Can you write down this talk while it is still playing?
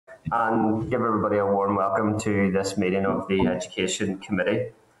and give everybody a warm welcome to this meeting of the Education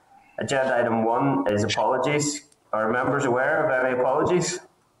Committee. Agenda item 1 is apologies. Are members aware of any apologies?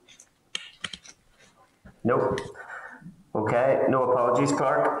 No. Okay, no apologies,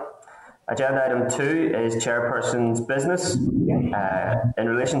 Clerk. Agenda item 2 is Chairperson's business. In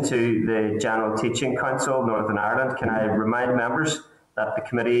relation to the General Teaching Council Northern Ireland, can I remind members that the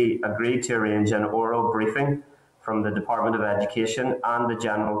committee agreed to arrange an oral briefing from the Department of Education and the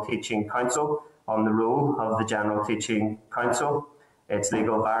General Teaching Council on the role of the General Teaching Council, its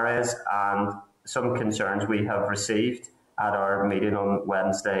legal barriers, and some concerns we have received at our meeting on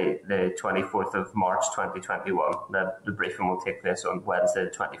Wednesday, the 24th of March 2021. The briefing will take place on Wednesday,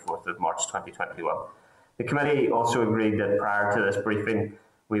 the 24th of March 2021. The committee also agreed that prior to this briefing,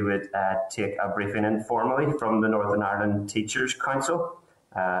 we would take a briefing informally from the Northern Ireland Teachers Council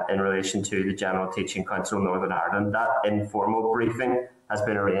in relation to the General Teaching Council Northern Ireland. That informal briefing has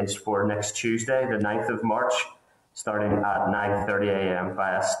been arranged for next Tuesday, the 9th of March, starting at 9:30 a.m.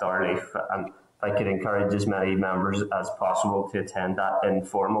 via Starleaf. And I could encourage as many members as possible to attend that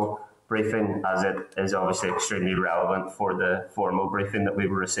informal briefing, as it is obviously extremely relevant for the formal briefing that we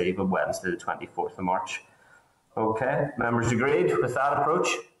will receive on Wednesday, the 24th of March. Okay, members agreed with that approach?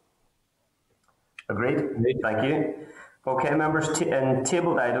 Agreed? Thank you. Okay, members, in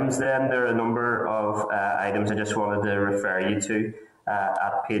tabled items then, there are a number of items I just wanted to refer you to.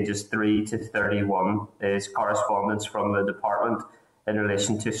 At pages 3 to 31 is correspondence from the department in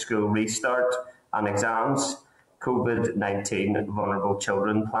relation to school restart and exams, COVID-19 vulnerable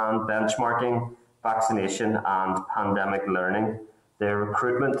children plan benchmarking, vaccination and pandemic learning, the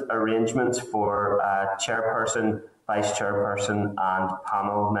recruitment arrangements for chairperson, vice chairperson and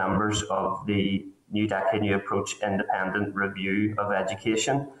panel members of the New Decade New Approach Independent Review of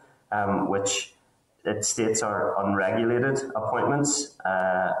Education, which it states are unregulated appointments.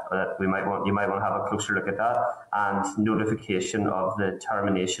 You might want to have a closer look at that, and notification of the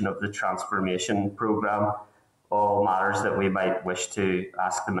termination of the transformation programme, all matters that we might wish to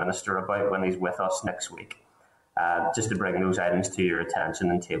ask the Minister about when he's with us next week. Just to bring those items to your attention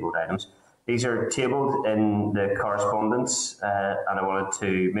and tabled items. These are tabled in the correspondence, and I wanted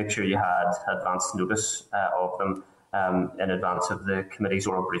to make sure you had advance notice of them in advance of the committee's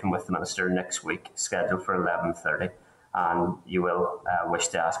oral briefing with the Minister next week, scheduled for 11:30, and you will wish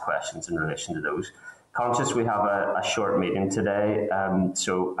to ask questions in relation to those. Conscious we have a short meeting today,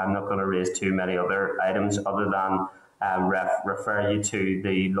 so I'm not going to raise too many other items other than refer you to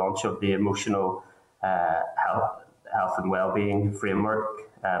the launch of the emotional health and wellbeing framework,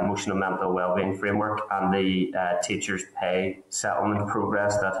 emotional mental wellbeing framework, and the teachers' pay settlement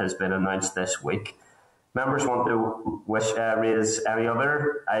progress that has been announced this week. Members want to raise any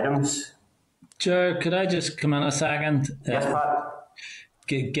other items? Chair, could I just come in a second? Yes,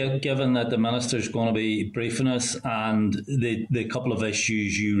 Pat. Given that the Minister's going to be briefing us, and the couple of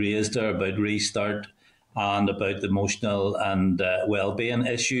issues you raised there about restart and about the emotional and wellbeing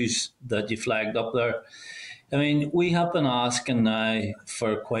issues that you flagged up there, I mean, we have been asking now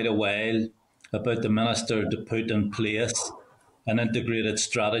for quite a while about the Minister to put in place an integrated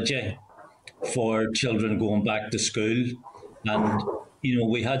strategy for children going back to school. And, you know,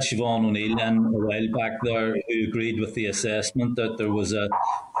 we had Siobhan O'Neill in a while back there who agreed with the assessment that there was a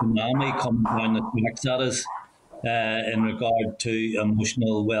tsunami coming down the tracks at us in regard to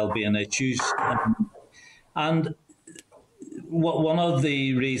emotional wellbeing issues. And one of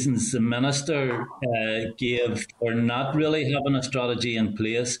the reasons the Minister gave for not really having a strategy in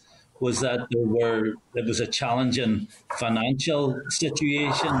place was that there was a challenging financial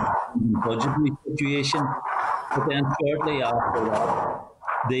situation, budgetary situation. But then shortly after that,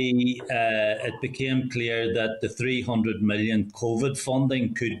 it became clear that the 300 million COVID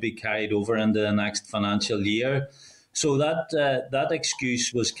funding could be carried over into the next financial year. So that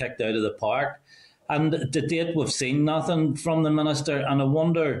excuse was kicked out of the park. And to date, we've seen nothing from the Minister, and I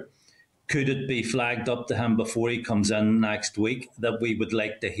wonder, could it be flagged up to him before he comes in next week that we would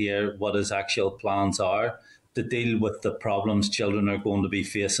like to hear what his actual plans are to deal with the problems children are going to be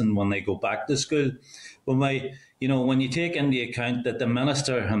facing when they go back to school? When you take into account that the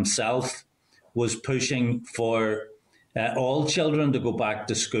Minister himself was pushing for all children to go back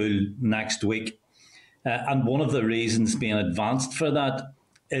to school next week, and one of the reasons being advanced for that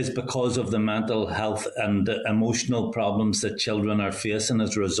is because of the mental health and emotional problems that children are facing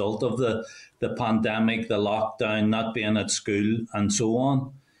as a result of the pandemic, the lockdown, not being at school and so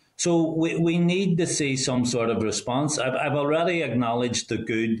on. So we need to see some sort of response. I've already acknowledged the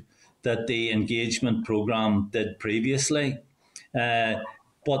good that the engagement programme did previously.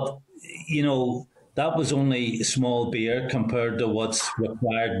 But, you know, that was only small beer compared to what's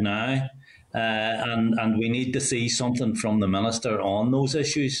required now. And we need to see something from the Minister on those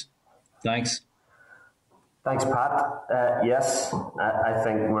issues. Thanks. Thanks, Pat. Yes, I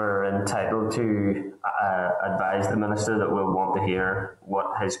think we're entitled to advise the Minister that we'll want to hear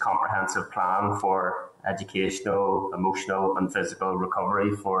what his comprehensive plan for educational, emotional and physical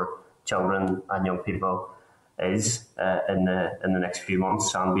recovery for children and young people is in the next few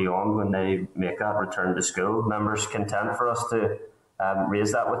months and beyond when they make that return to school. Members content for us to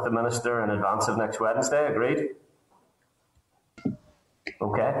raise that with the Minister in advance of next Wednesday. Agreed?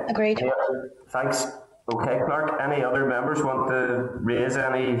 Okay. Agreed. Thanks. Okay, Clark. Any other members want to raise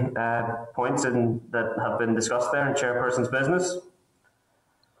any points that have been discussed there in Chairperson's business?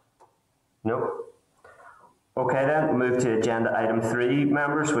 No. Okay then, move to agenda item 3,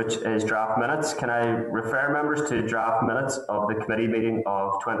 members, which is draft minutes. Can I refer members to draft minutes of the committee meeting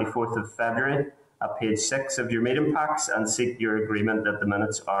of 24th of February at page 6 of your meeting packs and seek your agreement that the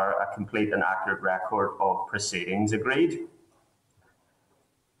minutes are a complete and accurate record of proceedings. Agreed?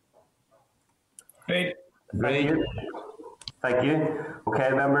 Great. Thank you. Thank you. Okay,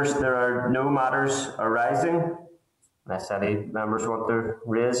 members, there are no matters arising, unless any members want to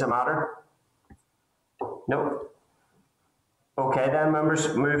raise a matter. No. Okay then,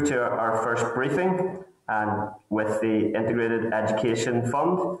 members, move to our first briefing with the Integrated Education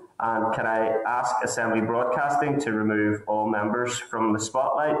Fund. And can I ask Assembly Broadcasting to remove all members from the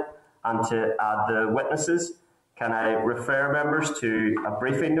spotlight and to add the witnesses? Can I refer members to a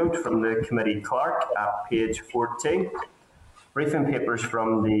briefing note from the committee clerk at page 14, briefing papers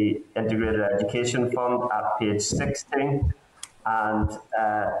from the Integrated Education Fund at page 16, and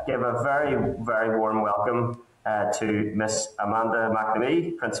give a very, very warm welcome to Miss Amanda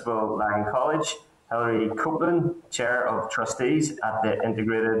McNamee, Principal, Lagan College, Hilary Copeland, Chair of Trustees at the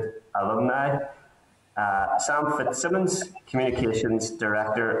Integrated Alumni, Sam Fitzsimmons, Communications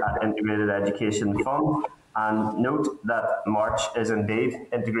Director at Integrated Education Fund. And note that March is indeed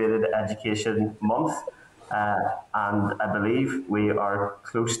Integrated Education Month, and I believe we are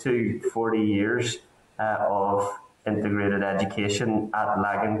close to 40 years of integrated education at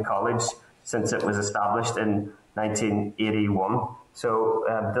Lagan College since it was established in 1981. So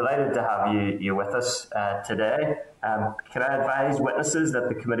delighted to have you with us today. Can I advise witnesses that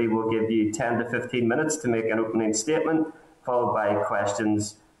the committee will give you 10 to 15 minutes to make an opening statement, followed by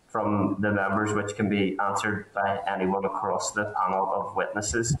questions from the members, which can be answered by anyone across the panel of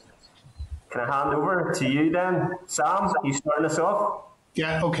witnesses. Can I hand over to you then? Sam, you starting us off?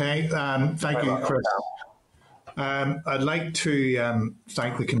 Yeah, okay. Thank you, Chris. I'd like to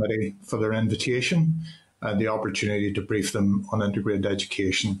thank the committee for their invitation and the opportunity to brief them on integrated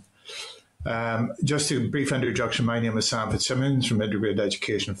education. Just a brief introduction, my name is Sam Fitzsimmons from Integrated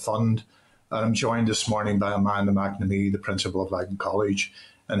Education Fund, and I'm joined this morning by Amanda McNamee, the Principal of Lagan College,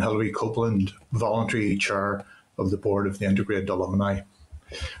 and Hilary Copeland, Voluntary Chair of the Board of the Integrated Alumni.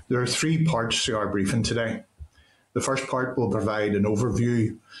 There are 3 parts to our briefing today. The first part will provide an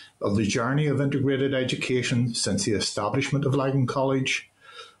overview of the journey of integrated education since the establishment of Lagan College,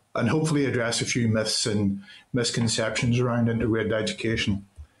 and hopefully address a few myths and misconceptions around integrated education.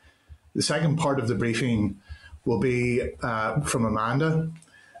 The second part of the briefing will be from Amanda,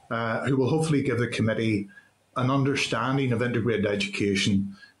 who will hopefully give the committee an understanding of integrated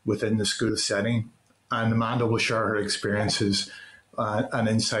education within the school setting, and Amanda will share her experiences and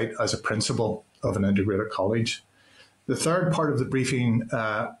insight as a principal of an integrated college. The third part of the briefing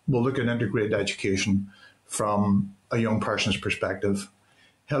will look at integrated education from a young person's perspective.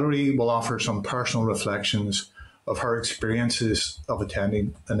 Hilary will offer some personal reflections of her experiences of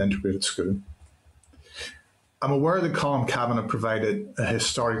attending an integrated school. I'm aware that Colin Cavanagh provided a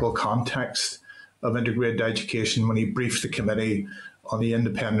historical context of integrated education when he briefed the committee on the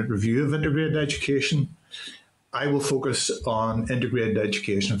independent review of integrated education. I will focus on integrated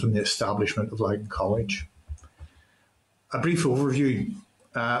education from the establishment of Lagan College. A brief overview.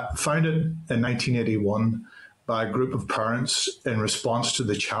 Founded in 1981 by a group of parents in response to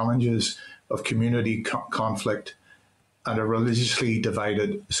the challenges of community conflict and a religiously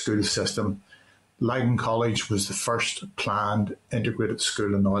divided school system, Lagan College was the first planned integrated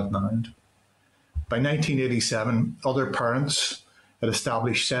school in Northern Ireland. By 1987, other parents had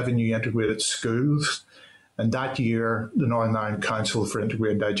established 7 new integrated schools, and that year the Northern Ireland Council for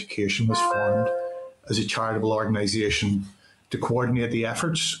Integrated Education was formed as a charitable organisation to coordinate the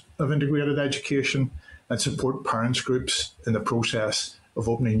efforts of integrated education and support parents groups in the process of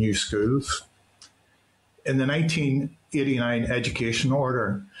opening new schools. In the 1989 Education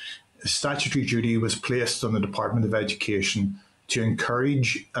Order, a statutory duty was placed on the Department of Education to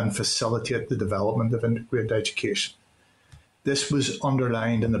encourage and facilitate the development of integrated education. This was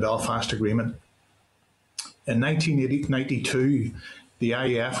underlined in the Belfast Agreement. In 1992, the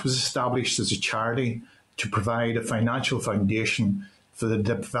IEF was established as a charity to provide a financial foundation for the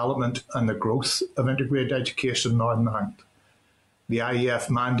development and the growth of integrated education in Northern Ireland. The IEF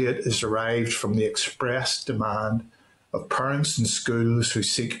mandate is derived from the express demand of parents and schools who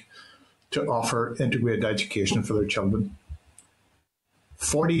seek to offer integrated education for their children.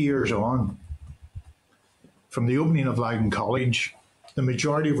 40 years on, from the opening of Loudon College, the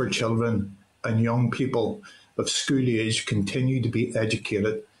majority of our children and young people of school age continue to be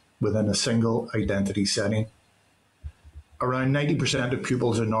educated within a single identity setting. Around 90% of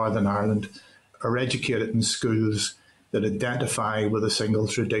pupils in Northern Ireland are educated in schools that identify with a single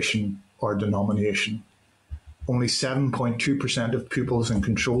tradition or denomination. Only 7.2% of pupils in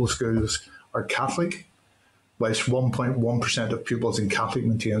control schools are Catholic, whilst 1.1% of pupils in Catholic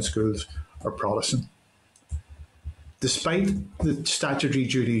maintained schools are Protestant. Despite the statutory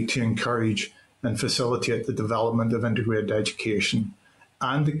duty to encourage and facilitate the development of integrated education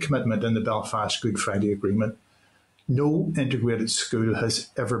and the commitment in the Belfast Good Friday Agreement, no integrated school has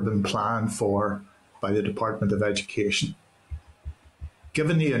ever been planned for by the Department of Education.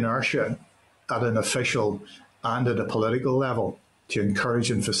 Given the inertia at an official and at a political level to encourage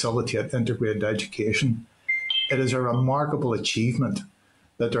and facilitate integrated education, it is a remarkable achievement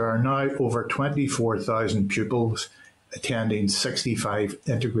that there are now over 24,000 pupils attending 65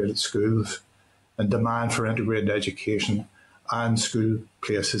 integrated schools, and demand for integrated education and school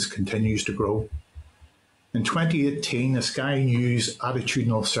places continues to grow. In 2018, a Sky News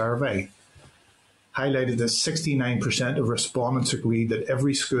attitudinal survey highlighted that 69% of respondents agreed that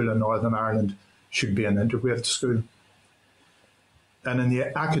every school in Northern Ireland should be an integrated school. And in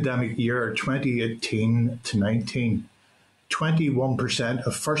the academic year 2018 to 19, 21%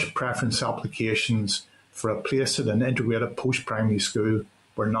 of first preference applications for a place at an integrated post-primary school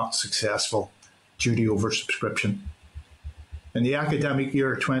were not successful due to oversubscription. In the academic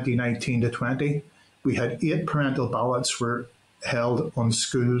year 2019 to 20, we had 8 parental ballots were held on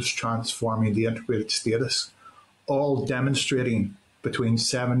schools transforming the integrated status, all demonstrating between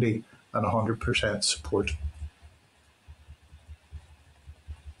 70 and 100% support.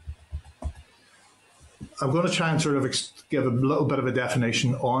 I'm going to try and sort of give a little bit of a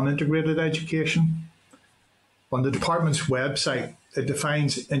definition on integrated education. On the department's website, it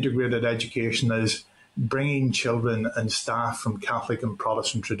defines integrated education as bringing children and staff from Catholic and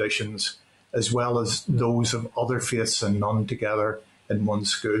Protestant traditions, as well as those of other faiths and none together in one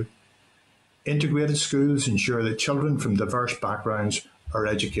school. Integrated schools ensure that children from diverse backgrounds are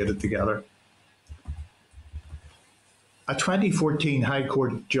educated together. A 2014 High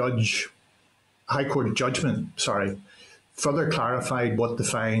Court judgment further clarified what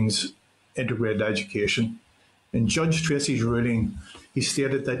defines integrated education. In Judge Tracy's ruling, he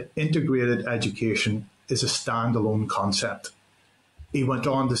stated that integrated education is a standalone concept. He went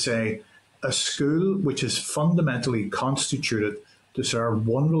on to say, a school which is fundamentally constituted to serve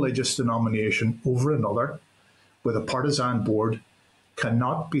one religious denomination over another with a partisan board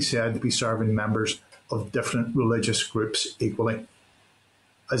cannot be said to be serving members of different religious groups equally.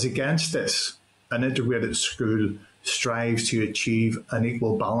 As against this, an integrated school strives to achieve an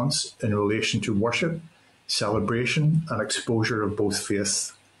equal balance in relation to worship, celebration and exposure of both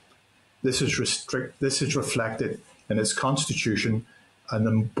faiths. This is reflected in its constitution, and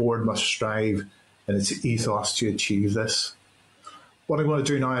the board must strive in its ethos to achieve this. What I'm going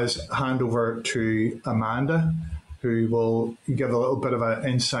to do now is hand over to Amanda, who will give a little bit of an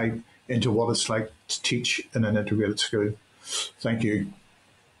insight into what it's like to teach in an integrated school. Thank you.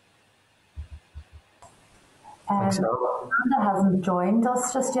 Amanda hasn't joined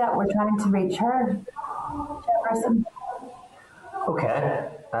us just yet. We're trying to reach her. Chairperson. Okay.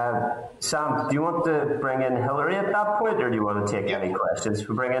 Sam, do you want to bring in Hilary at that point, or do you want to take any questions?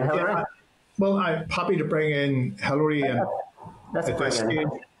 We bring in Hilary? Yeah, well, I'm happy to bring in Hilary. And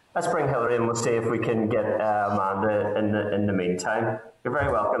let's bring Hilary, and we'll see if we can get Amanda in the meantime. You're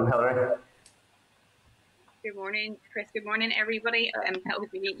very welcome, Hilary. Good morning, Chris. Good morning, everybody. I hope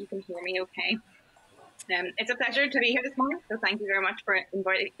you can hear me okay. It's a pleasure to be here this morning, so thank you very much for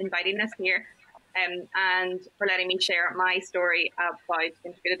inviting us here and for letting me share my story about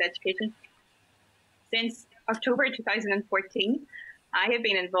integrated education. Since October 2014, I have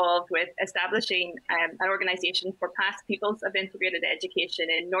been involved with establishing an organisation for past pupils of integrated education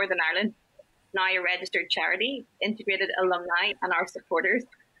in Northern Ireland, now a registered charity. Integrated alumni and our supporters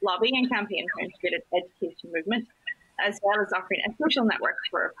lobbying and campaign for integrated education movement, as well as offering a social network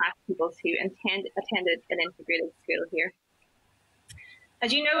for past pupils who attended an integrated school here.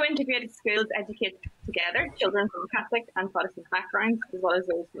 As you know, integrated schools educate together children from Catholic and Protestant backgrounds, as well as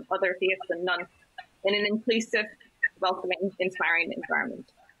those from other faiths and none, in an inclusive, welcoming, inspiring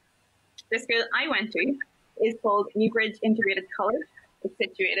environment. The school I went to is called Newbridge Integrated College. It's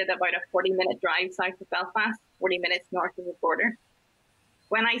situated about a 40-minute drive south of Belfast, 40 minutes north of the border.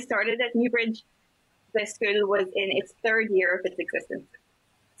 When I started at Newbridge, the school was in its third year of its existence.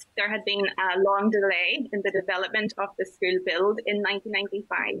 There had been a long delay in the development of the school build in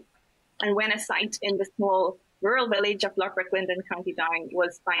 1995, and when a site in the small rural village of Loughbrickland in County Down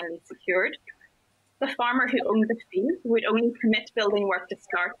was finally secured, the farmer who owned the field would only permit building work to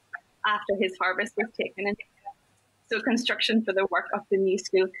start after his harvest was taken in. So construction for the work of the new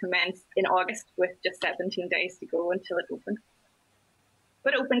school commenced in August with just 17 days to go until it opened.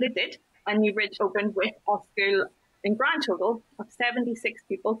 But opened it did, and Newbridge opened with a school in grand total of 76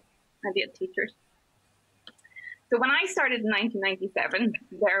 people and 8 teachers. So when I started in 1997,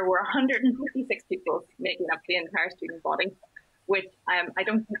 there were 156 people making up the entire student body, which I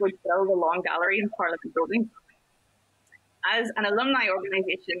don't think would fill the long gallery in Parliament building. As an alumni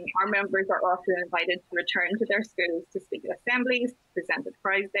organisation, our members are often invited to return to their schools to speak at assemblies, present at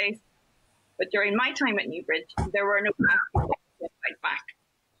prize days. But during my time at Newbridge, there were no past people to invite back,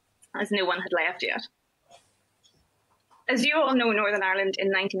 as no one had left yet. As you all know, Northern Ireland in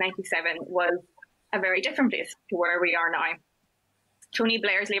 1997 was a very different place to where we are now. Tony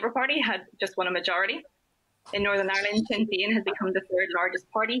Blair's Labour Party had just won a majority. In Northern Ireland, Sinn Féin had become the third largest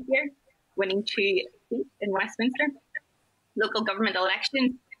party here, winning 2 seats in Westminster. Local government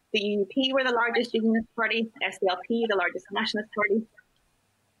elections, the UUP were the largest unionist party, SDLP the largest nationalist party.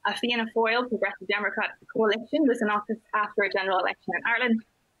 A Fianna Fáil Progressive Democrat coalition was in office after a general election in Ireland.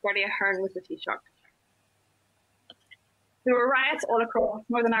 Bertie Ahern was the Taoiseach. There were riots all across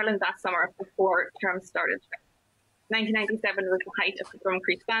Northern Ireland that summer before term started. 1997 was the height of the Drum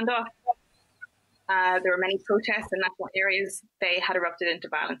Creek standoff. There were many protests in national areas. They had erupted into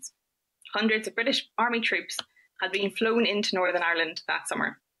violence. Hundreds of British Army troops had been flown into Northern Ireland that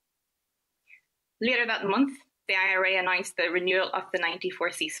summer. Later that month, the IRA announced the renewal of the 94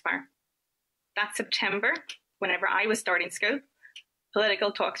 ceasefire. That September, whenever I was starting school,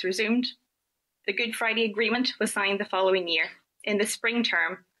 political talks resumed. The Good Friday Agreement was signed the following year, in the spring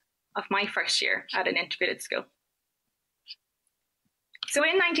term of my first year at an integrated school. So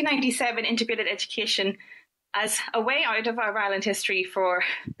in 1997, integrated education as a way out of our violent history for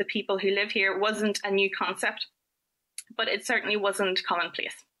the people who live here wasn't a new concept, but it certainly wasn't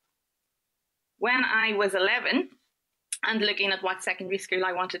commonplace. When I was 11 and looking at what secondary school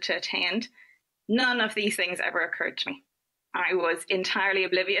I wanted to attend, none of these things ever occurred to me. I was entirely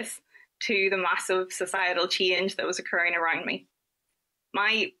oblivious to the massive societal change that was occurring around me.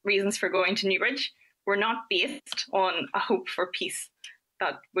 My reasons for going to Newbridge were not based on a hope for peace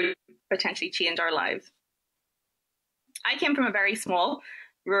that would potentially change our lives. I came from a very small,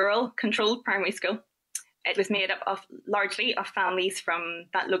 rural, controlled primary school. It was made up of largely of families from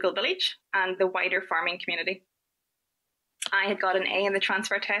that local village and the wider farming community. I had got an A in the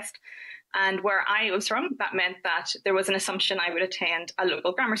transfer test, and where I was from, that meant that there was an assumption I would attend a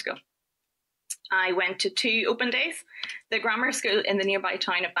local grammar school. I went to 2 open days, the grammar school in the nearby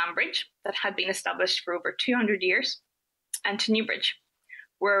town of Banbridge that had been established for over 200 years, and to Newbridge,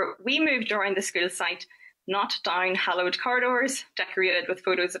 where we moved around the school site, not down hallowed corridors decorated with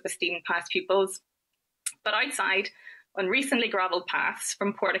photos of esteemed past pupils, but outside on recently gravelled paths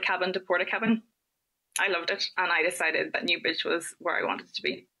from Portakabin to Portakabin. I loved it, and I decided that Newbridge was where I wanted to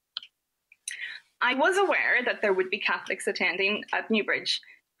be. I was aware that there would be Catholics attending at Newbridge,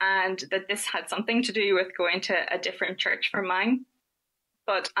 and that this had something to do with going to a different church from mine.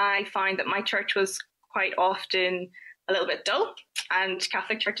 But I found that my church was quite often a little bit dull, and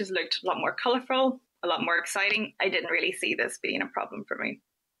Catholic churches looked a lot more colourful, a lot more exciting. I didn't really see this being a problem for me.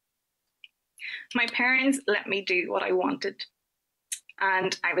 My parents let me do what I wanted,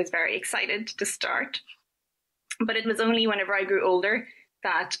 and I was very excited to start. But it was only whenever I grew older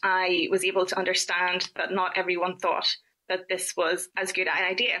that I was able to understand that not everyone thought that this was as good an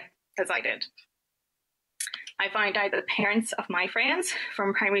idea as I did. I found out that the parents of my friends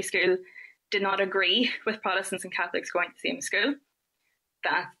from primary school did not agree with Protestants and Catholics going to the same school,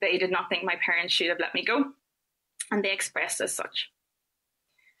 that they did not think my parents should have let me go, and they expressed as such.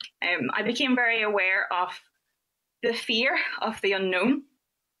 I became very aware of the fear of the unknown,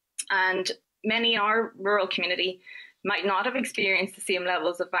 and many in our rural community might not have experienced the same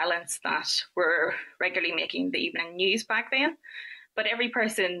levels of violence that were regularly making the evening news back then. But every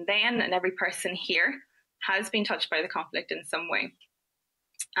person then and every person here has been touched by the conflict in some way.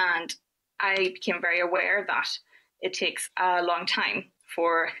 And I became very aware that it takes a long time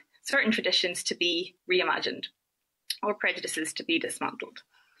for certain traditions to be reimagined or prejudices to be dismantled.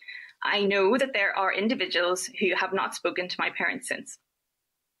 I know that there are individuals who have not spoken to my parents since.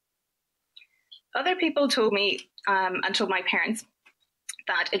 Other people told me and told my parents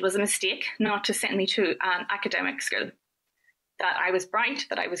that it was a mistake not to send me to an academic school, that I was bright,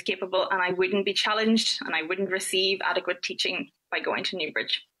 that I was capable, and I wouldn't be challenged and I wouldn't receive adequate teaching by going to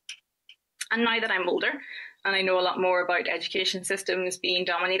Newbridge. And now that I'm older and I know a lot more about education systems being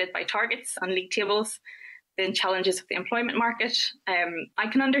dominated by targets and league tables, the challenges of the employment market, I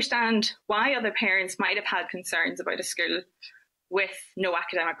can understand why other parents might have had concerns about a school with no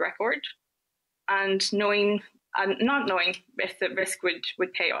academic record and not knowing if the risk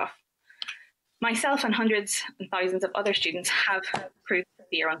would pay off. Myself and hundreds and thousands of other students have proved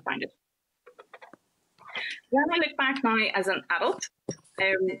fear unfounded. When I look back now as an adult,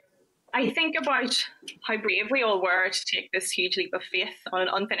 I think about how brave we all were to take this huge leap of faith on an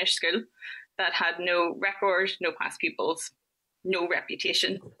unfinished school that had no record, no past pupils, no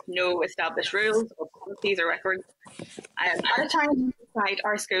reputation, no established rules or policies or records. At a time inside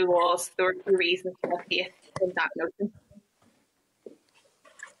our school walls, there were few reasons to have faith in that notion.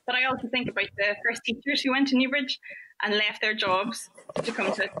 But I also think about the first teachers who went to Newbridge and left their jobs to come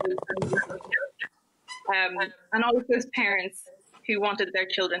to school, and all of those parents who wanted their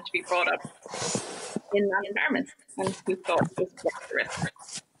children to be brought up in that environment and who thought it was worth the risk.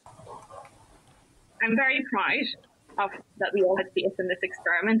 I'm very proud that we all had faith in this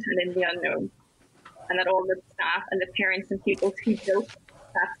experiment and in the unknown, and that all the staff and the parents and pupils who built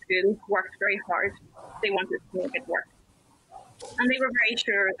that school worked very hard. They wanted to make it work. And they were very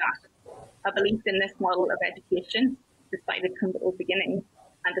sure that a belief in this model of education, despite its humble beginning,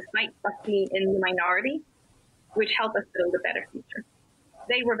 and despite us being in the minority, would help us build a better future.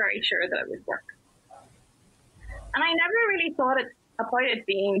 They were very sure that it would work. And I never really thought about it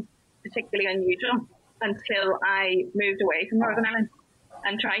being particularly unusual until I moved away from Northern Ireland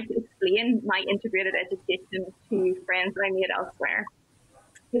and tried to explain my integrated education to friends that I made elsewhere,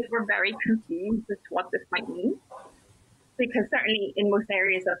 who were very confused as to what this might mean. Because certainly in most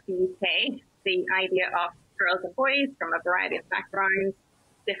areas of the UK, the idea of girls and boys from a variety of backgrounds,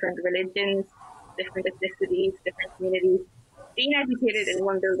 different religions, different ethnicities, different communities, being educated in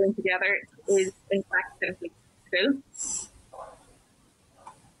one building together is in fact simply school.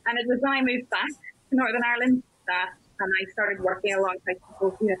 And it was when I moved back to Northern Ireland that I started working alongside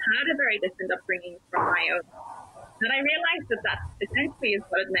people who had a very different upbringing from my own, that I realised that that essentially is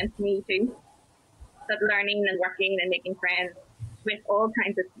what it meant to me too. That learning and working and making friends with all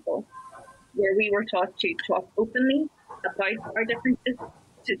kinds of people, where we were taught to talk openly about our differences,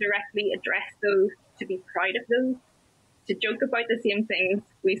 to directly address those, to be proud of those, to joke about the same things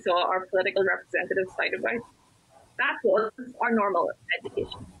we saw our political representatives fight about. That was our normal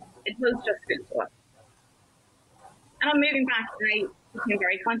education. It was just good to us. And on moving back, I became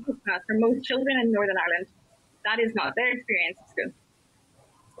very conscious that for most children in Northern Ireland, that is not their experience at school.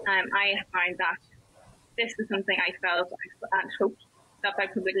 I find that this is something I felt and hoped that by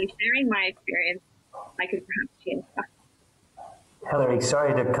publicly sharing my experience, I could perhaps change that. Hilary,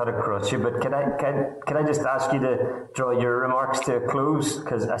 sorry to cut across you, but can I just ask you to draw your remarks to a close,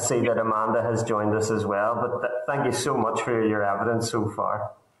 because I see that Amanda has joined us as well. But thank you so much for your evidence so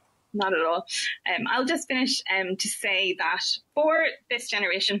far. Not at all. I'll just finish to say that for this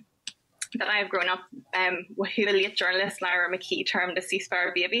generation that I have grown up, who the late journalist Lara McKee termed the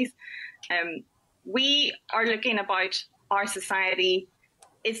ceasefire babies, we are looking about our society.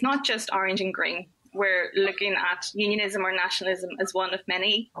 It's not just orange and green. We're looking at unionism or nationalism as one of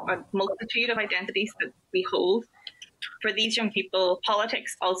many, a multitude of identities that we hold. For these young people,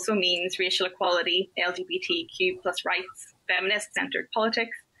 politics also means racial equality, LGBTQ plus rights, feminist-centred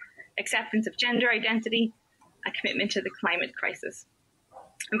politics, acceptance of gender identity, a commitment to the climate crisis.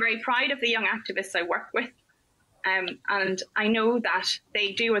 I'm very proud of the young activists I work with, and I know that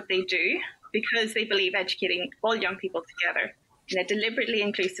they do what they do because they believe educating all young people together in a deliberately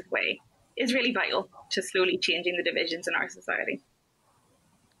inclusive way is really vital to slowly changing the divisions in our society.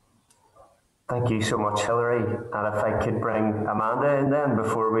 Thank you so much, Hilary. And if I could bring Amanda in then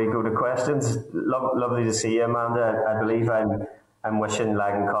before we go to questions. Lovely to see you, Amanda. I believe I'm wishing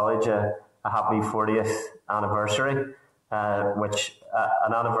Lagan College a happy 40th anniversary,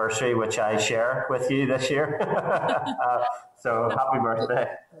 which I share with you this year. So happy birthday.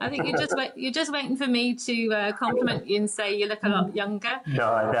 I think you're just waiting for me to compliment you and say you look a lot younger.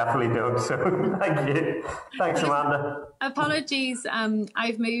 No, I definitely don't. So thank you. Thanks, Amanda. Apologies.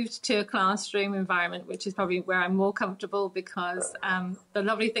 I've moved to a classroom environment, which is probably where I'm more comfortable because the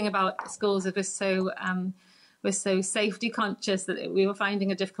lovely thing about schools are just so we're so safety conscious that we were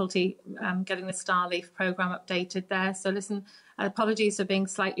finding a difficulty getting the Starleaf programme updated there. So listen, apologies for being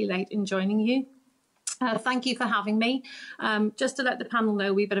slightly late in joining you. Thank you for having me. Just to let the panel know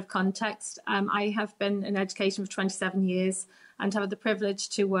a wee bit of context, I have been in education for 27 years and have had the privilege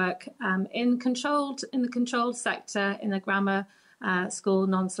to work in the controlled sector, in a grammar school,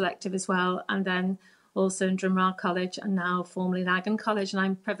 non-selective as well, and then also in Drumrar College and now formerly Lagan College. And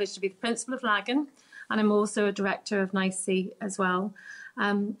I'm privileged to be the principal of Lagan, and I'm also a director of NICE as well.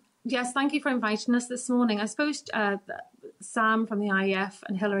 Yes, thank you for inviting us this morning. I suppose Sam from the IEF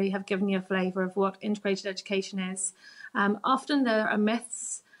and Hilary have given you a flavour of what integrated education is. Often there are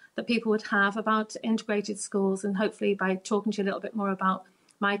myths that people would have about integrated schools, and hopefully by talking to you a little bit more about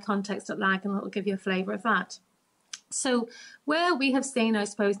my context at Lagan, it will give you a flavour of that. So where we have seen, I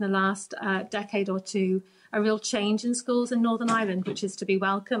suppose, in the last decade or two, a real change in schools in Northern Ireland, which is to be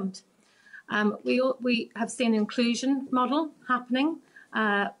welcomed. We have seen an inclusion model happening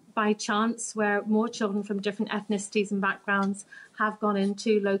by chance, where more children from different ethnicities and backgrounds have gone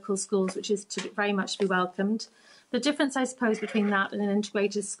into local schools, which is very much to be welcomed. The difference, I suppose, between that and an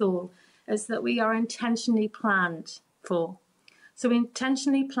integrated school is that we are intentionally planned for. So we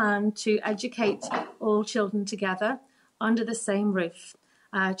intentionally plan to educate all children together under the same roof.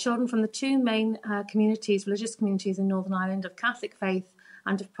 Children from the two main communities, religious communities in Northern Ireland, of Catholic faith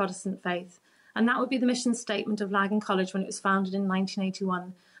and of Protestant faith. And that would be the mission statement of Lagan College when it was founded in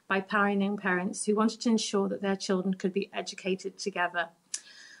 1981 by pioneering parents who wanted to ensure that their children could be educated together.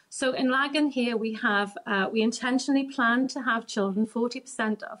 So in Lagan here we intentionally plan to have children,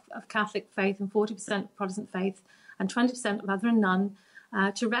 40% of Catholic faith and 40% Protestant faith and 20% of other and none,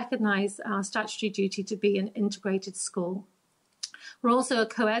 to recognise our statutory duty to be an integrated school. We're also a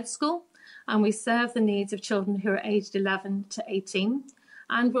co-ed school, and we serve the needs of children who are aged 11 to 18,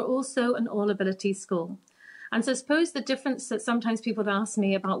 and we're also an all-ability school. And so I suppose the difference that sometimes people ask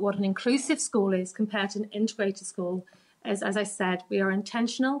me about what an inclusive school is compared to an integrated school is, as I said, we are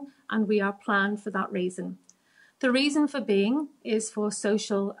intentional and we are planned for that reason. The reason for being is for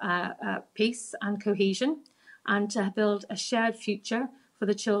social peace and cohesion, and to build a shared future for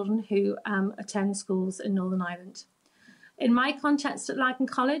the children who attend schools in Northern Ireland. In my context at Lagan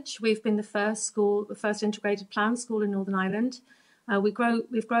College, we've been the first integrated planned school in Northern Ireland. We've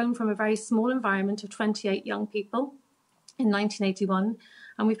grown from a very small environment of 28 young people in 1981,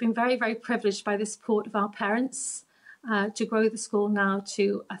 and we've been very, very privileged by the support of our parents to grow the school now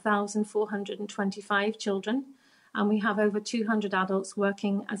to 1,425 children, and we have over 200 adults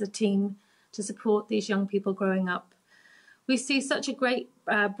working as a team to support these young people growing up. We see such a great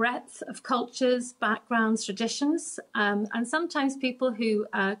breadth of cultures, backgrounds, traditions, and sometimes people who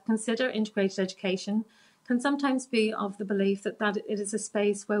consider integrated education can sometimes be of the belief that it is a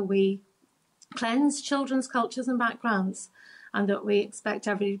space where we cleanse children's cultures and backgrounds and that we expect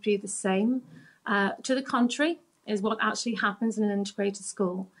everybody to be the same. To the contrary is what actually happens in an integrated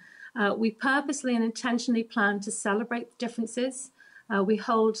school. We purposely and intentionally plan to celebrate differences. We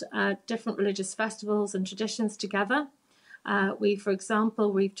hold different religious festivals and traditions together. For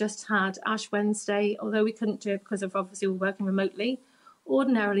example, we've just had Ash Wednesday, although we couldn't do it because of obviously we're working remotely.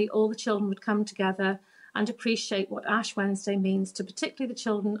 Ordinarily, all the children would come together and appreciate what Ash Wednesday means to particularly the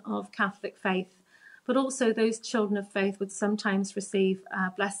children of Catholic faith. But also those children of faith would sometimes receive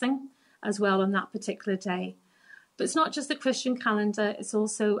a blessing as well on that particular day. But it's not just the Christian calendar, it's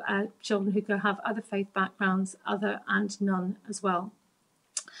also children who could have other faith backgrounds, other and none as well.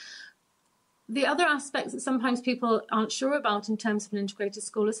 The other aspects that sometimes people aren't sure about in terms of an integrated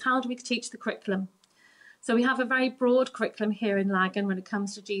school is how do we teach the curriculum? So we have a very broad curriculum here in Lagan when it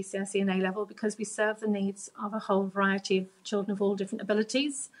comes to GCSE and A-level because we serve the needs of a whole variety of children of all different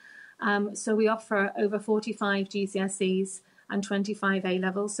abilities. So we offer over 45 GCSEs and 25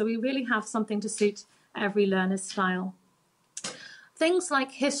 A-levels. So we really have something to suit every learner's style. Things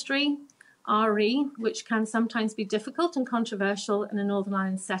like history, RE, which can sometimes be difficult and controversial in a Northern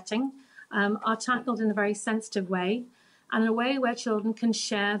Ireland setting, are tackled in a very sensitive way and in a way where children can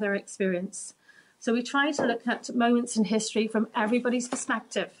share their experience. So we try to look at moments in history from everybody's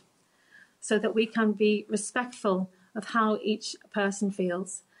perspective so that we can be respectful of how each person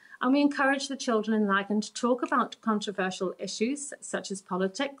feels. And we encourage the children in Lagan to talk about controversial issues such as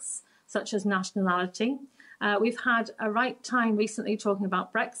politics, such as nationality. We've had a right time recently talking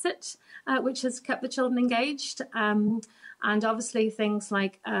about Brexit, which has kept the children engaged. And obviously things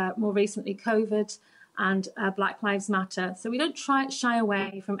like more recently COVID and Black Lives Matter. So we don't shy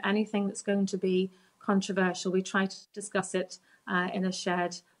away from anything that's going to be controversial. We try to discuss it in a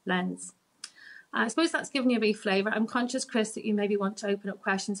shared lens. I suppose that's given you a wee flavour. I'm conscious, Chris, that you maybe want to open up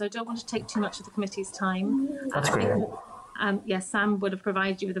questions, so I don't want to take too much of the committee's time. That's great. Yes, Sam would have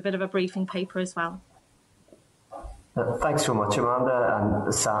provided you with a bit of a briefing paper as well. Thanks so much, Amanda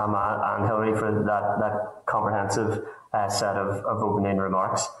and Sam and Hilary, for that comprehensive set of opening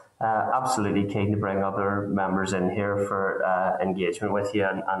remarks. Absolutely keen to bring other members in here for engagement with you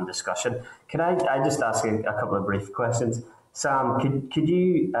and discussion. Can I just ask a couple of brief questions? Sam, could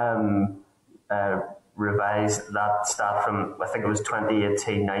you revise that stat from, I think it was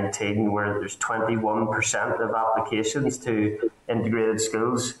 2018-19, where there's 21% of applications to integrated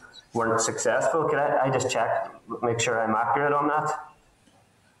schools weren't successful? Can I just check, make sure I'm accurate on that?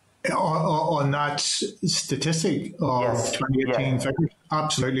 On that statistic of Yes. 2018 figures?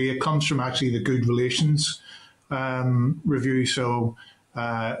 Absolutely. It comes from actually the Good Relations review. So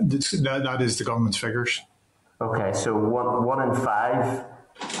that is the government's figures. Okay, so one in 5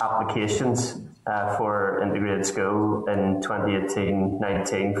 applications for integrated school in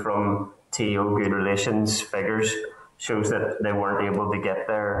 2018-19 from TO Good Relations figures shows that they weren't able to get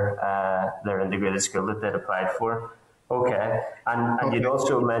their integrated school that they'd applied for. Okay, and you'd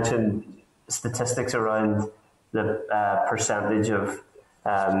also mentioned statistics around the percentage of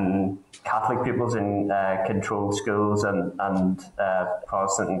Catholic pupils in controlled schools and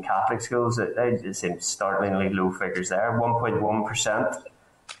Protestant and Catholic schools. It seems startlingly low figures there.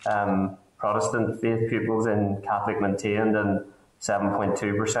 1.1% Protestant faith pupils in Catholic maintained and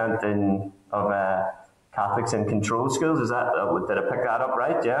 7.2% of Catholics in controlled schools. Is that, did I pick that up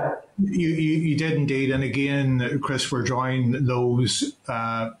right? Yeah. You did indeed. And again, Chris, we're drawing those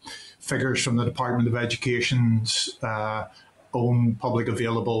figures from the Department of Education's own public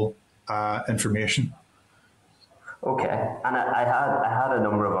available information. Okay, and I had a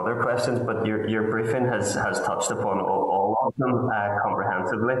number of other questions, but your briefing has touched upon all of them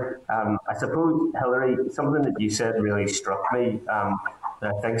comprehensively. I suppose, Hilary, something that you said really struck me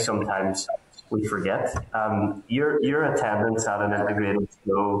that I think sometimes we forget. Your attendance at an integrated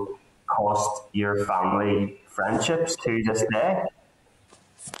school cost your family friendships to this day?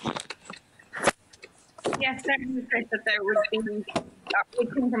 Yes, certainly, Chris, that there was been, we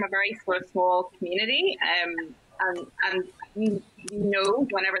come from a very sort of small community, and you know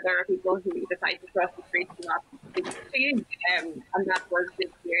whenever there are people who decide to cross the street to not speak to you, and that was the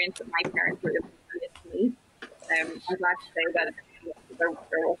experience that my parents were able to give to me. I'm glad to say that there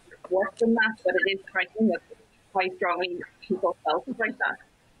was worse than that, but it is striking that quite strongly people felt it like that.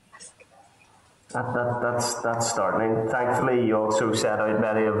 That's startling. Thankfully, you also set out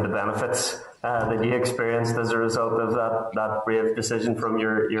many of the benefits that you experienced as a result of that brave decision from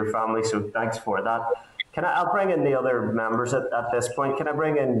your family. So thanks for that. I'll bring in the other members at this point. Can I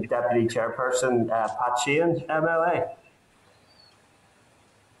bring in Deputy Chairperson Pat Sheehan, MLA?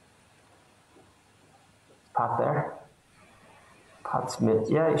 Pat there? Pat Smith.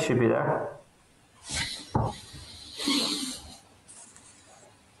 Yeah, he should be there.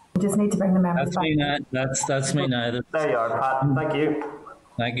 We just need to bring the members That's back. me now. That's me now. There you are, Pat. Thank you.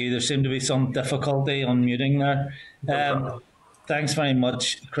 Thank you. There seemed to be some difficulty unmuting there. Thanks very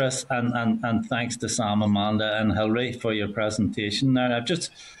much, Chris, and thanks to Sam, Amanda and Hilary for your presentation there. I've just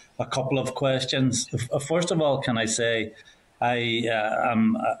a couple of questions. First of all, can I say I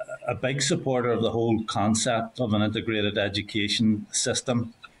am a big supporter of the whole concept of an integrated education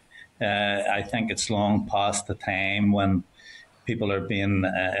system. I think it's long past the time when people are being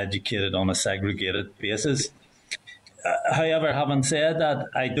educated on a segregated basis. However, having said that,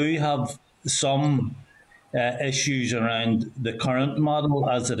 I do have some issues around the current model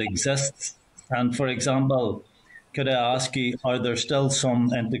as it exists. And for example, could I ask you, are there still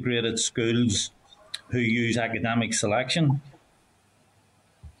some integrated schools who use academic selection?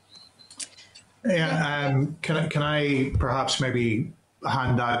 Yeah, can I perhaps maybe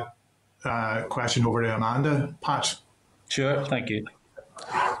hand that question over to Amanda? Pat? Sure, thank you.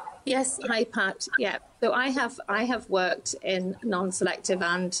 Yes, hi Pat. Yeah, so I have worked in non-selective,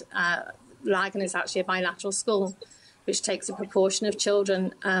 and Lagan is actually a bilateral school, which takes a proportion of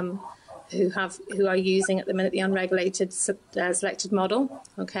children who are using at the minute the unregulated selected model.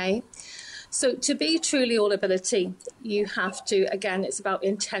 Okay, so to be truly all ability, you have to, again, it's about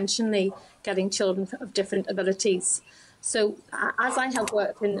intentionally getting children of different abilities. So as I have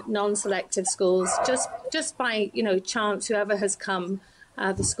worked in non-selective schools, just by chance, whoever has come,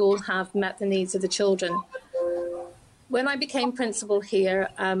 the school have met the needs of the children. When I became principal here,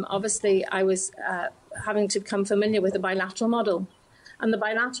 obviously I was having to become familiar with the bilateral model. And the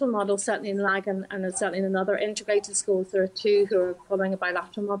bilateral model, certainly in Lagan and certainly in another integrated schools, there are 2 who are following a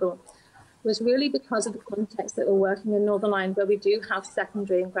bilateral model, was really because of the context that we're working in Northern Ireland, where we do have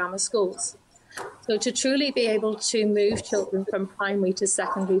secondary and grammar schools. So to truly be able to move children from primary to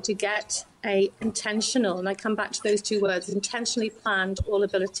secondary to get a intentional, and I come back to those two words, intentionally planned all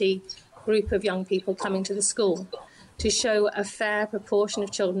ability group of young people coming to the school, to show a fair proportion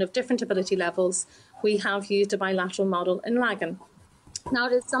of children of different ability levels, we have used a bilateral model in Lagan. Now,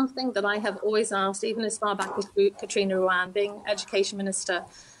 it is something that I have always asked, even as far back as Katrina Ruan, being Education Minister.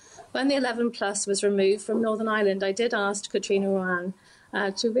 When the 11 plus was removed from Northern Ireland, I did ask Katrina Ruan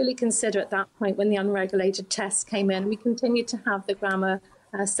to really consider at that point, when the unregulated tests came in, we continued to have the grammar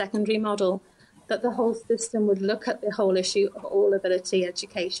secondary model, that the whole system would look at the whole issue of all ability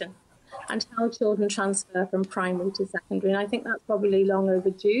education and how children transfer from primary to secondary. And I think that's probably long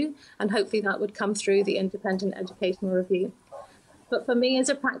overdue, and hopefully that would come through the independent educational review. But for me as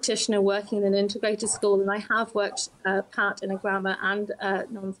a practitioner working in an integrated school, and I have worked part in a grammar and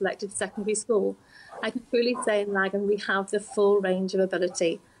non-selected secondary school, I can truly say in Lagan we have the full range of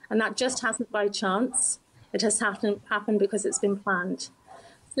ability. And that just hasn't by chance. It has happened because it's been planned.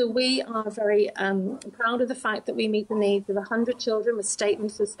 So we are very proud of the fact that we meet the needs of 100 children with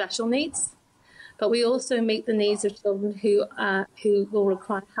statements of special needs. But we also meet the needs of children who will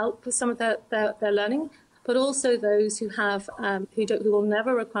require help with some of their learning, but also those who have who will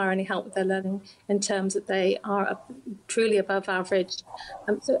never require any help with their learning in terms that they are truly above average.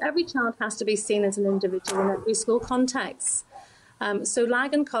 So every child has to be seen as an individual in every school context. So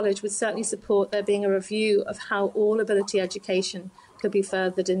Lagan College would certainly support there being a review of how all ability education could be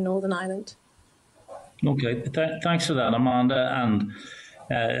furthered in Northern Ireland. Okay, thanks for that, Amanda. And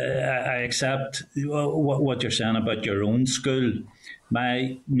I accept what you're saying about your own school.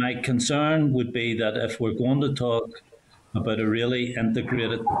 My concern would be that if we're going to talk about a really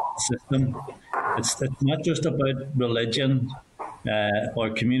integrated system, it's not just about religion or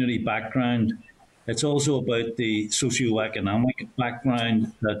community background. It's also about the socio-economic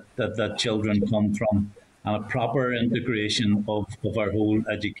background that children come from, and a proper integration of our whole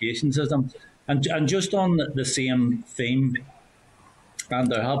education system. And just on the same theme, and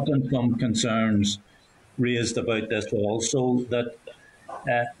there have been some concerns raised about this also, that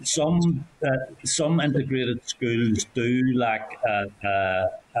some integrated schools do lack a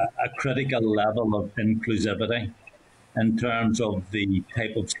critical level of inclusivity in terms of the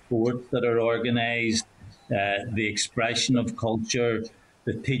type of sports that are organised, the expression of culture,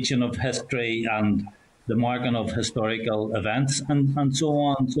 the teaching of history, and the marking of historical events, and so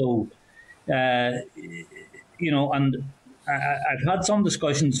on. So, and I've had some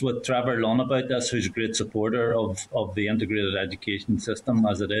discussions with Trevor Lunn about this, who's a great supporter of the integrated education system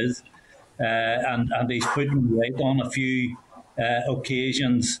as it is. And he's put me right on a few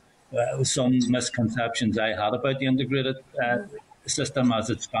occasions some misconceptions I had about the integrated system as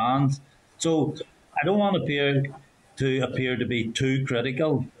it stands. So I don't want to appear to be too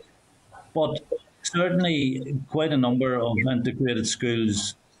critical, but certainly quite a number of integrated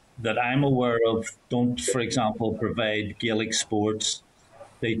schools that I'm aware of don't, for example, provide Gaelic sports.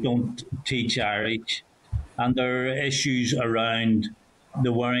 They don't teach Irish. And there are issues around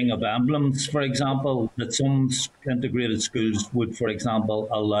the wearing of emblems, for example, that some integrated schools would, for example,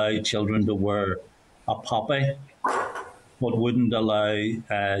 allow children to wear a poppy, but wouldn't allow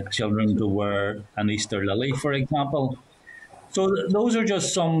children to wear an Easter lily, for example. So those are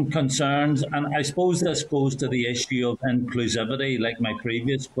just some concerns, and I suppose this goes to the issue of inclusivity, like my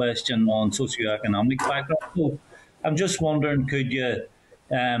previous question on socioeconomic background. So I'm just wondering, could you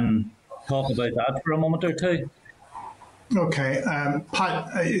talk about that for a moment or two? Okay,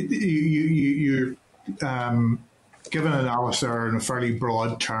 Pat, you're given an analysis in fairly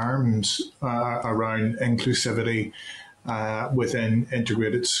broad terms around inclusivity within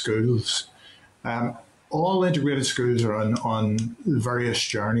integrated schools. All integrated schools are on various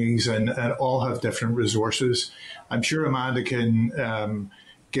journeys and all have different resources. I'm sure Amanda can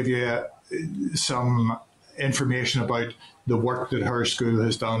give you some information about the work that her school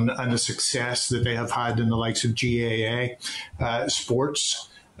has done and the success that they have had in the likes of GAA sports.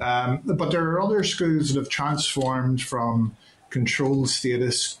 But there are other schools that have transformed from controlled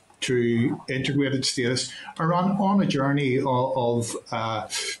status to integrated status, are on a journey of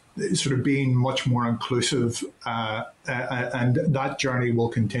sort of being much more inclusive, and that journey will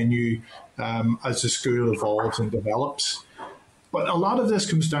continue as the school evolves and develops. But a lot of this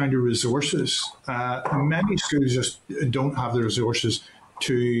comes down to resources. Many schools just don't have the resources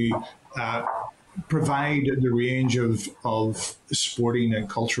to provide the range of sporting and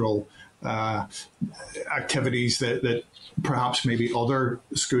cultural activities that perhaps maybe other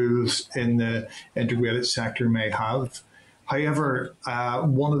schools in the integrated sector may have. However,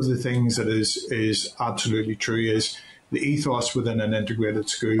 one of the things that is absolutely true is the ethos within an integrated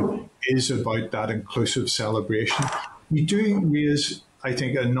school is about that inclusive celebration. You do raise, I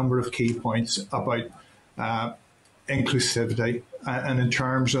think, a number of key points about inclusivity and in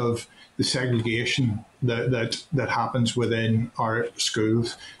terms of the segregation that happens within our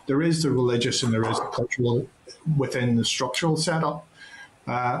schools. There is the religious and there is the cultural within the structural setup,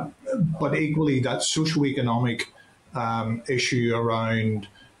 but equally that socioeconomic issue around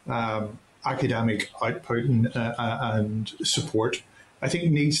academic output and support, I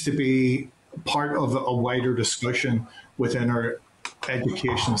think needs to be part of a wider discussion within our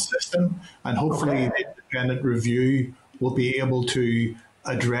education system, and hopefully the independent review will be able to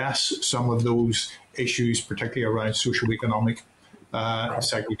address some of those issues, particularly around socioeconomic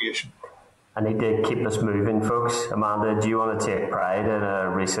segregation. I need to keep this moving, folks. Amanda, do you want to take pride in a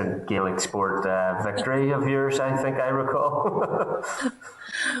recent Gaelic sport victory of yours, I think I recall?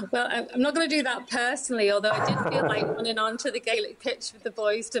 Well, I'm not going to do that personally, although I did feel like running onto the Gaelic pitch with the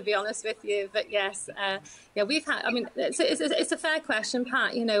boys, to be honest with you. But yes, yeah, we've had, I mean, it's a fair question,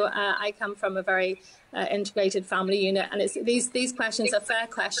 Pat. You know, I come from a very integrated family unit, and it's these questions are fair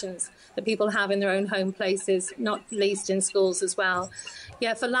questions that people have in their own home places, not least in schools as well.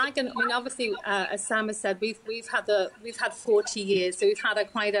 Yeah, for Lagan, I mean, obviously, as Sam has said, we've had 40 years, so we've had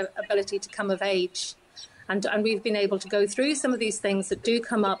quite an ability to come of age. And we've been able to go through some of these things that do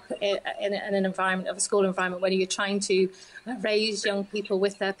come up in an environment of a school environment where you're trying to raise young people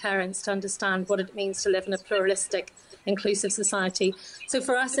with their parents to understand what it means to live in a pluralistic, inclusive society. So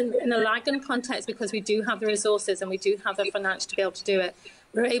for us in a Lagan context, because we do have the resources and we do have the finance to be able to do it,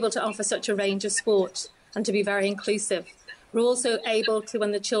 we're able to offer such a range of sport and to be very inclusive. We're also able to,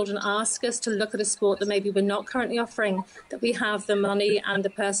 when the children ask us to look at a sport that maybe we're not currently offering, that we have the money and the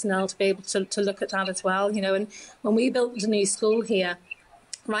personnel to be able to look at that as well. You know, and when we built the new school here,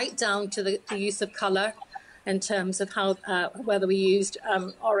 right down to the use of colour in terms of how whether we used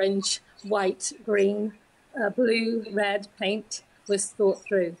orange, white, green, blue, red paint was thought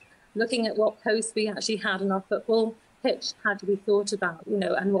through. Looking at what posts we actually had in our football pitch had to be thought about, you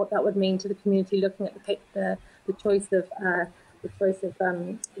know, and what that would mean to the community. Looking at the choice of the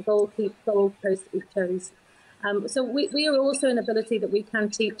goal post that we chose. So we are also an ability that we can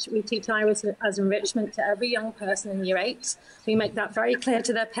teach. We teach Irish as enrichment to every young person in Year 8. We make that very clear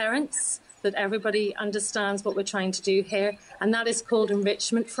to their parents, that everybody understands what we're trying to do here, and that is called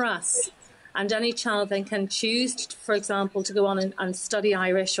enrichment for us. And any child then can choose, for example, to go on and study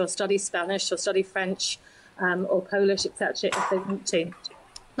Irish or study Spanish or study French or Polish, etc., if they want to.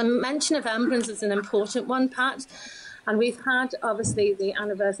 The mention of emblems is an important one, Pat, and we've had, obviously, the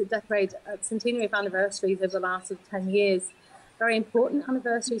centenary of anniversaries over the last 10 years. Very important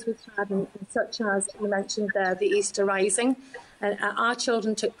anniversaries we've had, such as, you mentioned there, the Easter Rising. Our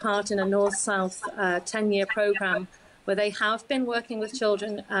children took part in a North-South 10-year programme where they have been working with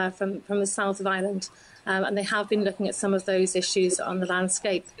children from the south of Ireland, and they have been looking at some of those issues on the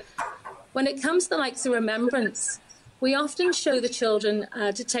landscape. When it comes to the likes of remembrance, we often show the children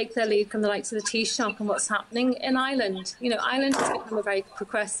to take their lead from the likes of the Taoiseach and what's happening in Ireland. You know, Ireland has become a very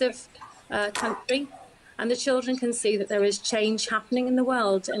progressive country, and the children can see that there is change happening in the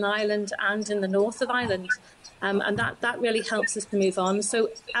world, in Ireland and in the north of Ireland, and that really helps us to move on.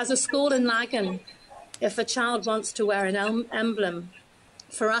 So as a school in Lagan, if a child wants to wear an emblem,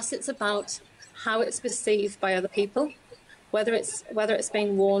 for us it's about how it's perceived by other people, whether it's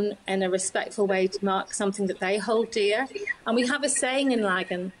being worn in a respectful way to mark something that they hold dear. And we have a saying in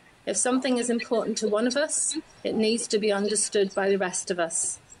Lagan, if something is important to one of us, it needs to be understood by the rest of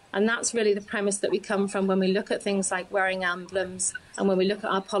us. And that's really the premise that we come from when we look at things like wearing emblems, and when we look at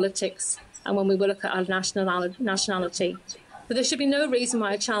our politics, and when we look at our nationality. But there should be no reason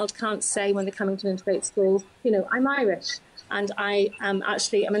why a child can't say when they're coming to an integrated school, you know, I'm Irish, and I'm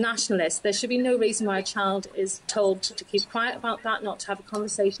a nationalist. There should be no reason why a child is told to keep quiet about that, not to have a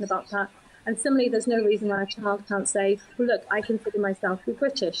conversation about that. And similarly, there's no reason why a child can't say, well, look, I consider myself to be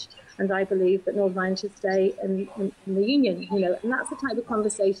British, and I believe that Northern Ireland should stay in the Union, you know. And that's the type of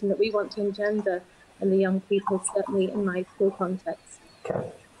conversation that we want to engender in the young people, certainly in my school context.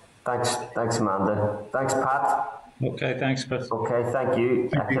 Okay. Thanks, Amanda. Thanks, Pat. Okay, thanks, Chris. Okay, thank you.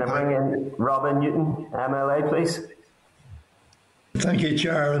 Can I bring in Robin Newton, MLA, please? Thank you,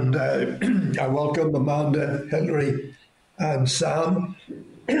 Chair, and I welcome Amanda, Hilary, and Sam.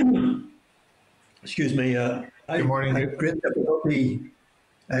 Excuse me. Good morning. I had great difficulty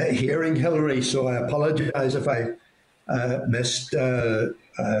hearing Hilary, so I apologise if I missed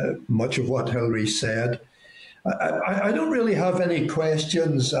much of what Hilary said. I don't really have any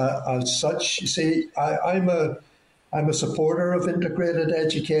questions as such. You see, I'm a supporter of integrated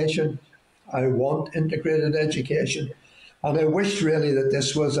education. I want integrated education. And I wish really that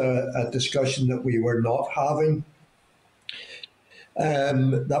this was a discussion that we were not having.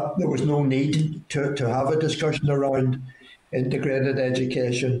 That there was no need to have a discussion around integrated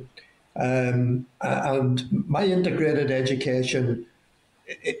education. And my integrated education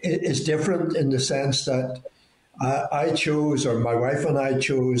is different in the sense that I chose, or my wife and I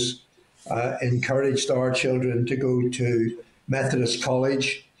chose, encouraged our children to go to Methodist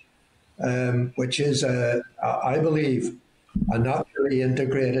College, which is, I believe, a naturally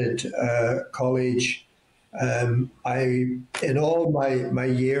integrated college. In all my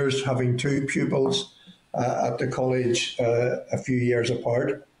years, having two pupils at the college a few years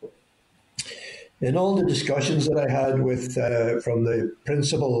apart, in all the discussions that I had with from the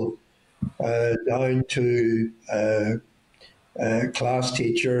principal down to class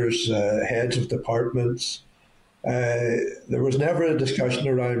teachers, heads of departments, there was never a discussion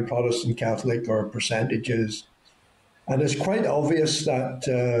around Protestant, Catholic, or percentages. And it's quite obvious that,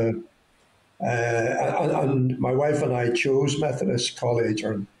 and my wife and I chose Methodist College,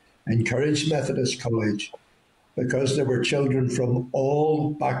 or encouraged Methodist College, because there were children from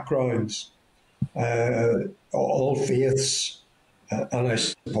all backgrounds, all faiths, and I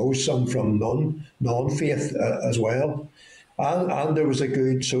suppose some from non-faith as well. And there was a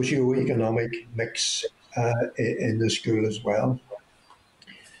good socio-economic mix in the school as well.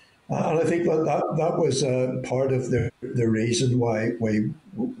 And I think that was part of the reason why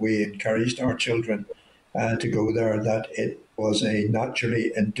we encouraged our children to go there, that it was a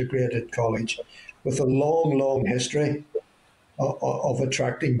naturally integrated college with a long history of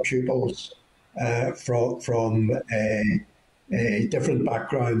attracting pupils from different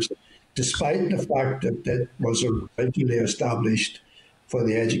backgrounds, despite the fact that it was originally established for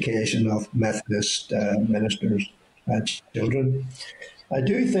the education of Methodist ministers and children. I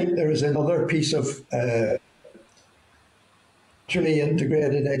do think there is another piece of truly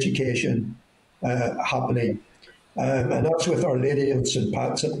integrated education happening, and that's with Our Lady of St.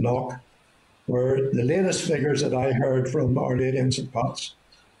 Pat's at Knock, where the latest figures that I heard from Our Lady of St. Pat's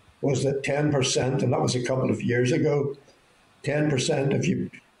was that 10%, and that was a couple of years ago, 10%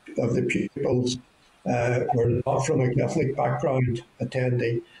 of the pupils were not from a Catholic background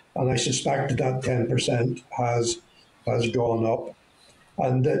attending, and I suspect that 10% has gone up.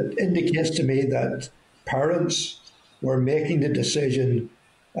 And that indicates to me that parents were making the decision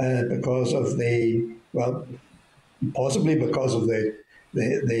because of possibly because of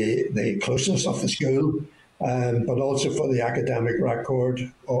the closeness of the school, but also for the academic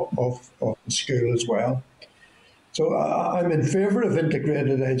record of the school as well. So I'm in favour of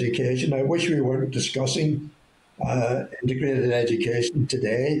integrated education. I wish we weren't discussing integrated education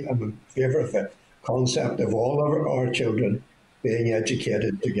today. I'm in favour of the concept of all of our children being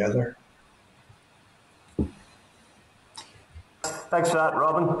educated together. Thanks for that,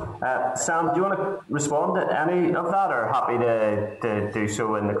 Robin. Sam, do you want to respond to any of that, or happy to do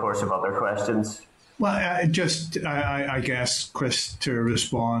so in the course of other questions? Well, I guess, Chris, to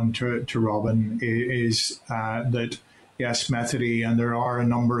respond to Robin is that, yes, Methody, and there are a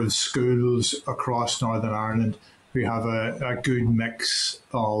number of schools across Northern Ireland who have a good mix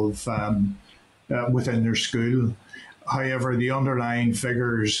of within their school. However, the underlying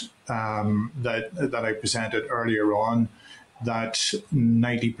figures that I presented earlier on, that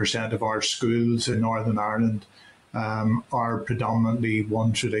 90% of our schools in Northern Ireland are predominantly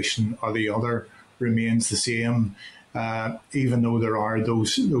one tradition or the other, remains the same, even though there are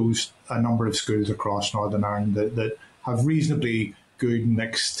a number of schools across Northern Ireland that have reasonably good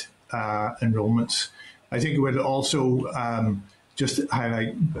mixed enrolments. I think it would also just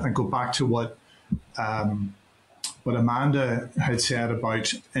highlight and go back to what Amanda had said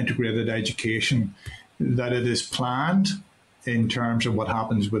about integrated education, that it is planned in terms of what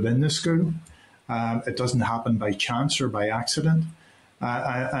happens within the school. It doesn't happen by chance or by accident,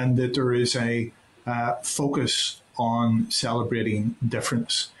 and that there is a focus on celebrating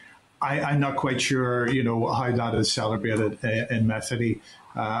difference. I'm not quite sure, how that is celebrated in Methody.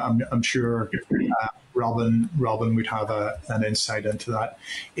 I'm sure Robin would have an insight into that.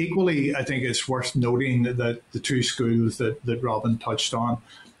 Equally, I think it's worth noting that the two schools that Robin touched on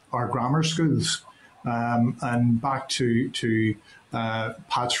are grammar schools. And back to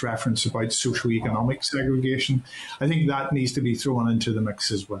Pat's reference about socioeconomic segregation, I think that needs to be thrown into the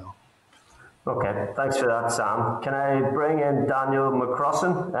mix as well. Okay, thanks for that, Sam. Can I bring in Daniel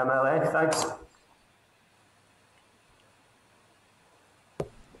McCrossan, MLA? Thanks.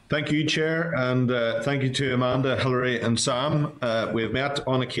 Thank you, Chair, and thank you to Amanda, Hilary and Sam. We've met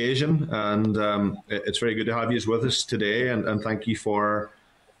on occasion, and it's very good to have you with us today, and thank you for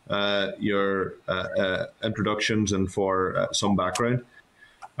your introductions and for some background.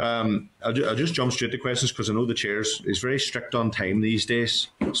 I'll just jump straight to questions because I know the chair is very strict on time these days,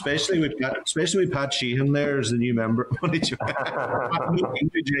 especially with Pat Sheehan there as the new member.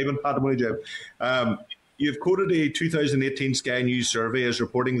 You've quoted a 2018 Sky News survey as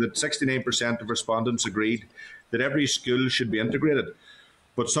reporting that 69% of respondents agreed that every school should be integrated.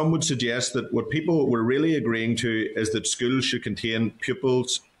 But some would suggest that what people were really agreeing to is that schools should contain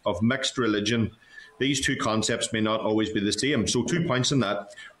pupils of mixed religion. These two concepts may not always be the same. So 2 points on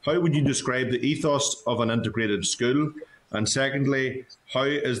that. How would you describe the ethos of an integrated school? And secondly, how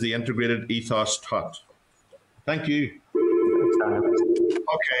is the integrated ethos taught? Thank you.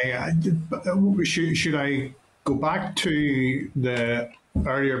 Okay, should I go back to the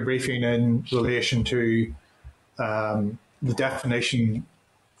earlier briefing in relation to the definition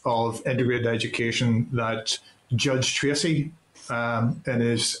of integrated education that Judge Tracy in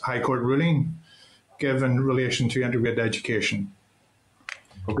his High Court ruling gave in relation to integrated education,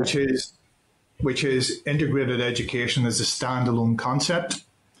 which is integrated education as a standalone concept.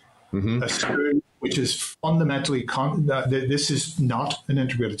 A school which is fundamentally, this is not an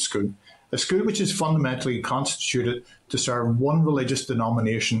integrated school. A school which is fundamentally constituted to serve one religious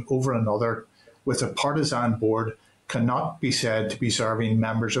denomination over another with a partisan board cannot be said to be serving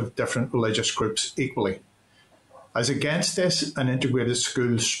members of different religious groups equally. As against this, an integrated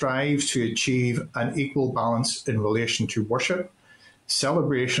school strives to achieve an equal balance in relation to worship,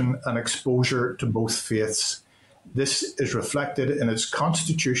 celebration and exposure to both faiths. This is reflected in its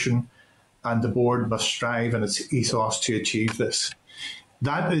constitution, and the board must strive in its ethos to achieve this.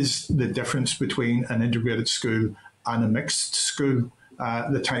 That is the difference between an integrated school and a mixed school,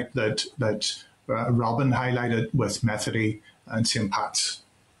 the type that Robin highlighted with Methody and St. Pat's.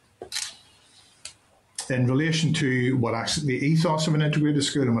 In relation to what actually the ethos of an integrated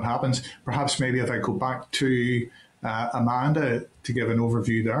school and what happens, perhaps maybe if I go back to Amanda to give an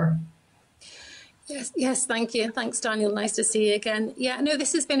overview there. Yes, thank you. Thanks, Daniel. Nice to see you again. Yeah, no,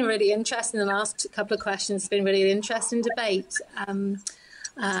 this has been really interesting. The last couple of questions have been really interesting debate. And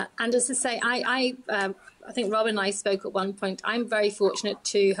as I say, I think Robin and I spoke at one point. I'm very fortunate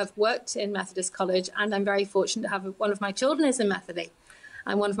to have worked in Methodist College, and I'm very fortunate to have one of my children is in Methody,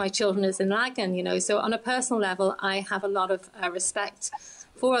 and one of my children is in Lagan, you know. So on a personal level, I have a lot of respect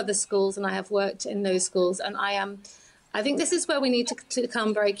for other schools, and I have worked in those schools, and I think this is where we need to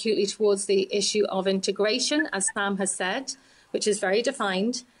come very acutely towards the issue of integration, as Sam has said, which is very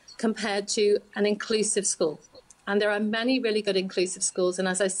defined, compared to an inclusive school. And there are many really good inclusive schools. And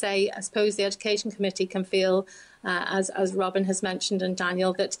as I say, I suppose the Education Committee can feel, as Robin has mentioned and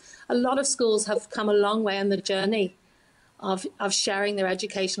Daniel, that a lot of schools have come a long way on the journey of sharing their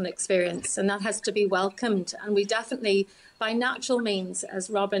educational experience. And that has to be welcomed. And we definitely, by natural means,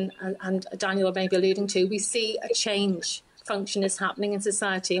 as Robin and Daniel may be alluding to, we see a change function is happening in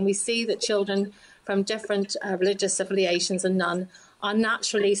society. And we see that children from different religious affiliations and none are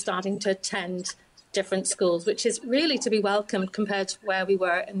naturally starting to attend different schools, which is really to be welcomed compared to where we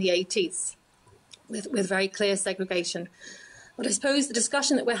were in the 80s with very clear segregation. But I suppose the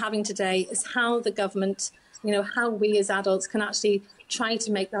discussion that we're having today is how the government, you know, how we as adults can actually try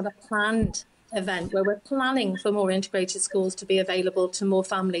to make that a planned event where we're planning for more integrated schools to be available to more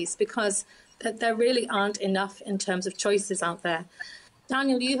families, because there really aren't enough in terms of choices out there.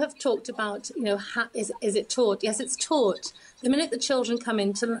 Daniel, you have talked about, you know, is it taught? Yes, it's taught. The minute the children come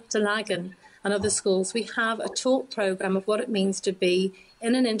into Lagan and other schools, we have a taught programme of what it means to be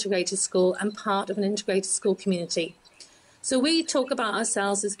in an integrated school and part of an integrated school community. So we talk about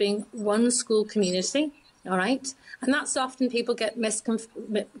ourselves as being one school community, all right? And that's often people get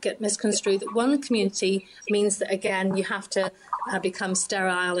misconstrued that one community means that, again, you have to become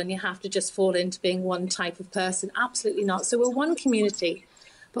sterile and you have to just fall into being one type of person. Absolutely not. So we're one community,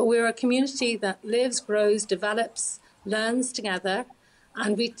 but we're a community that lives, grows, develops, learns together,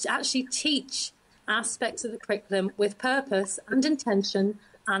 and we actually teach aspects of the curriculum with purpose and intention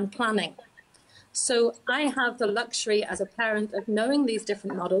and planning. So I have the luxury as a parent of knowing these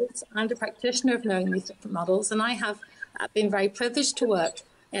different models and a practitioner of knowing these different models. And I have been very privileged to work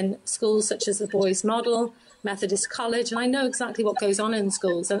in schools such as the Boys Model, Methodist College, and I know exactly what goes on in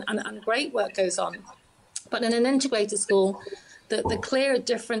schools, and great work goes on. But in an integrated school, the clear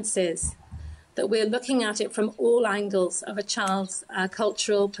difference is that we're looking at it from all angles of a child's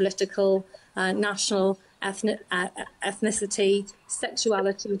cultural, political, national, ethnicity,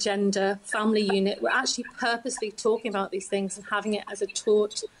 sexuality, gender, family unit. We're actually purposely talking about these things and having it as a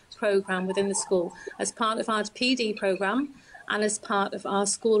taught programme within the school, as part of our PD programme and as part of our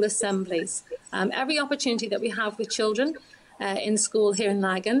school assemblies. Every opportunity that we have with children, in school here in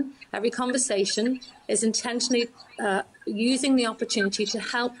Lagan. Every conversation is intentionally using the opportunity to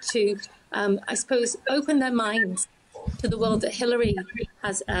help to, I suppose, open their minds to the world that Hilary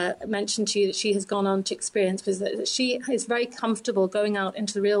has mentioned to you that she has gone on to experience, because that she is very comfortable going out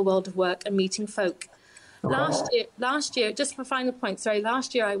into the real world of work and meeting folk. Okay. Last year, just for a final point,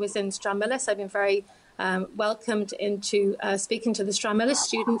 last year I was in Stranmillis. I've been very welcomed into speaking to the Stranmillis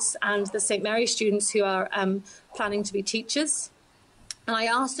students and the St Mary's students who are planning to be teachers. And I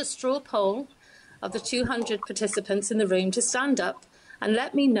asked a straw poll of the 200 participants in the room to stand up and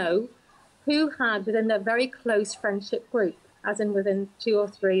let me know who had within their very close friendship group, as in within 2 or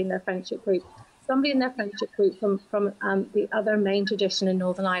 3 in their friendship group, somebody in their friendship group from the other main tradition in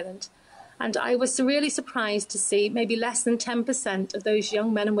Northern Ireland. And I was really surprised to see maybe less than 10% of those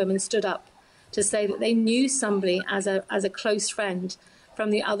young men and women stood up to say that they knew somebody as a close friend from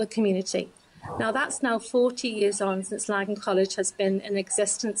the other community. Now, that's now 40 years on since Lagan College has been in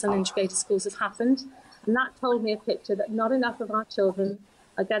existence and integrated schools have happened. And that told me a picture that not enough of our children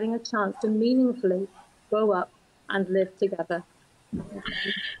are getting a chance to meaningfully grow up and live together.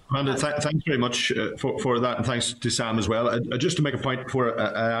 Amanda, thanks very much for that, and thanks to Sam as well. Just to make a point before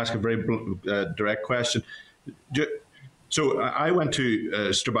I ask a very direct question. So I went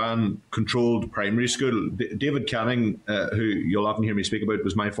to Strabane Controlled Primary School. David Canning, who you'll often hear me speak about,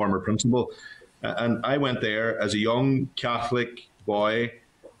 was my former principal. And I went there as a young Catholic boy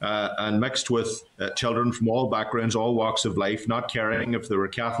and mixed with children from all backgrounds, all walks of life, not caring if they were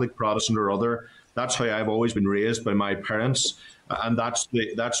Catholic, Protestant or other. That's how I've always been raised by my parents. And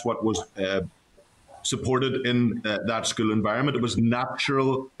that's what was supported in that school environment. It was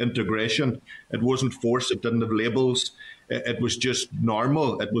natural integration. It wasn't forced. It didn't have labels. It was just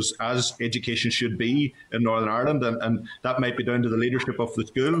normal. It was as education should be in Northern Ireland, and that might be down to the leadership of the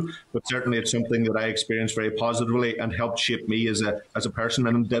school, but certainly it's something that I experienced very positively and helped shape me as a person,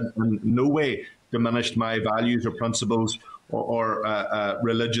 and did in no way diminished my values or principles or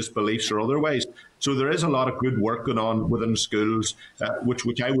religious beliefs or otherwise. So there is a lot of good work going on within schools,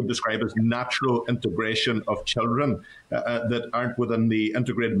 which I would describe as natural integration of children that aren't within the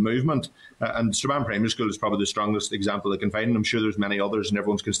integrated movement. And Strabane Primary School is probably the strongest example I can find, and I'm sure there's many others in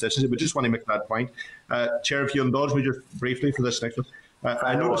everyone's constituency, but just want to make that point. Chair, if you indulge me just briefly for this next one.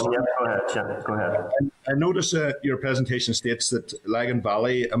 I noticed, go ahead. I notice your presentation states that Lagan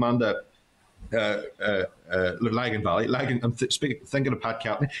Valley, Amanda, Lagan Valley, I'm thinking of Pat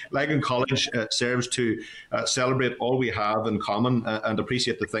Capney. Lagan College serves to celebrate all we have in common and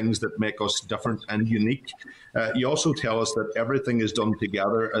appreciate the things that make us different and unique. You also tell us that everything is done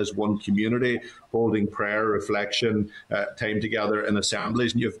together as one community, holding prayer, reflection, time together in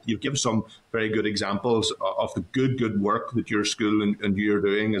assemblies. And you've given some very good examples of the good work that your school and you're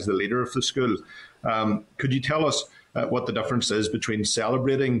doing as the leader of the school. Could you tell us what the difference is between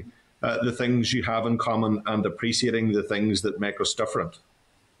celebrating the things you have in common and appreciating the things that make us different?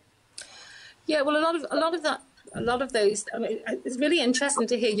 Yeah, well, a lot of those. I mean, it's really interesting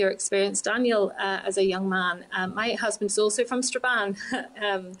to hear your experience, Daniel, as a young man. My husband's also from Strabane.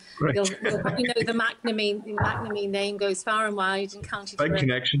 You'll probably know the McNamee name goes far and wide in County Tyrone. Big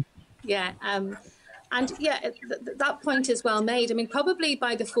connection. Yeah, and yeah, that point is well made. I mean, probably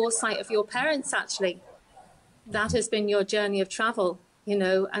by the foresight of your parents, actually, that has been your journey of travel. You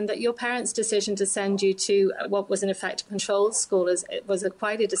know, and that your parents' decision to send you to what was in effect a controlled school was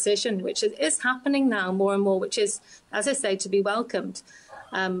quite a decision, which is happening now more and more, which is, as I say, to be welcomed.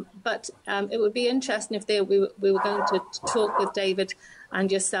 But it would be interesting if we were going to talk with David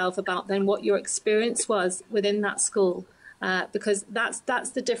and yourself about then what your experience was within that school, because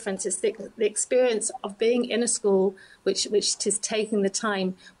that's the difference. It's the experience of being in a school which is taking the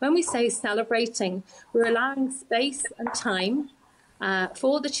time. When we say celebrating, we're allowing space and time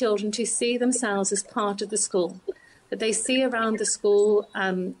for the children to see themselves as part of the school, that they see around the school,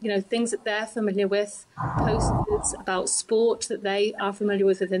 things that they're familiar with, posters about sport that they are familiar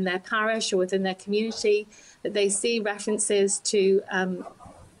with within their parish or within their community, that they see references to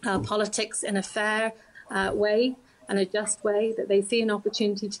politics in a fair way and a just way, that they see an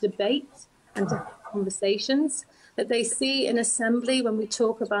opportunity to debate and to have conversations, that they see in assembly when we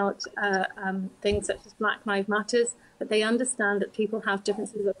talk about things such as Black Lives Matter, that they understand that people have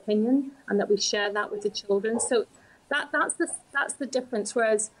differences of opinion and that we share that with the children. So that's the difference.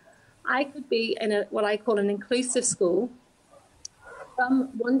 Whereas I could be in what I call an inclusive school from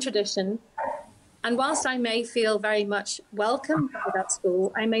one tradition, and whilst I may feel very much welcome by that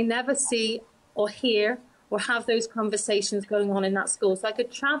school, I may never see or hear or have those conversations going on in that school. So I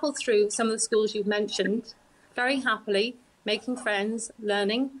could travel through some of the schools you've mentioned very happily, making friends,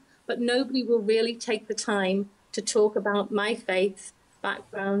 learning, but nobody will really take the time to talk about my faith,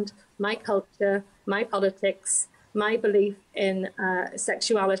 background, my culture, my politics, my belief in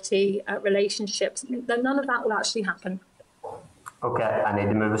sexuality, relationships, then none of that will actually happen. Okay, I need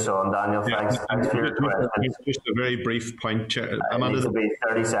to move us on, Daniel. Thanks for your question. Just a very brief point, Amanda. It needs to be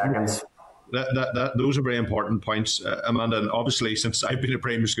 30 seconds. Those are very important points, Amanda. And obviously, since I've been at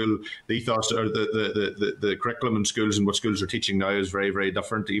primary school, the ethos or the curriculum in schools and what schools are teaching now is very, very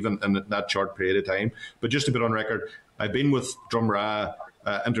different, even in that short period of time. But just to put on record, I've been with Drumragh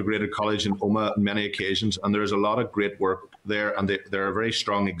Integrated College in Omagh on many occasions, and there's a lot of great work there, and they're a very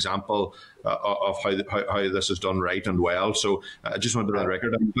strong example of how this is done right and well. So I just wanted to put on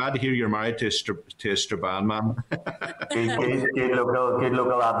record. I'm glad to hear you're married to a Strabane man. good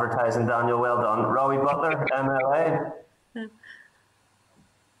local advertising, Daniel. Well done. Robbie Butler, MLA.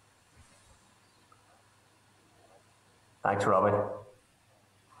 Thanks, Robbie.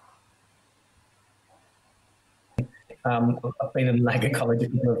 I've been in Lagan College a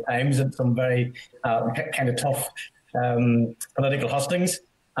couple of times at some very kind of tough political hustings,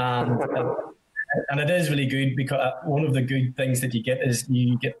 and it is really good because one of the good things that you get is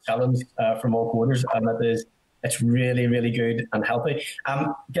you get challenged from all quarters, and it's really, really good and healthy.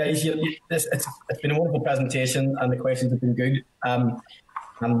 Guys, it's been a wonderful presentation, and the questions have been good. And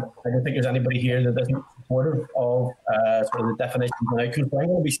I don't think there's anybody here that isn't supportive of sort of the definitions and outcomes. But I'm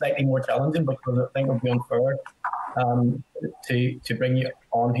going to be slightly more challenging because I think it would be unfair to bring you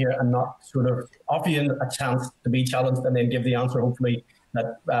on here and not sort of offer you a chance to be challenged and then give the answer, hopefully,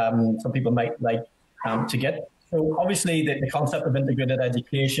 that some people might like to get. So obviously the concept of integrated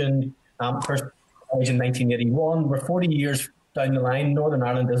education, first in 1981, we're 40 years down the line. Northern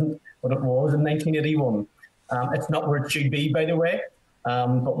Ireland isn't what it was in 1981. It's not where it should be, by the way,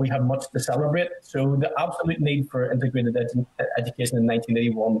 but we have much to celebrate. So the absolute need for integrated education in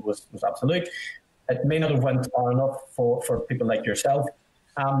 1981 was absolute. It may not have went far enough for people like yourself.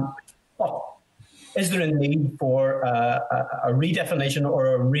 But is there a need for a redefinition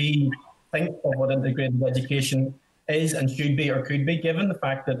or a rethink of what integrated education is and should be or could be, given the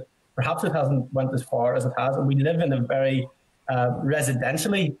fact that perhaps it hasn't went as far as it has, and we live in a very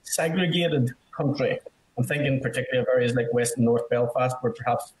residentially segregated country? I'm thinking particularly of areas like West and North Belfast, where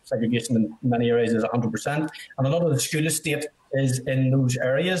perhaps segregation in many areas is 100%, and a lot of the school estate is in those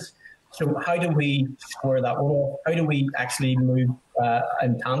areas. So how do we square that one off? How do we actually move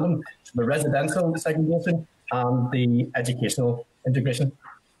in tandem to the residential segregation and the educational integration?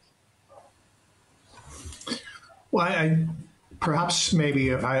 Well, perhaps maybe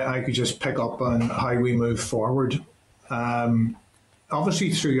if I could just pick up on how we move forward.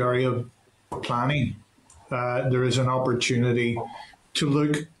 Obviously, through area planning, there is an opportunity to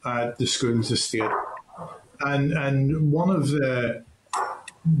look at the schools estate. And one of the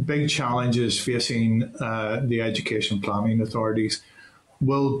big challenges facing the education planning authorities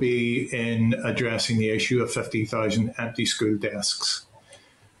will be in addressing the issue of 50,000 empty school desks.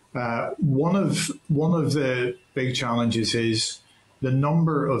 One of the big challenges is the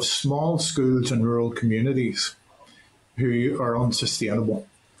number of small schools in rural communities who are unsustainable.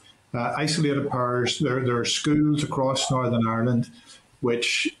 Isolated pairs, there are schools across Northern Ireland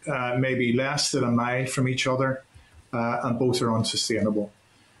which may be less than a mile from each other, and both are unsustainable.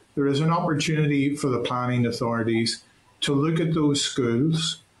 There is an opportunity for the planning authorities to look at those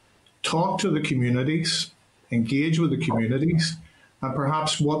schools, talk to the communities, engage with the communities, and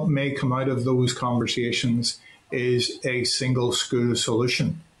perhaps what may come out of those conversations is a single school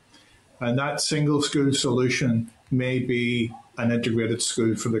solution. And that single school solution may be an integrated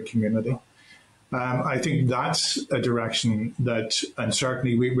school for the community. I think that's a direction that, and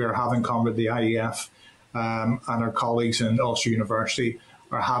certainly we're having with the IEF and our colleagues in Ulster University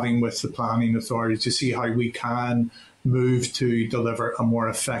are having with the planning authority to see how we can move to deliver a more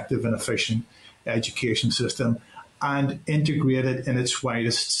effective and efficient education system and integrate it in its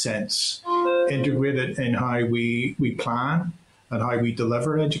widest sense. Integrate it in how we plan and how we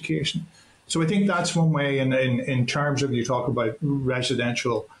deliver education. So I think that's one way in terms of, you talk about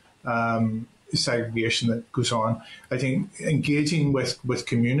residential segregation that goes on. I think engaging with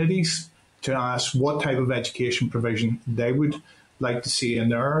communities to ask what type of education provision they would like to see in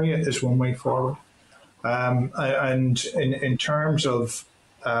their area is one way forward. And in terms of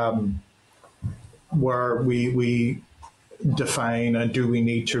where we define and do we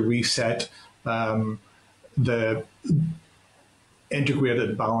need to reset the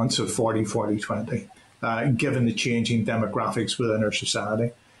integrated balance of 40-40-20, given the changing demographics within our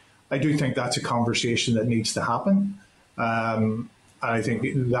society, I do think that's a conversation that needs to happen. And I think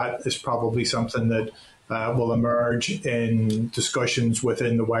that is probably something that will emerge in discussions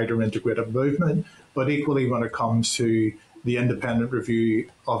within the wider integrative movement, But equally, when it comes to the independent review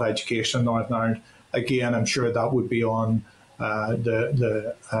of education in Northern Ireland, again, I'm sure that would be on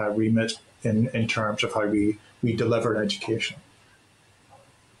the remit in terms of how we deliver education.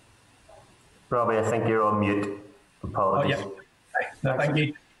 Robbie, I think you're on mute. Apologies. Oh, yeah. No, thank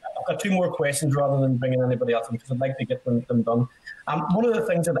you. I've got two more questions rather than bringing anybody else in, because I'd like to get them done. One of the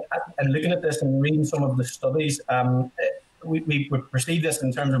things that, and looking at this and reading some of the studies, we perceive this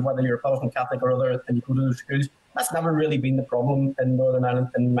in terms of whether you're a Protestant, Catholic or other and you go to those schools. That's never really been the problem in Northern Ireland,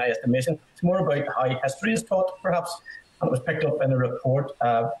 in my estimation. It's more about how history is taught, perhaps. And it was picked up in a report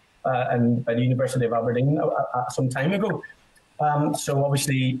by the University of Aberdeen some time ago. So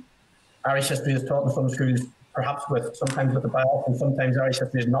obviously, Irish history is taught in some schools, perhaps sometimes with the bias, and sometimes Irish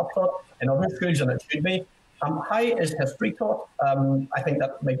history is not taught in other schools, and it should be. How is history taught? I think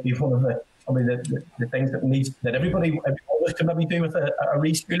that might be one of the things that everybody always can maybe do with a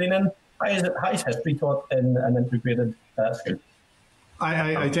reschooling in. How is history taught in an integrated school?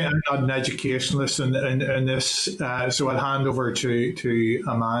 I think I'm not an educationalist in this, so I'll hand over to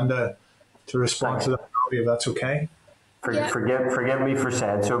Amanda to respond to that, if that's okay. Forgive me for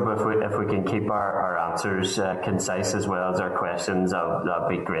saying so, but if we can keep our answers concise as well as our questions, that'd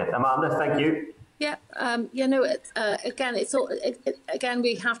be great. Amanda, thank you. Yeah, again,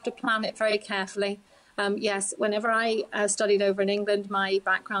 we have to plan it very carefully. Yes, whenever I studied over in England, my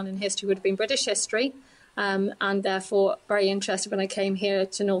background in history would have been British history, and therefore very interested when I came here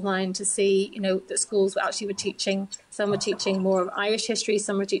to Northern Ireland to see, that schools actually were teaching. Some were teaching more of Irish history,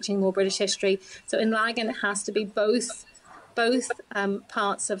 some were teaching more British history. So in Lagan, it has to be both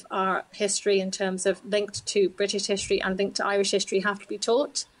parts of our history in terms of linked to British history and linked to Irish history have to be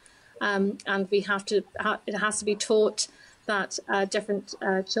taught, and it has to be taught that different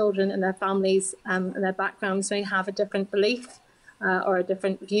children and their families and their backgrounds may have a different belief or a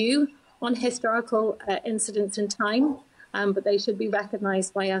different view on historical incidents in time, but they should be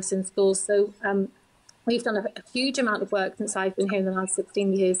recognised by us in schools. So we've done a huge amount of work since I've been here in the last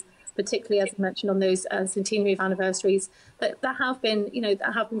 16 years, particularly as I mentioned on those centenary of anniversaries that have been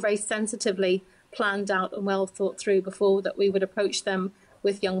very sensitively planned out and well thought through before that we would approach them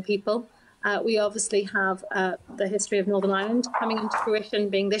with young people. We obviously have the history of Northern Ireland coming into fruition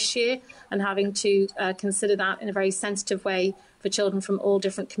being this year and having to consider that in a very sensitive way for children from all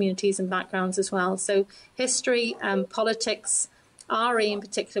different communities and backgrounds as well. So history, politics, RE in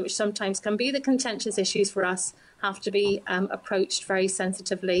particular, which sometimes can be the contentious issues for us, have to be approached very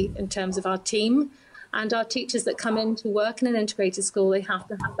sensitively in terms of our team. And our teachers that come in to work in an integrated school, they have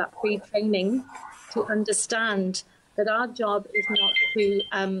to have that pre-training to understand that our job is not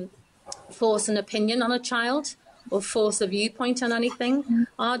to force an opinion on a child or force a viewpoint on anything.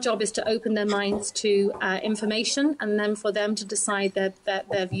 Our job is to open their minds to information and then for them to decide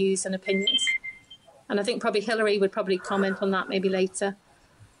their views and opinions. And I think probably Hilary would probably comment on that maybe later.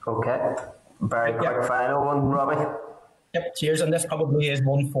 Okay. Very quick final one, Robbie. Yep, cheers. And this probably is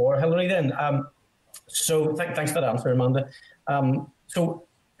one for Hilary then. So thanks for that answer, Amanda. So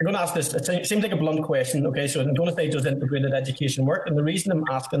I'm going to ask this. It seems like a blunt question. Okay, so I'm going to say, does integrated education work? And the reason I'm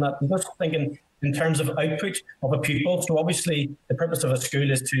asking that, I'm just thinking in terms of output of a pupil. So obviously the purpose of a school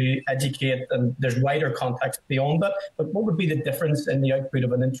is to educate, and there's wider context beyond that. But what would be the difference in the output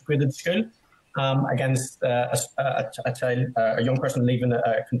of an integrated school against a young person leaving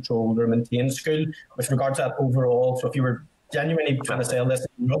a controlled or maintained school with regards to that overall? So if you were genuinely trying to sell this,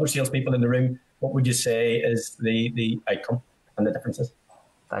 and other salespeople in the room, what would you say is the outcome and the differences?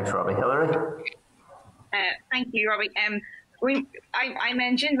 Thanks, Robbie. Hilary? Thank you, Robbie. I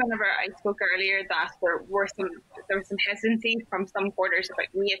mentioned whenever I spoke earlier that there was some hesitancy from some quarters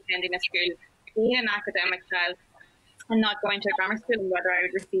about me attending a school, being an academic child, and not going to a grammar school, and whether I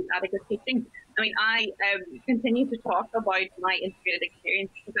would receive adequate teaching. I mean, I continue to talk about my integrated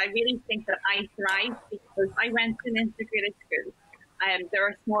experience because I really think that I thrive because I went to an integrated school. There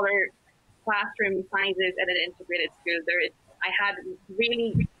are smaller classroom sizes at an integrated school. I had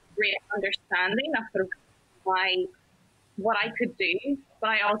really great understanding of sort of what I could do, but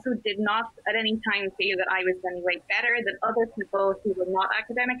I also did not at any time feel that I was any way better than other people who were not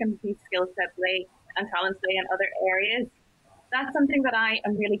academic and whose skill sets lay and talents lay in other areas. That's something that I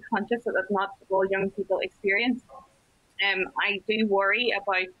am really conscious that not all young people experience. I do worry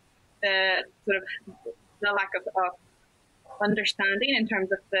about the sort of the lack of understanding in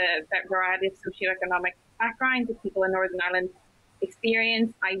terms of the variety of socioeconomic backgrounds that people in Northern Ireland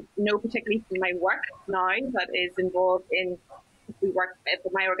experience. I know particularly from my work now that is involved in, we work at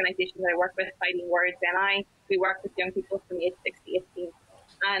my organisation that I work with, Fighting Words NI, we work with young people from age 6 to 18.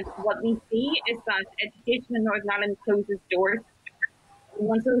 And what we see is that education in Northern Ireland closes doors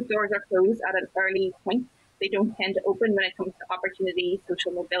once those doors are closed at an early point, they don't tend to open when it comes to opportunity,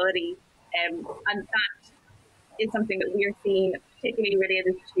 social mobility, and that is something that we are seeing, particularly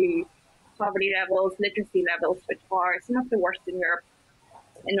related to poverty levels, literacy levels, which are some of the worst in Europe,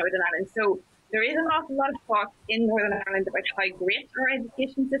 in Northern Ireland. So there is an awful lot of talk in Northern Ireland about how great our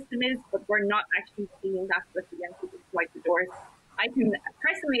education system is, but we're not actually seeing that with the young people come out the doors. I can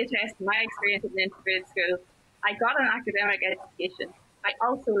personally attest to my experience in an integrated school. I got an academic education. I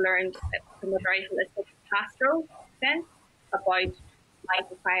also learned from a very holistic pastoral sense about my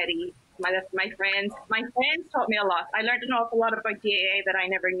society, my friends. My friends taught me a lot. I learned an awful lot about GAA that I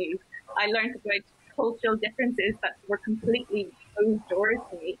never knew. I learned about cultural differences that were completely closed doors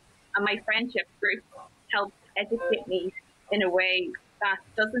to me. And my friendship group helped educate me in a way that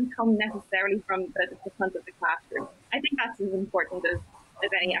doesn't come necessarily from the front of the classroom. I think that's as important as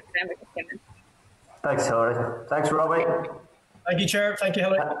any academic achievement. Thanks, Hilary. Thanks, Robbie. Thank you, Chair. Thank you,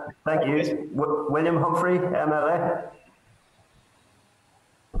 Hilary. Thank you. William Humphrey, MLA.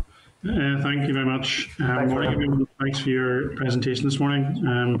 Thank you very much. Morning, everyone. Thanks for your presentation this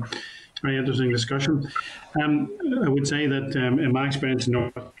morning. Very interesting discussion. I would say that in my experience in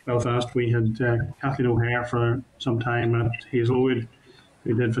North Belfast, we had Kathleen O'Hare for some time at Hazelwood,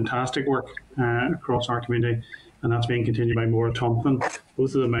 who did fantastic work across our community, and that's being continued by Maura Tomplin,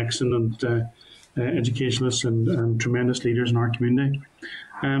 both of them excellent educationalists and tremendous leaders in our community.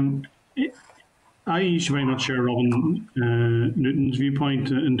 I used to very much share Robin Newton's viewpoint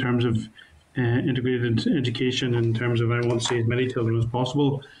in terms of integrated education, in terms of I want to see as many children as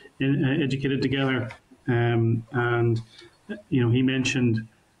possible educated together. And, you know, he mentioned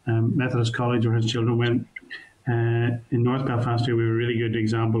Methodist College, where his children went. In North Belfast, we were a really good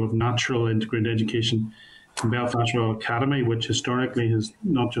example of natural integrated education in Belfast Royal Academy, which historically has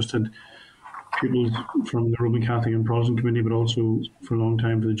not just had pupils from the Roman Catholic and Protestant community, but also for a long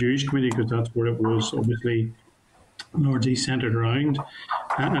time for the Jewish community, because that's where it was obviously largely centred around.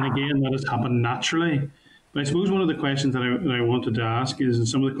 And again, that has happened naturally. But I suppose one of the questions that I wanted to ask is, and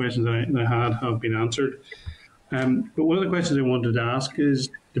some of the questions that I had have been answered, but one of the questions I wanted to ask is,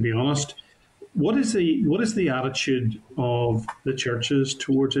 to be honest, what is the attitude of the churches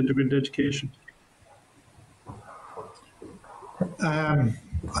towards integrated education?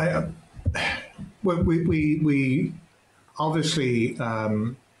 We obviously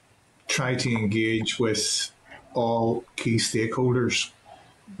try to engage with all key stakeholders,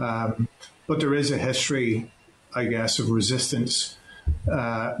 but there is a history, I guess, of resistance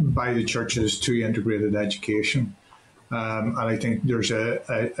by the churches to integrated education. And I think there's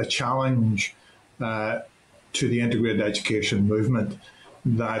a challenge to the integrated education movement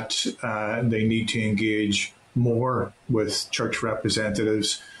that they need to engage more with church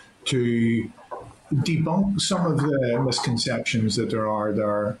representatives to debunk some of the misconceptions that there are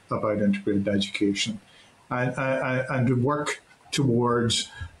there about integrated education, and to work towards,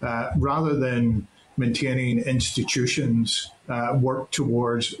 rather than maintaining institutions, work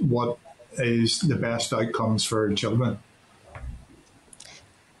towards what is the best outcomes for children.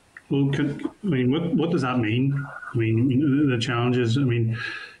 Well, what does that mean? I mean, the challenges. I mean,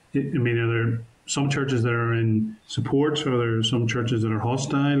 are there some churches that are in support, or are there some churches that are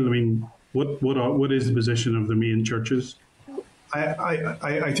hostile? I mean, what is the position of the main churches?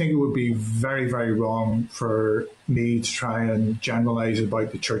 I think it would be very, very wrong for me to try and generalise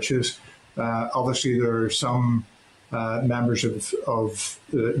about the churches. Obviously, there are some members of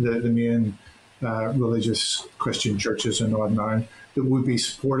the main religious Christian churches in Northern Ireland that would be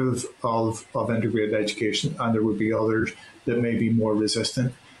supportive of integrated education, and there would be others that may be more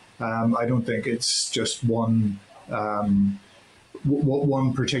resistant. I don't think it's just one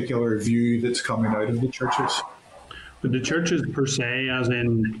particular view that's coming out of the churches. But the churches per se, as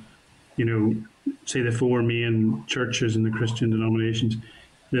in, you know, say the four main churches in the Christian denominations,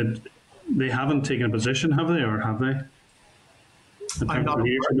 that they haven't taken a position, have they, or have they?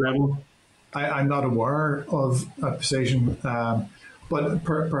 I'm not aware of a position, but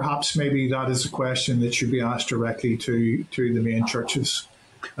perhaps maybe that is a question that should be asked directly to the main churches,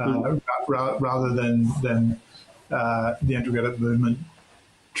 rather than the integrated movement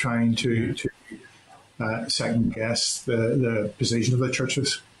trying to second guess the position of the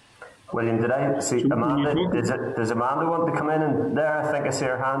churches. William, did I see Amanda? Does Amanda want to come in? And there, I think I see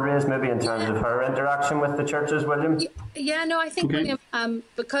her hand raised, maybe in terms of her interaction with the churches, William. Yeah, no, I think William,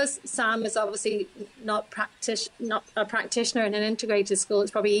 because Sam is obviously not a practitioner in an integrated school,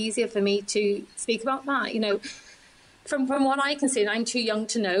 it's probably easier for me to speak about that. You know, from what I can see, and I'm too young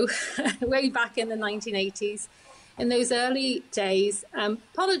to know, way back in the 1980s. In those early days,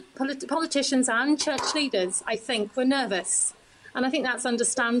 politicians and church leaders, I think, were nervous And I think that's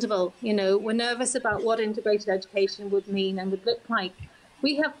understandable. You know, we're nervous about what integrated education would mean and would look like.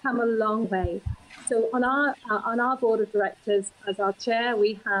 We have come a long way. So on our board of directors, as our chair,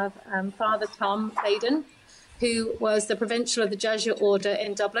 we have Father Tom Baden, who was the provincial of the Jesuit order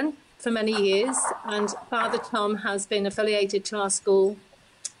in Dublin for many years. And Father Tom has been affiliated to our school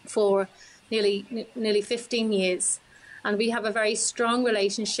for nearly 15 years. And we have a very strong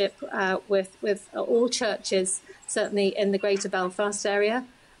relationship with all churches, certainly in the Greater Belfast area,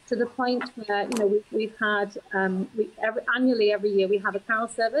 to the point where, you know, we've had, annually every year, we have a carol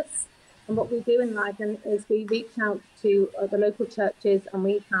service. And what we do in Lagan is we reach out to the local churches, and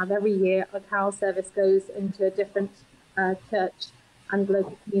we have every year a carol service goes into a different church and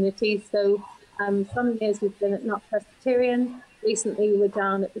local community. So some years we've been at Knock Presbyterian. Recently we were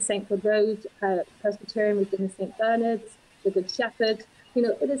down at the St. Cloud Road Presbyterian. We've been at St. Bernard's, the Good Shepherd. You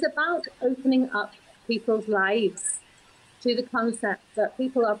know, it is about opening up people's lives to the concept that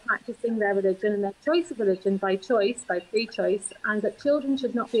people are practicing their religion and their choice of religion by choice, by free choice, and that children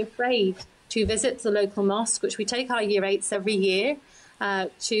should not be afraid to visit the local mosque, which we take our Year 8s every year,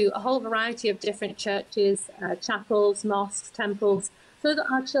 to a whole variety of different churches, chapels, mosques, temples, so that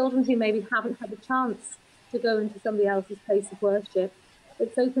our children who maybe haven't had a chance to go into somebody else's place of worship,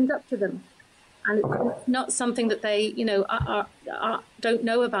 it's opened up to them. And it's not something that they, you know, don't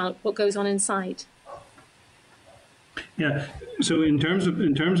know about what goes on inside. Yeah. So in terms of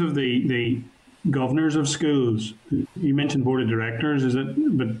the governors of schools, you mentioned board of directors, is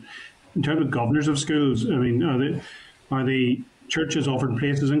it? But in terms of governors of schools, I mean, are the churches offered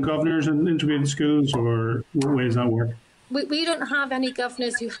places in governors in integrated schools, or what way does that work? We don't have any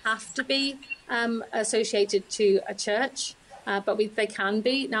governors who have to be associated to a church, but they can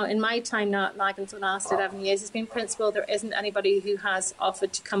be. Now, in my time now at Lagan for the last 11 years, it's been principle there isn't anybody who has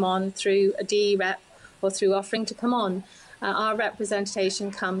offered to come on through a DE rep or through offering to come on. Our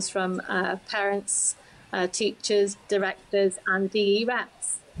representation comes from parents, teachers, directors and DE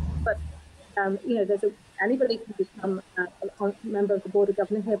reps. But, you know, anybody can become a member of the Board of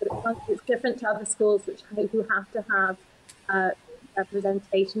Governors here, but it's different to other schools who have to have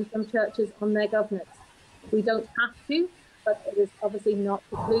representation from churches on their governors. We don't have to, but it is obviously not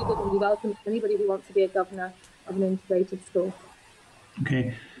precluded, and we welcome anybody who wants to be a governor of an integrated school.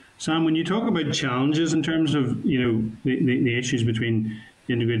 Okay. Sam, when you talk about challenges in terms of, you know, the issues between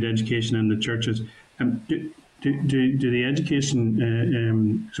integrated education and the churches, do the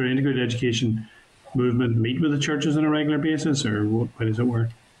integrated education movement meet with the churches on a regular basis, or how does it work?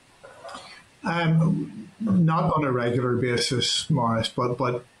 Not on a regular basis, Morris,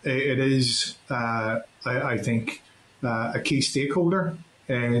 but it is, I think, a key stakeholder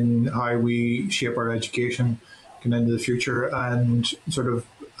in how we shape our education going into the future, and sort of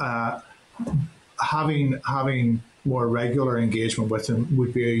having more regular engagement with them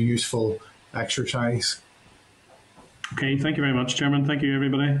would be a useful exercise. Okay, thank you very much, Chairman. Thank you,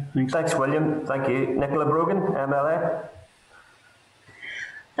 everybody. Thanks. Thanks, William. Thank you. Nicola Brogan, MLA.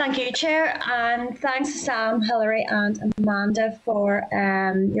 Thank you, Chair, and thanks to Sam, Hilary and Amanda for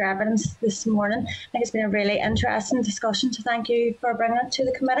your evidence this morning. I think it's been a really interesting discussion, so thank you for bringing it to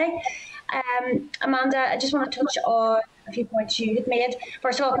the committee. Amanda, I just want to touch on a few points you had made.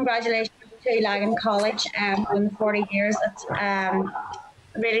 First of all, congratulations to Lagan College on the 40 years. It's a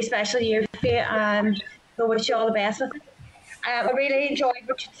really special year for you, and we'll wish you all the best with it. I really enjoyed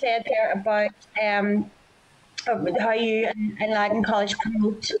what you said there about how you and Lagan College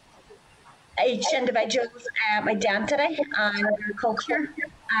promote each individual's identity and their culture.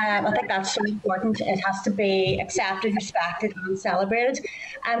 I think that's so important. It has to be accepted, respected and celebrated.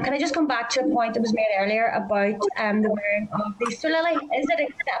 Can I just come back to a point that was made earlier about the wearing of the Easter lily? Is it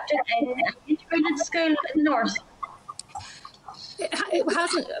accepted in an integrated school in the north? It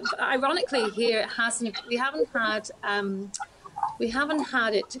hasn't. Ironically, here it hasn't. We haven't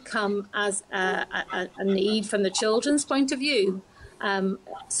had it to come as a need from the children's point of view.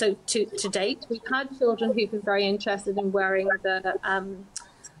 So to date, we've had children who've been very interested in wearing the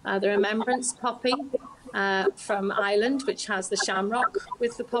remembrance poppy from Ireland, which has the shamrock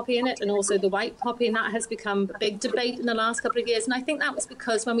with the poppy in it, and also the white poppy, and that has become a big debate in the last couple of years. And I think that was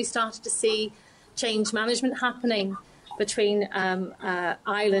because when we started to see change management happening between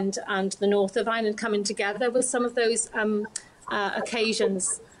Ireland and the north of Ireland coming together with some of those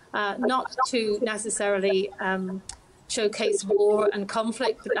occasions, not to necessarily showcase war and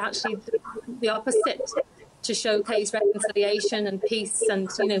conflict, but actually the opposite, to showcase reconciliation and peace and,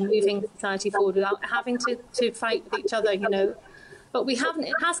 you know, moving society forward without having to fight with each other, you know. But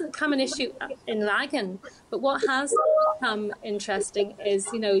it hasn't become an issue in Lagan. But what has become interesting is,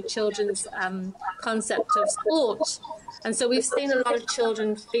 you know, children's concept of sport And so we've seen a lot of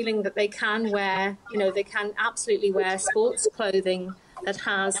children feeling that they can wear, they can absolutely wear sports clothing that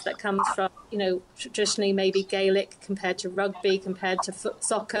comes from, traditionally maybe Gaelic compared to rugby, compared to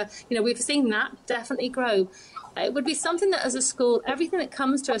soccer. We've seen that definitely grow. It would be something that as a school, everything that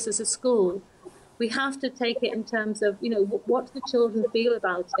comes to us as a school, we have to take it in terms of, what the children feel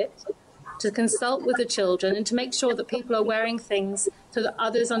about it, to consult with the children and to make sure that people are wearing things so that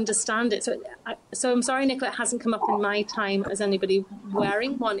others understand it. So I'm sorry, Nicola, it hasn't come up in my time as anybody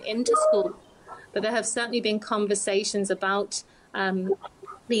wearing one into school, but there have certainly been conversations about the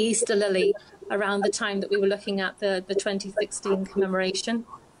Easter lily around the time that we were looking at the 2016 commemoration.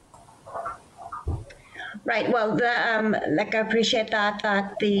 Right. Well, I appreciate that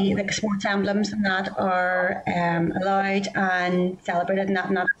the sports emblems and that are allowed and celebrated,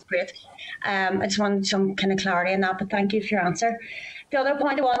 and that's great. I just wanted some kind of clarity on that, but thank you for your answer. The other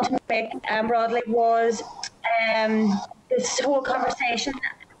point I wanted to make broadly was this whole conversation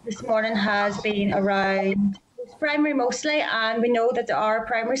this morning has been around primary mostly, and we know that there are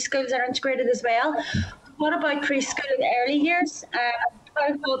primary schools that are integrated as well. What about preschool and early years? How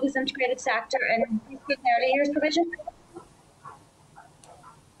involved is integrated sector in preschool and early years provision?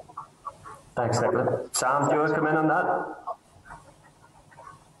 Thanks, Nicola. Sam, do you want to come in on that?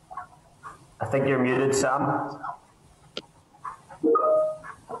 I think you're muted, Sam.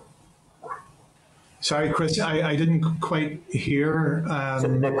 Sorry, Chris, I didn't quite hear. So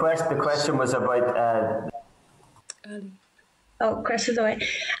the question was about... Oh, Chris is away.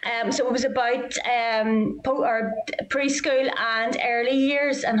 So it was about preschool and early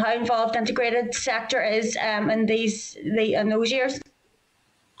years and how involved integrated sector is in those years.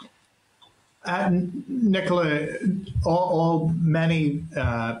 Nicola, many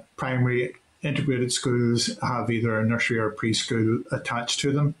primary integrated schools have either a nursery or preschool attached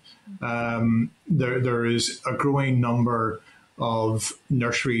to them. There is a growing number of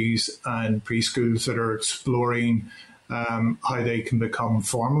nurseries and preschools that are exploring how they can become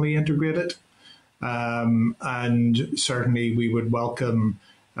formally integrated. And certainly we would welcome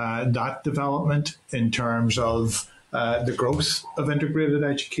that development in terms of the growth of integrated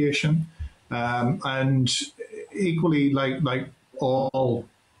education. And equally, like all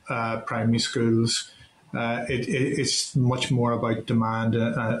primary schools, it's much more about demand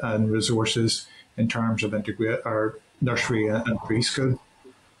and resources in terms of nursery and preschool.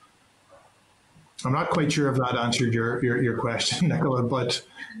 I'm not quite sure if that answered your question, Nicola, but...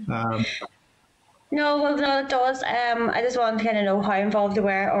 No, it does. I just wanted to kind of know how involved they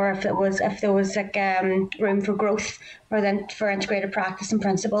were, or if there was like room for growth for integrated practice and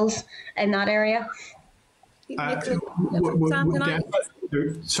principles in that area.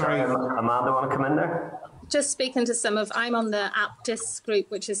 Sorry, Amanda, want to come in there? Just speaking to I'm on the APTIS group,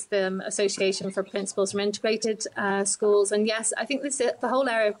 which is the Association for Principals from Integrated Schools, and yes, I think the whole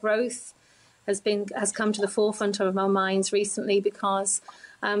area of growth has come to the forefront of our minds recently, because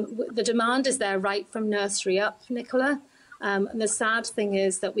the demand is there right from nursery up, Nicola. And the sad thing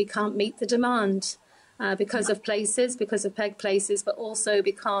is that we can't meet the demand because of PEG places, but also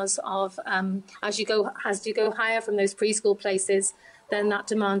because of as you go higher from those preschool places, then that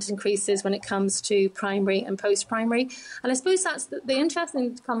demand increases when it comes to primary and post-primary. And I suppose that's the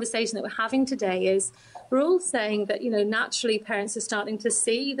interesting conversation that we're having today is we're all saying that, naturally parents are starting to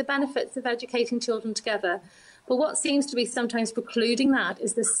see the benefits of educating children together. But what seems to be sometimes precluding that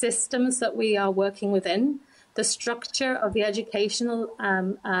is the systems that we are working within, the structure of the educational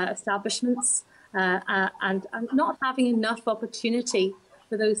establishments, and not having enough opportunity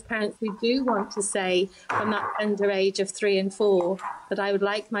for those parents who do want to say from that tender age of 3 and 4 that I would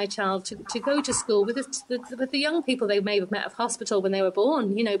like my child to go to school with the young people they may have met at hospital when they were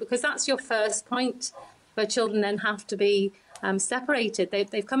born, because that's your first point where children then have to be separated.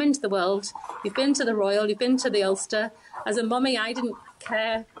 They've come into the world. You've been to the Royal, you've been to the Ulster. As a mummy, I didn't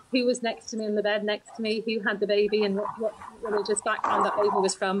care who was next to me in the bed next to me, who had the baby and what religious background that baby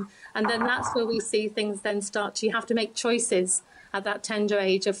was from. And then that's where we see things then you have to make choices at that tender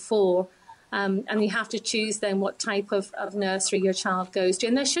age of 4. And you have to choose then what type of nursery your child goes to.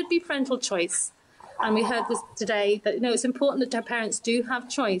 And there should be parental choice. And we heard this today that, it's important that our parents do have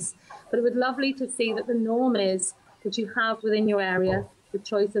choice. But it would be lovely to see that the norm is that you have within your area the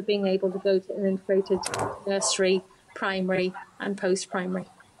choice of being able to go to an integrated nursery, primary and post-primary.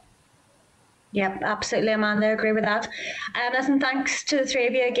 Yep, absolutely, Amanda. I agree with that. Listen, thanks to the three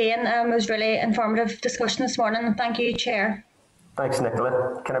of you again. It was really informative discussion this morning. And thank you, Chair. Thanks,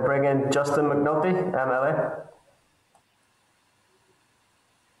 Nicola. Can I bring in Justin McNulty, MLA?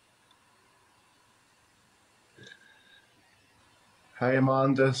 Hi,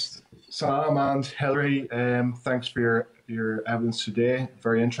 Amanda, Sam, and Hilary. Thanks for your evidence today.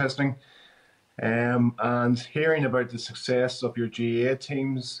 Very interesting. And hearing about the success of your GAA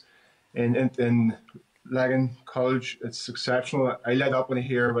teams in Lagan College, it's exceptional. I light up when I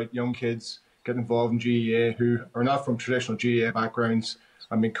hear about young kids getting involved in GAA who are not from traditional GAA backgrounds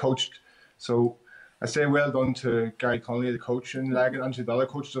and being coached. So I say well done to Gary Connolly, the coach in Lagan, and to the other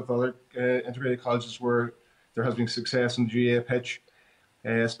coaches of other integrated colleges where there has been success on the GAA pitch,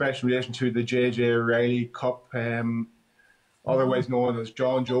 especially in relation to the JJ O'Reilly Cup, otherwise known as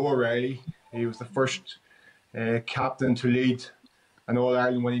John Joe O'Reilly. He was the first captain to lead an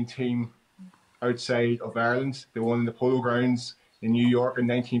All-Ireland winning team outside of Ireland. They won in the Polo Grounds in New York in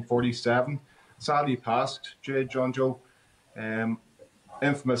 1947. Sadly passed, John Joe.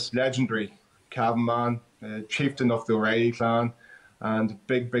 Infamous, legendary cabin man, chieftain of the O'Reilly clan, and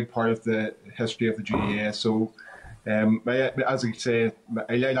big part of the history of the GAA. So, as I say,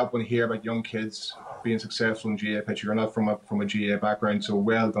 I light up when I hear about young kids being successful in GAA pitch. You're not from a GAA background, so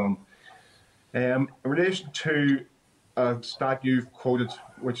well done. In relation to a stat you've quoted,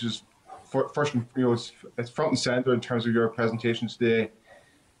 which is first, it's front and centre in terms of your presentation today,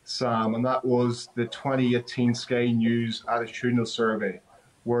 Sam, and that was the 2018 Sky News attitudinal survey,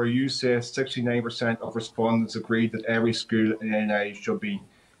 where you say 69% of respondents agreed that every school in NI should be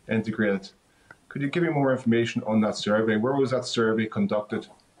integrated. Could you give me more information on that survey? Where was that survey conducted?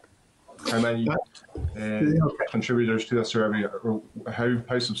 How many contributors to that survey? Or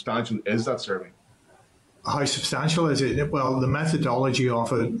how substantial is that survey? How substantial is it? Well, the methodology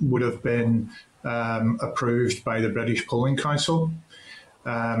of it would have been approved by the British Polling Council.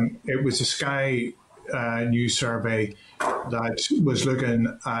 It was a Sky News survey that was looking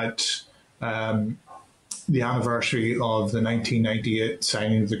at the anniversary of the 1998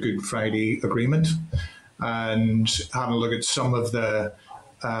 signing of the Good Friday Agreement and having a look at some of the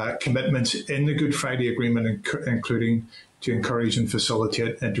commitments in the Good Friday Agreement, including to encourage and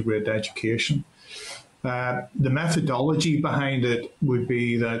facilitate integrated education. The methodology behind it would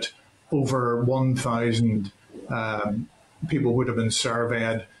be that over 1,000 people would have been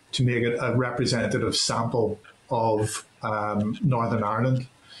surveyed to make it a representative sample of Northern Ireland.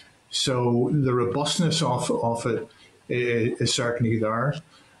 So the robustness of it is certainly there.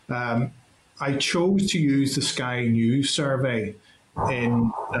 I chose to use the Sky News survey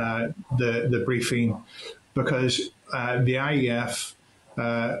in the briefing because the IEF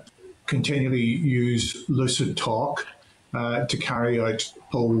continually use lucid talk to carry out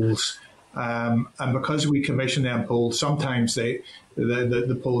polls. And because we commission them polls, sometimes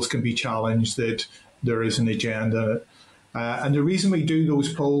the polls can be challenged that there is an agenda. And the reason we do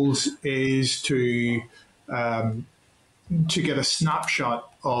those polls is to get a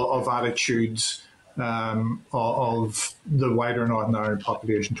snapshot of attitudes of the wider Northern Ireland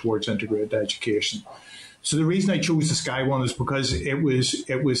population towards integrated education. So the reason I chose the Sky one is because it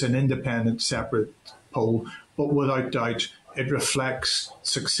was an independent, separate poll, but without doubt it reflects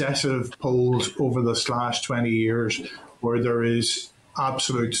successive polls over the last 20 years where there is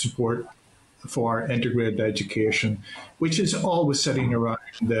absolute support for integrated education, which is always sitting around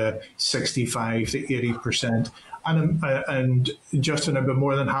the 65 to 80%. And Justin, I'd be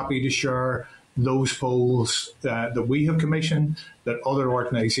more than happy to share those polls that we have commissioned, that other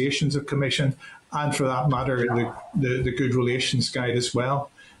organisations have commissioned, and for that matter, the Good Relations Guide as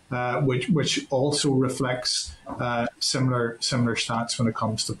well, which also reflects similar stats when it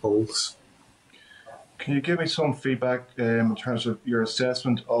comes to polls. Can you give me some feedback in terms of your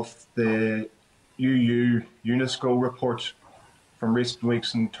assessment of the UNESCO report from recent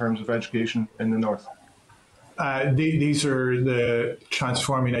weeks in terms of education in the North? These are the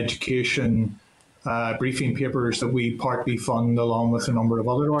Transforming Education briefing papers that we partly fund along with a number of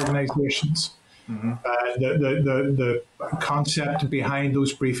other organisations. Mm-hmm. The concept behind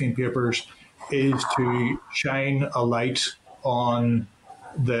those briefing papers is to shine a light on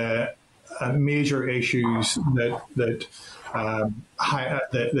the major issues that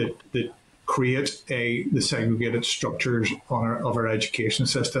create the segregated structures of our education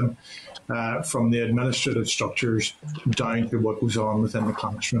system, from the administrative structures down to what goes on within the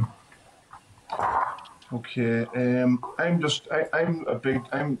classroom. Okay, I'm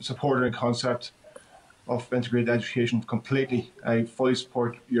a supporter and concept of integrated education completely. I fully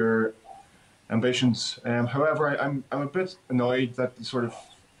support your ambitions. However, I'm a bit annoyed that the sort of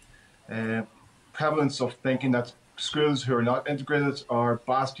prevalence of thinking that schools who are not integrated are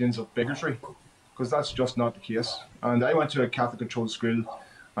bastions of bigotry, because that's just not the case. And I went to a Catholic controlled school,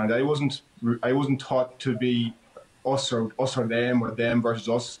 and I wasn't taught to be us or them or them versus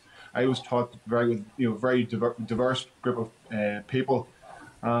us. I was taught very diverse group of people,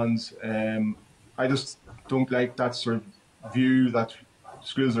 and I just don't like that sort of view that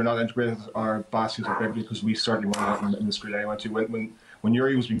schools are not integrated or baskets are big, because we certainly weren't in the school I went to. When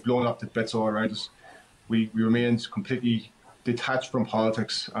Uri was being blown up to bits all around us, we remained completely detached from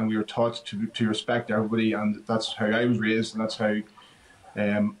politics, and we were taught to respect everybody, and that's how I was raised, and that's how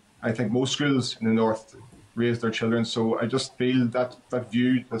I think most schools in the north raise their children. So I just feel that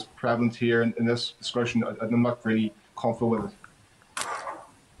view that's prevalent here in this discussion, I'm not really comfortable with it.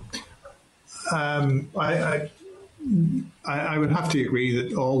 I would have to agree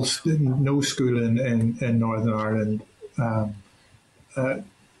that no school in Northern Ireland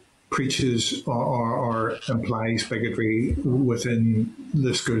preaches or implies bigotry within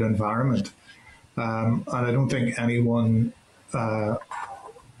the school environment. And I don't think anyone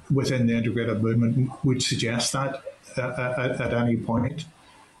within the integrated movement would suggest that at any point.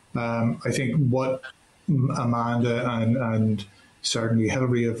 I think what Amanda and certainly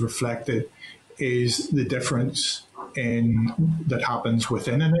Hilary have reflected is the difference that happens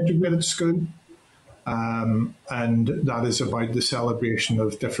within an integrated school. And that is about the celebration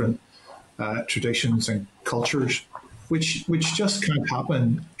of different traditions and cultures, which just can't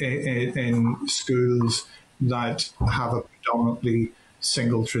happen in schools that have a predominantly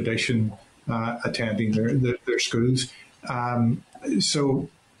single tradition attending their schools.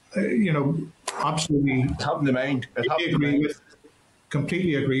 Absolutely, top of the mind.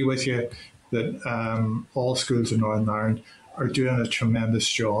 Completely agree with you that all schools in Northern Ireland are doing a tremendous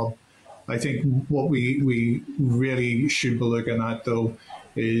job. I think what we really should be looking at, though,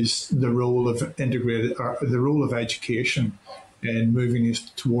 is the role of the role of education in moving us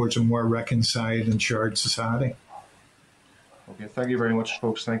towards a more reconciled and shared society. Okay, thank you very much,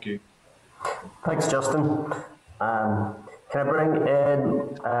 folks. Thank you. Thanks, Justin. Can I bring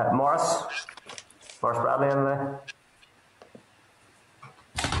in Morris Bradley in there?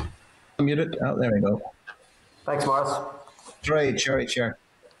 Muted. Oh, there we go. Thanks, Morris. Right, Chair.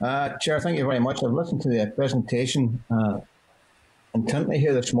 Chair, thank you very much. I've listened to the presentation intently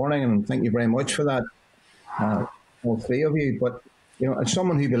here this morning, and thank you very much for that, all three of you. But, as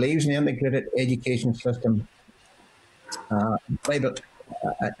someone who believes in the integrated education system, private,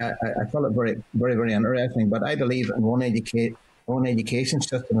 I felt it very, very, very interesting. But I believe in one education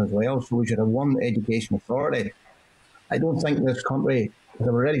system as well, so we should have one education authority. I don't think this country, as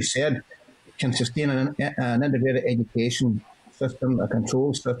I've already said, can sustain an integrated education system, a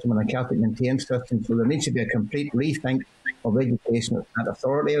control system, and a Catholic maintained system. So there needs to be a complete rethink of education at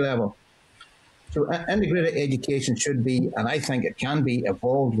authority level. So integrated education should be, and I think it can be,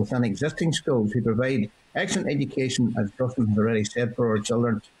 evolved within existing schools who provide excellent education, as Justin has already said, for our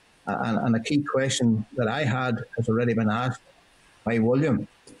children. And a key question that I had has already been asked by William,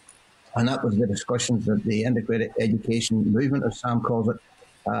 and that was the discussions that the integrated education movement, as Sam calls it,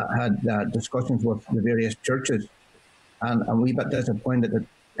 had discussions with the various churches. And I'm a wee bit disappointed that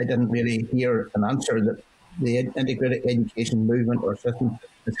I didn't really hear an answer that the integrated education movement or system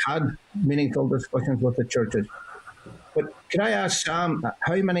has had meaningful discussions with the churches. But could I ask Sam,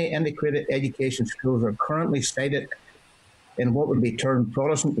 how many integrated education schools are currently cited in what would be termed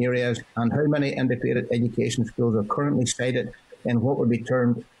Protestant areas, and how many integrated education schools are currently cited in what would be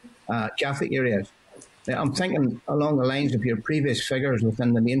termed Catholic areas? I'm thinking along the lines of your previous figures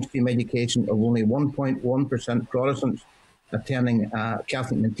within the mainstream education of only 1.1% Protestants attending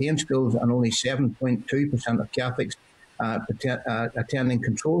Catholic maintained schools and only 7.2% of Catholics attending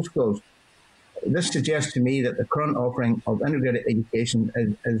control schools. This suggests to me that the current offering of integrated education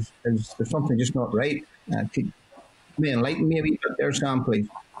is there's something just not right. Could you enlighten me a wee bit there, Sam, please?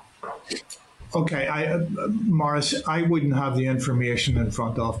 Okay, Morris, I wouldn't have the information in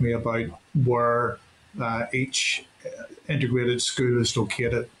front of me about where each integrated school is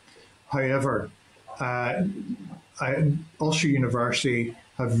located. However, Ulster University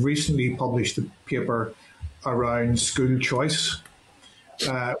have recently published a paper around school choice,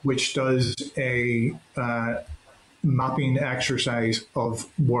 which does a mapping exercise of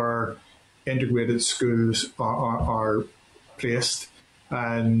where integrated schools are placed,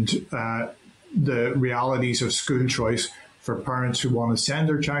 and the realities of school choice for parents who want to send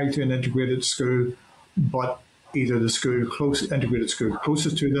their child to an integrated school, but either the integrated school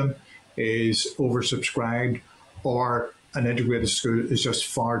closest to them is oversubscribed, or an integrated school is just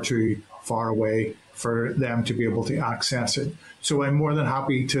far too far away for them to be able to access it. So I'm more than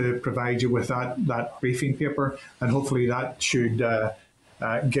happy to provide you with that briefing paper, and hopefully that should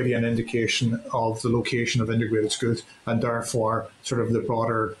give you an indication of the location of integrated schools, and therefore sort of the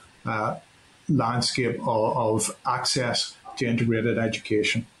broader landscape of access to integrated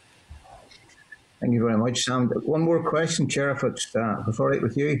education. Thank you very much, Sam. One more question, Chair, if it's all right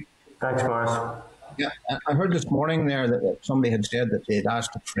with you. Thanks, Morris. Yeah, I heard this morning there that somebody had said that they'd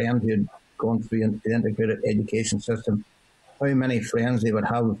asked a friend who had gone through the integrated education system how many friends they would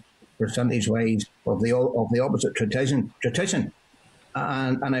have percentage-wise of the opposite tradition.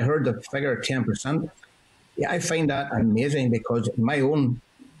 And I heard the figure 10%. Yeah, I find that amazing because my own,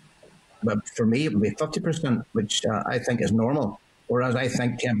 but for me, it would be 50%, which I think is normal, whereas I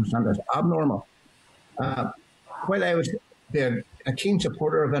think 10% is abnormal. While I was a keen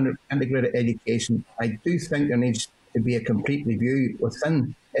supporter of integrated education, I do think there needs to be a complete review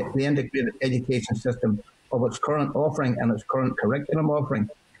within the integrated education system of its current offering and its current curriculum offering.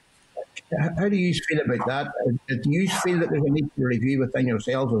 How do you feel about that? Do you feel that there's a need to review within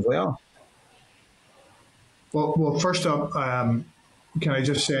yourselves as well? Well, first up, can I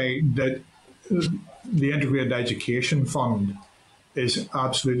just say that the Integrated Education Fund is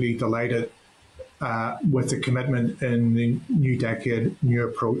absolutely delighted with the commitment in the new decade, new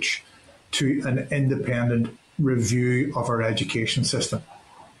approach to an independent review of our education system.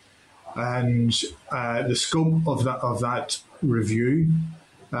 And the scope of that review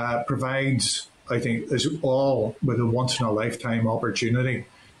provides, I think, us all with a once-in-a-lifetime opportunity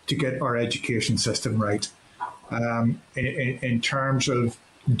to get our education system right. In terms of,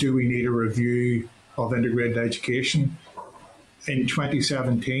 do we need a review of integrated education? In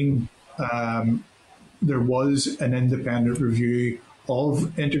 2017, there was an independent review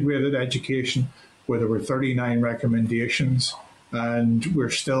of integrated education where there were 39 recommendations, and we're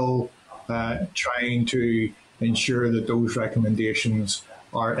still trying to ensure that those recommendations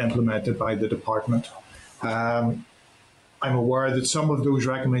are implemented by the department. I'm aware that some of those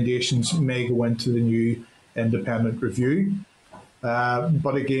recommendations may go into the new independent review,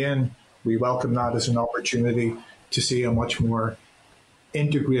 but again, we welcome that as an opportunity to see a much more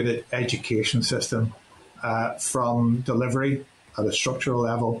integrated education system from delivery at a structural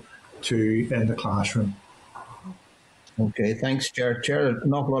level to in the classroom. Okay, thanks, Chair. Chair,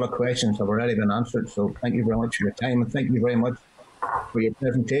 an awful lot of questions have already been answered, so thank you very much for your time, and thank you very much for your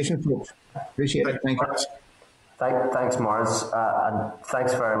presentation, folks. Appreciate it. Thank you. Thanks, Morris, and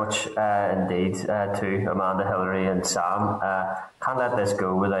thanks very much indeed to Amanda, Hilary and Sam. Can't let this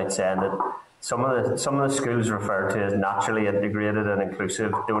go without saying that some of the schools referred to as naturally integrated and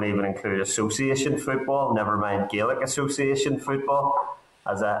inclusive don't even include association football, never mind Gaelic association football.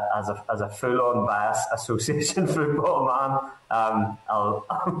 As a full-on bias association football man, I'll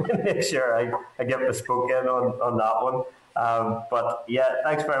make sure I get bespoke in on that one. But yeah,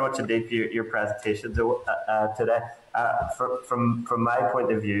 thanks very much indeed for your presentation today. From my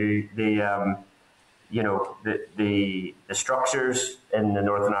point of view, the structures in the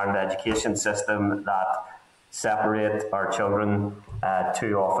Northern Ireland education system that separate our children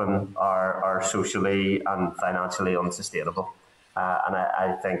too often are socially and financially unsustainable. And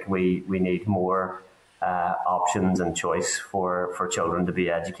I think we need more options and choice for children to be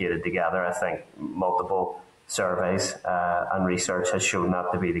educated together. I think multiple surveys and research has shown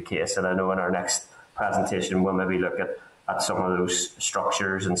that to be the case. And I know in our next presentation we'll maybe look at some of those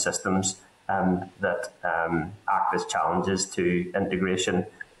structures and systems that act as challenges to integration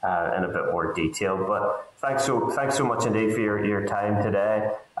in a bit more detail. But thanks so much indeed for your time today.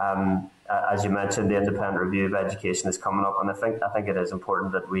 As you mentioned, the independent review of education is coming up, and I think it is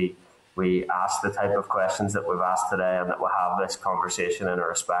important that we ask the type of questions that we've asked today, and that we'll have this conversation in a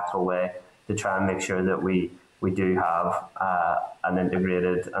respectful way to try and make sure that we do have an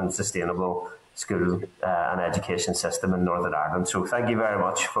integrated and sustainable school and education system in Northern Ireland. So thank you very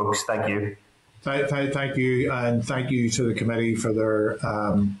much, folks. Thank you. Thank you, and thank you to the committee for their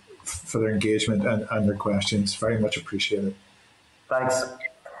engagement and their questions. Very much appreciated. Thanks.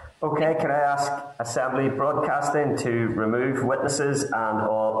 Okay, can I ask Assembly Broadcasting to remove witnesses and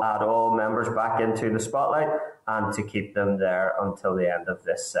add all members back into the spotlight and to keep them there until the end of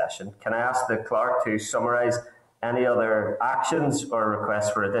this session? Can I ask the clerk to summarise any other actions or requests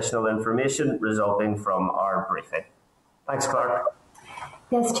for additional information resulting from our briefing? Thanks, clerk.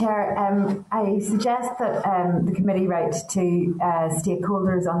 Yes, Chair. I suggest that the committee write to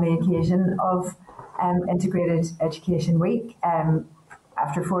stakeholders on the occasion of Integrated Education Week.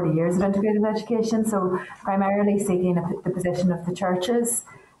 After 40 years of integrated education, so primarily seeking the position of the churches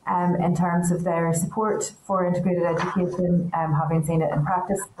in terms of their support for integrated education, having seen it in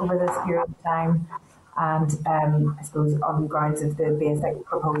practice over this period of time, and I suppose on the grounds of the basic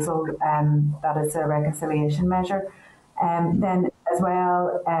proposal that is a reconciliation measure. Then as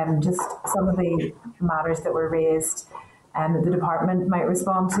well, just some of the matters that were raised that the department might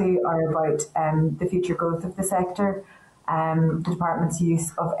respond to are about the future growth of the sector, the department's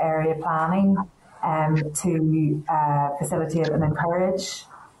use of area planning to facilitate and encourage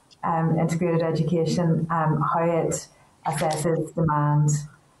integrated education, how it assesses demand,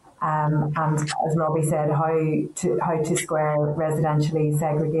 and as Robbie said, how to square residentially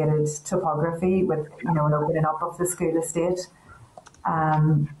segregated topography with an opening up of the school estate,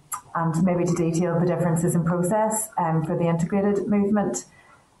 and maybe to detail the differences in process for the integrated movement,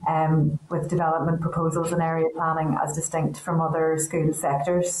 with development proposals and area planning as distinct from other school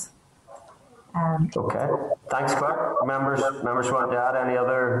sectors. Okay, thanks, Claire. Members want to add any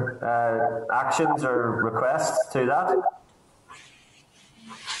other actions or requests to that?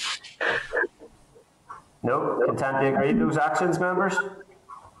 No? Content to agree those actions, members?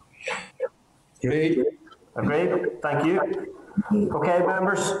 Agreed. Agreed. Thank you. Okay,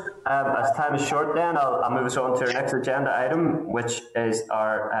 members, as time is short then, I'll move us on to our next agenda item, which is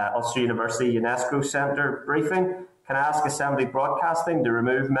our Ulster University UNESCO Centre briefing. Can I ask Assembly Broadcasting to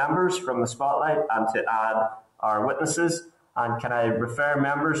remove members from the spotlight and to add our witnesses? And can I refer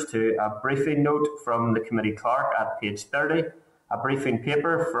members to a briefing note from the committee clerk at page 30, a briefing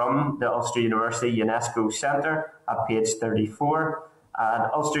paper from the Ulster University UNESCO Centre at page 34, an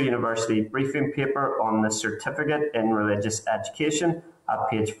Ulster University briefing paper on the Certificate in Religious Education at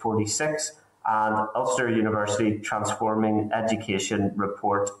page 46, and Ulster University Transforming Education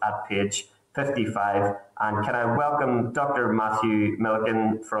report at page 55. And can I welcome Dr. Matthew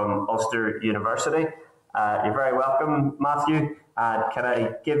Milligan from Ulster University? You're very welcome, Matthew. Can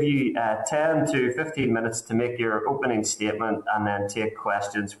I give you 10 to 15 minutes to make your opening statement and then take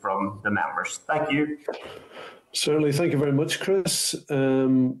questions from the members? Thank you. Certainly. Thank you very much, Chris.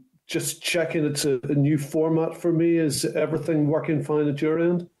 Just checking it's a new format for me. Is everything working fine at your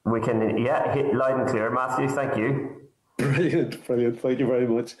end? We can, yeah, hit loud and clear, Matthew. Thank you. Brilliant. Thank you very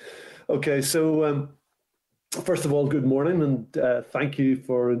much. Okay, so first of all, good morning, and thank you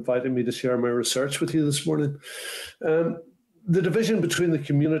for inviting me to share my research with you this morning. The division between the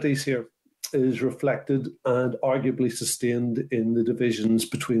communities here is reflected and arguably sustained in the divisions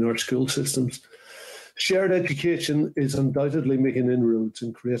between our school systems. Shared education is undoubtedly making inroads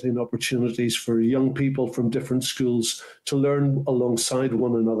and creating opportunities for young people from different schools to learn alongside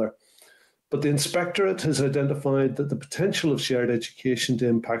one another. But the Inspectorate has identified that the potential of shared education to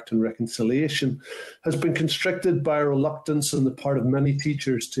impact on reconciliation has been constricted by a reluctance on the part of many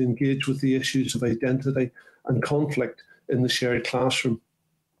teachers to engage with the issues of identity and conflict in the shared classroom.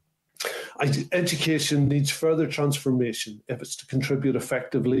 Education needs further transformation if it's to contribute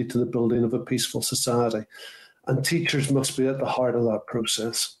effectively to the building of a peaceful society, and teachers must be at the heart of that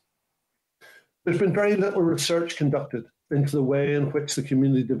process. There's been very little research conducted into the way in which the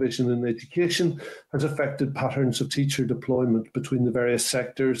community division in education has affected patterns of teacher deployment between the various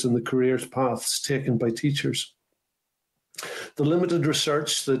sectors and the careers paths taken by teachers. The limited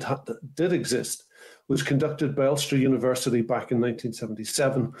research that did exist was conducted by Ulster University back in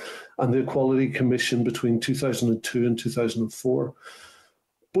 1977 and the Equality Commission between 2002 and 2004.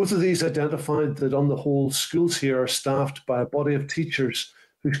 Both of these identified that on the whole, schools here are staffed by a body of teachers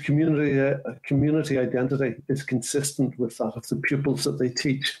whose community identity is consistent with that of the pupils that they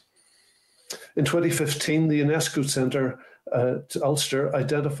teach. In 2015, the UNESCO Centre to Ulster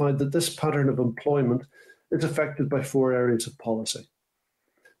identified that this pattern of employment is affected by 4 areas of policy.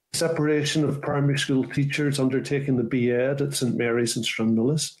 Separation of primary school teachers undertaking the B.Ed at St Mary's and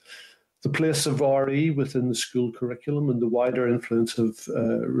Stranmillis, the place of RE within the school curriculum and the wider influence of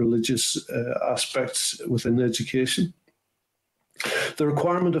religious aspects within education, the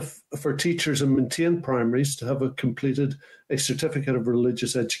requirement for teachers in maintained primaries to have completed a certificate of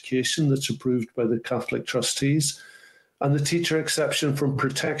religious education that's approved by the Catholic trustees, and the teacher exception from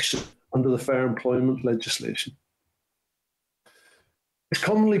protection under the fair employment legislation. It's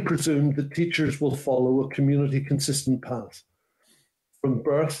commonly presumed that teachers will follow a community-consistent path from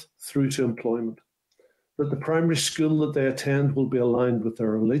birth through to employment, that the primary school that they attend will be aligned with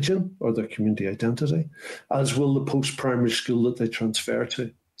their religion or their community identity, as will the post-primary school that they transfer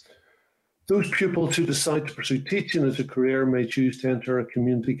to. Those pupils who decide to pursue teaching as a career may choose to enter a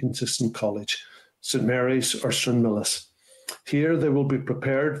community-consistent college, St Mary's or Stranmillis. Here they will be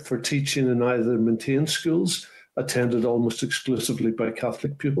prepared for teaching in either maintained schools, attended almost exclusively by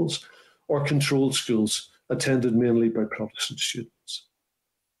Catholic pupils, or controlled schools, attended mainly by Protestant students.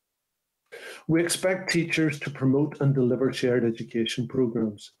 We expect teachers to promote and deliver shared education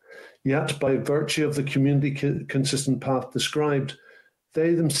programs, yet by virtue of the community-consistent path described,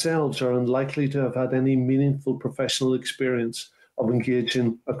 they themselves are unlikely to have had any meaningful professional experience of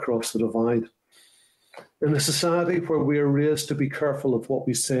engaging across the divide. In a society where we are raised to be careful of what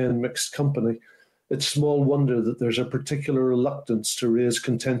we say in mixed company, it's small wonder that there's a particular reluctance to raise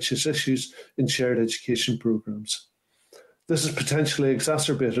contentious issues in shared education programmes. This is potentially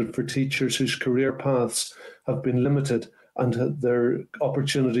exacerbated for teachers whose career paths have been limited and their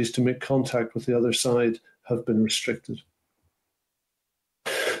opportunities to make contact with the other side have been restricted.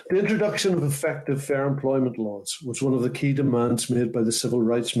 The introduction of effective fair employment laws was one of the key demands made by the civil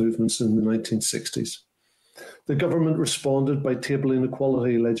rights movements in the 1960s. The government responded by tabling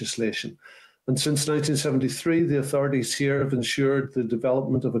equality legislation, and since 1973, the authorities here have ensured the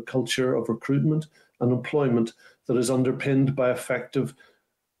development of a culture of recruitment and employment that is underpinned by effective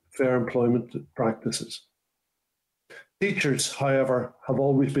fair employment practices. Teachers, however, have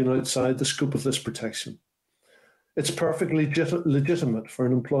always been outside the scope of this protection. It's perfectly legitimate for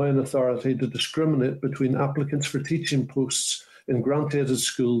an employing authority to discriminate between applicants for teaching posts in grant-aided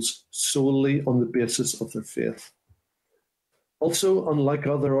schools solely on the basis of their faith. Also, unlike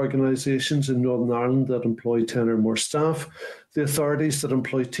other organisations in Northern Ireland that employ 10 or more staff, the authorities that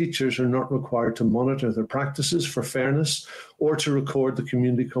employ teachers are not required to monitor their practices for fairness or to record the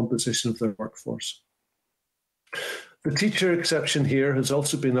community composition of their workforce. The teacher exception here has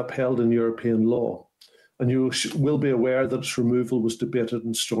also been upheld in European law, and you will be aware that its removal was debated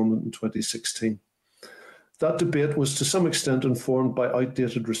in Stormont in 2016. That debate was to some extent informed by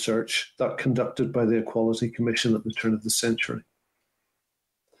outdated research that conducted by the Equality Commission at the turn of the century.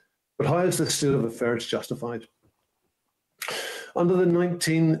 But how is this state of affairs justified? Under the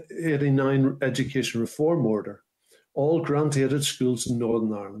 1989 Education Reform Order, all grant-aided schools in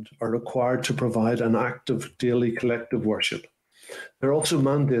Northern Ireland are required to provide an active daily collective worship. They're also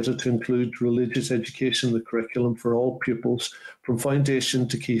mandated to include religious education in the curriculum for all pupils from foundation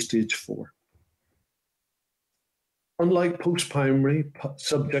to Key Stage 4. Unlike post-primary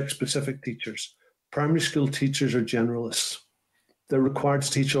subject-specific teachers, primary school teachers are generalists. They're required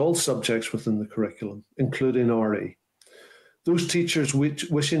to teach all subjects within the curriculum, including RE. Those teachers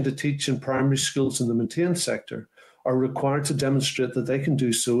wishing to teach in primary schools in the maintained sector are required to demonstrate that they can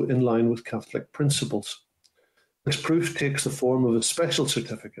do so in line with Catholic principles. This proof takes the form of a special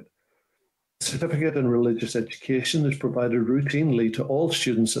certificate. The certificate in religious education is provided routinely to all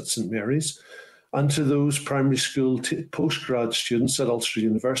students at St Mary's and to those primary school postgrad students at Ulster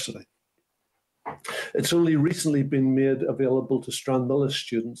University. It's only recently been made available to Stranmillis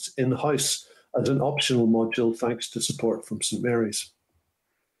students in-house as an optional module thanks to support from St Mary's.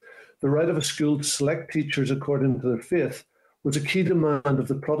 The right of a school to select teachers according to their faith was a key demand of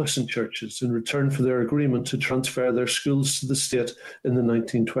the Protestant churches in return for their agreement to transfer their schools to the state in the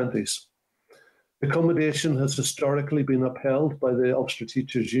 1920s. Accommodation has historically been upheld by the Ulster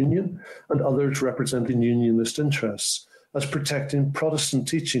Teachers' Union and others representing unionist interests as protecting Protestant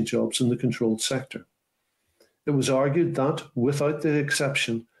teaching jobs in the controlled sector. It was argued that, without the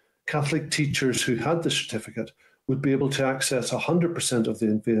exception, Catholic teachers who had the certificate would be able to access 100% of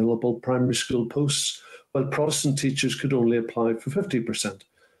the available primary school posts, while Protestant teachers could only apply for 50%,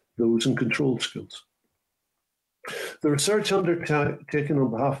 those in controlled schools. The research undertaken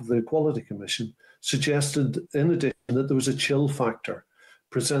on behalf of the Equality Commission suggested, in addition, that there was a chill factor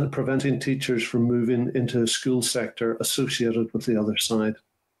preventing teachers from moving into a school sector associated with the other side.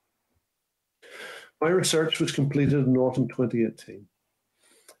 My research was completed in autumn 2018.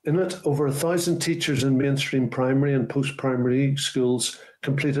 In it, over 1,000 teachers in mainstream primary and post-primary schools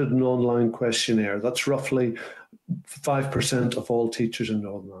completed an online questionnaire. That's roughly 5% of all teachers in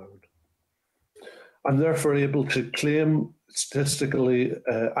Northern Ireland. I'm therefore able to claim statistical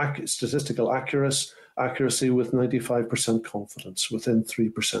accuracy with 95% confidence, within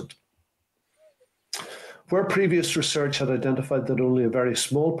 3%. Where previous research had identified that only a very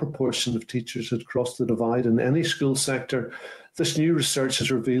small proportion of teachers had crossed the divide in any school sector, this new research has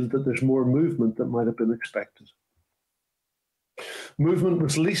revealed that there's more movement than might have been expected. Movement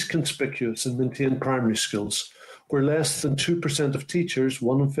was least conspicuous in maintained primary schools, where less than 2% of teachers,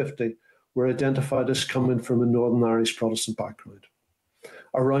 1 in 50, were identified as coming from a Northern Irish Protestant background.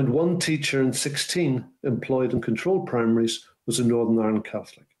 Around 1 teacher in 16 employed in controlled primaries was a Northern Ireland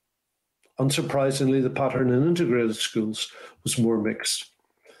Catholic. Unsurprisingly, the pattern in integrated schools was more mixed.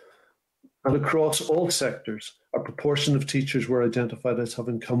 And across all sectors, a proportion of teachers were identified as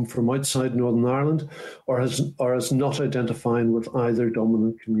having come from outside Northern Ireland or as not identifying with either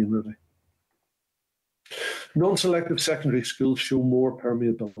dominant community. Non-selective secondary schools show more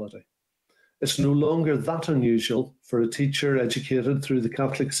permeability. It's no longer that unusual for a teacher educated through the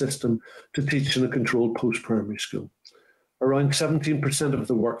Catholic system to teach in a controlled post-primary school. Around 17% of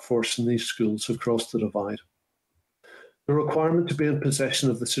the workforce in these schools have crossed the divide. The requirement to be in possession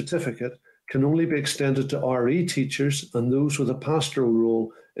of the certificate can only be extended to RE teachers and those with a pastoral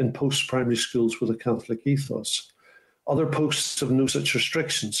role in post-primary schools with a Catholic ethos. Other posts have no such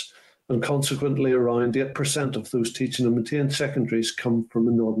restrictions, and consequently around 8% of those teaching in maintained secondaries come from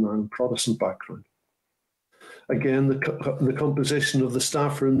a Northern Ireland Protestant background. Again, the composition of the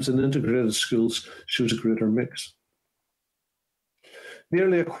staff rooms in integrated schools shows a greater mix.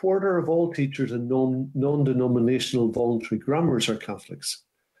 Nearly a quarter of all teachers in non-denominational voluntary grammars are Catholics,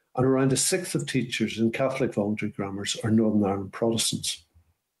 and around a sixth of teachers in Catholic voluntary grammars are Northern Ireland Protestants.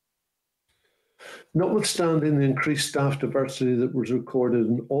 Notwithstanding the increased staff diversity that was recorded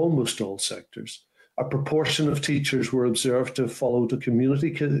in almost all sectors, a proportion of teachers were observed to have followed a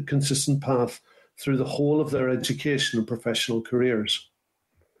community-consistent path through the whole of their education and professional careers.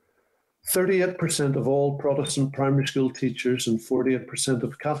 38% of all Protestant primary school teachers and 48%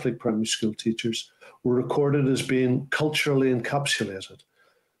 of Catholic primary school teachers were recorded as being culturally encapsulated.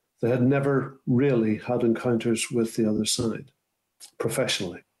 They had never really had encounters with the other side,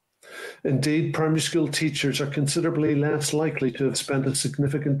 professionally. Indeed, primary school teachers are considerably less likely to have spent a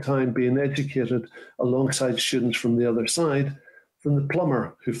significant time being educated alongside students from the other side than the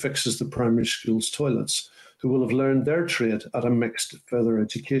plumber who fixes the primary school's toilets, who will have learned their trade at a mixed further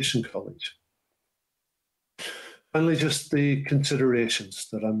education college. Finally, just the considerations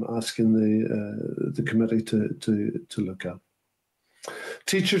that I'm asking the committee to look at.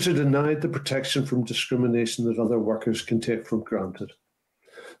 Teachers are denied the protection from discrimination that other workers can take for granted.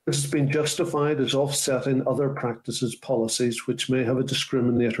 This has been justified as offsetting other practices, policies which may have a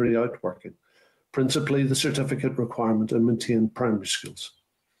discriminatory outworking, principally the certificate requirement in maintained primary schools.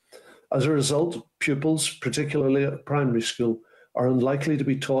 As a result, pupils, particularly at primary school, are unlikely to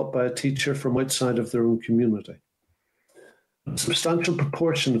be taught by a teacher from outside of their own community. A substantial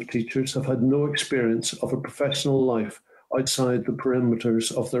proportion of teachers have had no experience of a professional life outside the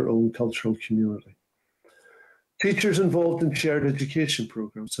perimeters of their own cultural community. Teachers involved in shared education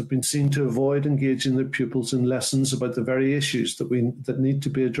programs have been seen to avoid engaging their pupils in lessons about the very issues that need to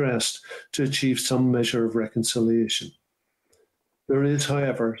be addressed to achieve some measure of reconciliation. There is,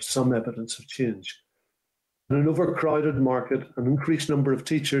 however, some evidence of change. In an overcrowded market, an increased number of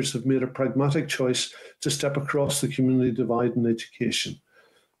teachers have made a pragmatic choice to step across the community divide in education.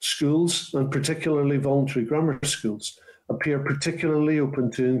 Schools, and particularly voluntary grammar schools, appear particularly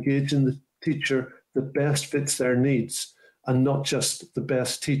open to engaging the teacher that best fits their needs, and not just the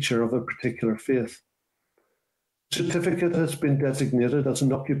best teacher of a particular faith. The certificate has been designated as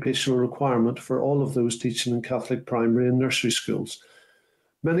an occupational requirement for all of those teaching in Catholic primary and nursery schools.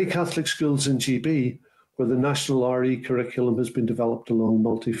 Many Catholic schools in GB, where the national RE curriculum has been developed along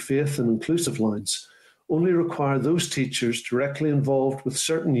multi-faith and inclusive lines, only require those teachers directly involved with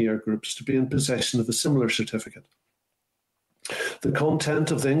certain year groups to be in possession of a similar certificate. The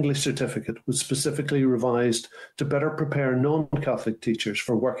content of the English certificate was specifically revised to better prepare non-Catholic teachers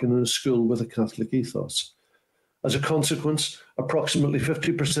for working in a school with a Catholic ethos. As a consequence, approximately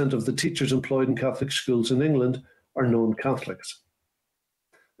 50% of the teachers employed in Catholic schools in England are non-Catholics.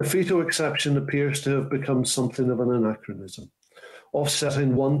 The veto exception appears to have become something of an anachronism,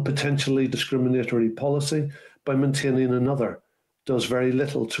 offsetting one potentially discriminatory policy by maintaining another does very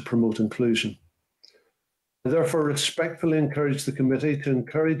little to promote inclusion. I therefore respectfully encourage the committee to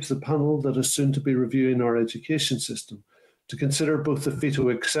encourage the panel that is soon to be reviewing our education system to consider both the veto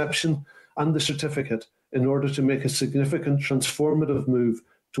exception and the certificate in order to make a significant transformative move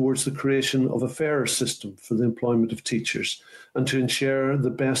towards the creation of a fairer system for the employment of teachers and to ensure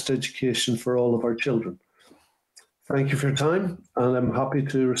the best education for all of our children. Thank you for your time, and I'm happy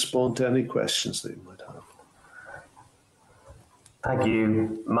to respond to any questions that you might have. Thank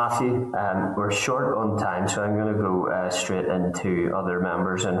you, Matthew. We're short on time, so I'm going to go straight into other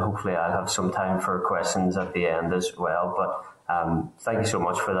members, and hopefully I'll have some time for questions at the end as well. But thank you so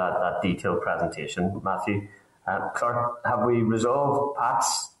much for that detailed presentation, Matthew. Clerk, have we resolved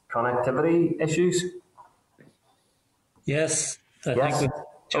Pat's connectivity issues? Yes. Yes.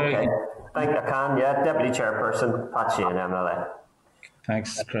 Okay. I can. Yeah, Deputy Chairperson, Pat Sheehan, MLA.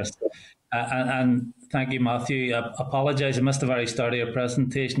 Thanks, Chris. And thank you, Matthew. I apologise, I missed the very start of your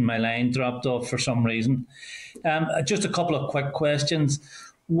presentation. My line dropped off for some reason. Just a couple of quick questions.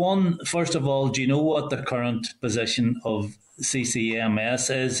 One, first of all, do you know what the current position of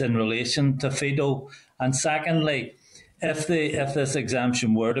CCMS is in relation to FIDO? And secondly, if this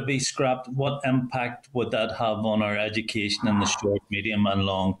exemption were to be scrapped, what impact would that have on our education in the short, medium and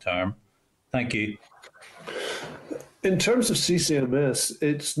long term? Thank you. In terms of CCMS,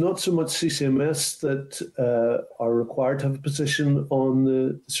 it's not so much CCMS that are required to have a position on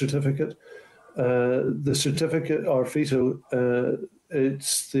the certificate. The certificate or veto,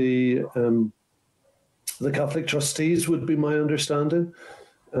 it's the Catholic trustees would be my understanding.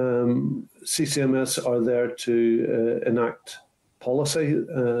 CCMS are there to enact policy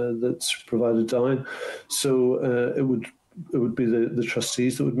that's provided down. So it would be the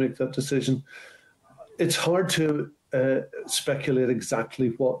trustees that would make that decision. It's hard to speculate exactly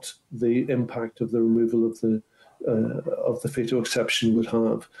what the impact of the removal of the veto exception would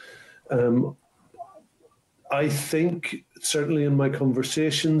have. I think certainly in my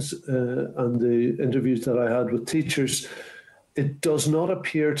conversations and the interviews that I had with teachers, it does not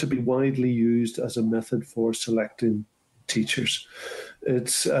appear to be widely used as a method for selecting teachers.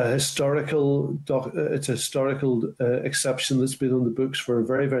 It's a historical exception that's been on the books for a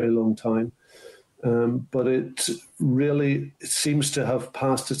very, very long time. But it seems to have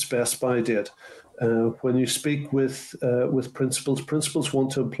passed its best by date. When you speak with principals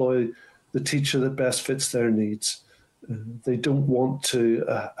want to employ the teacher that best fits their needs. They don't want to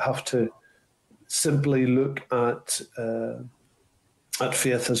have to simply look at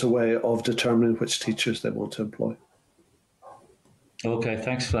faith as a way of determining which teachers they want to employ. Okay,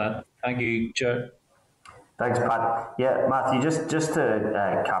 thanks for that. Thank you, Chair. Thanks, Pat. Yeah, Matthew, just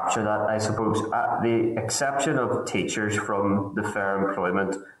to capture that, I suppose, the exception of teachers from the Fair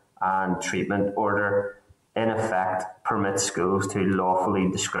Employment and Treatment Order in effect permits schools to lawfully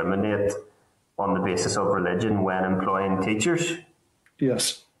discriminate on the basis of religion when employing teachers?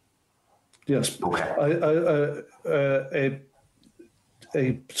 Yes. Okay.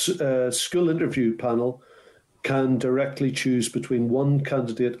 A school interview panel can directly choose between one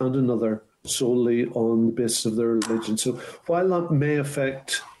candidate and another solely on the basis of their religion. So while that may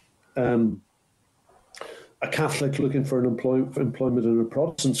affect a Catholic looking for an employment in a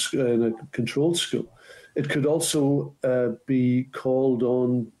Protestant school, in a controlled school, it could also be called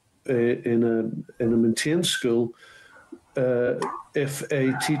on in a maintained school if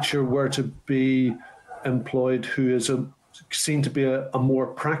a teacher were to be employed who is seen to be a more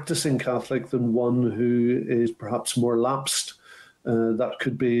practicing Catholic than one who is perhaps more lapsed. That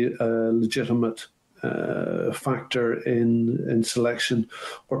could be a legitimate factor in selection,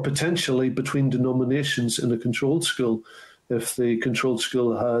 or potentially between denominations in a controlled school. If the controlled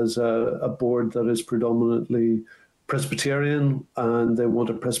school has a board that is predominantly Presbyterian and they want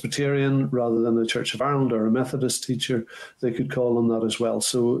a Presbyterian rather than a Church of Ireland or a Methodist teacher, they could call on that as well.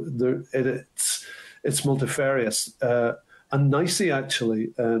 So it's multifarious. And nicely,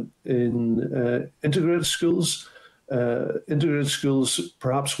 actually, in integrated schools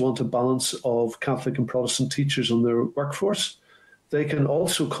perhaps want a balance of Catholic and Protestant teachers on their workforce. They can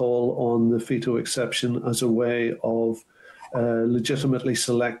also call on the veto exception as a way of legitimately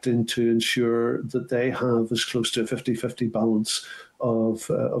selecting to ensure that they have as close to a 50-50 balance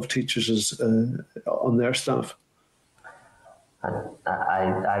of teachers as on their staff.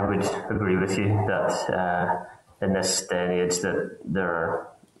 I would agree with you that in this day and age that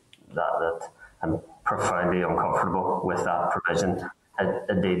I'm profoundly uncomfortable with that provision.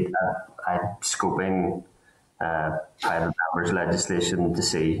 Indeed, I'm scoping private members' legislation to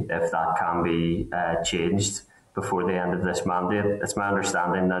see if that can be changed before the end of this mandate. It's my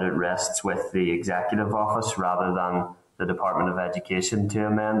understanding that it rests with the Executive Office rather than the Department of Education to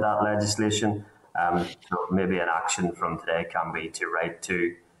amend that legislation. So maybe an action from today can be to write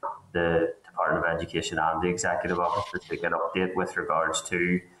to the Department of Education and the Executive Office to take an update with regards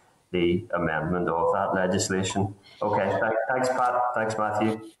to the amendment of that legislation. Okay, thanks Pat, thanks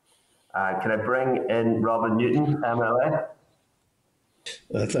Matthew. Can I bring in Robin Newton, MLA?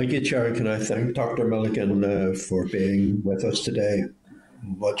 Thank you, Chair. Can I thank Dr. Milligan for being with us today?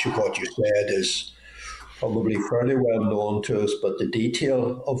 Much of what you said is probably fairly well known to us, but the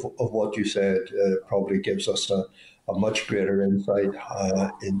detail of what you said probably gives us a much greater insight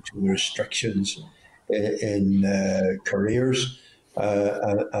into the restrictions in careers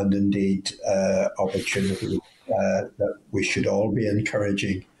and indeed opportunities that we should all be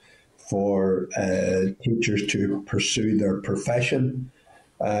encouraging for teachers to pursue their profession,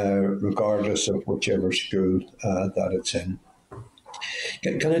 regardless of whichever school that it's in.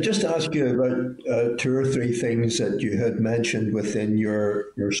 Can I just ask you about two or three things that you had mentioned within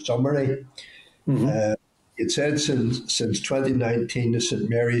your summary? Mm-hmm. It said since 2019, the St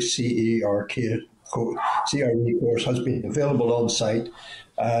Mary's CRE course has been available on site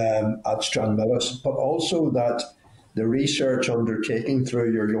at Stranmillis, but also that the research undertaken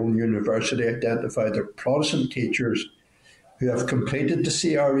through your own university identified that Protestant teachers who have completed the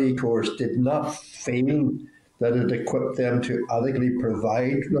CRE course did not feel that it equipped them to adequately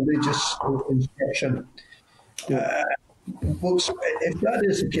provide religious instruction. If that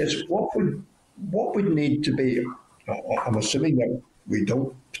is the case, what would need to be? I'm assuming that we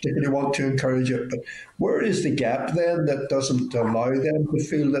don't particularly want to encourage it. But where is the gap then that doesn't allow them to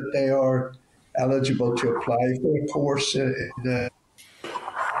feel that they are eligible to apply for a course?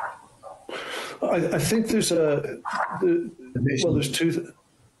 I think there's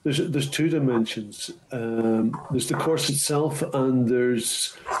there's two dimensions. There's the course itself, and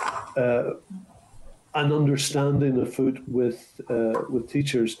there's an understanding afoot with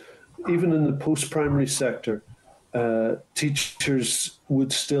teachers. Even in the post-primary sector, teachers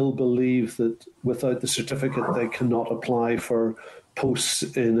would still believe that without the certificate they cannot apply for posts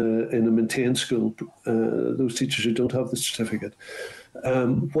in a maintained school. Those teachers who don't have the certificate.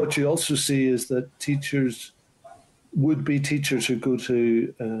 What you also see is that would-be teachers who go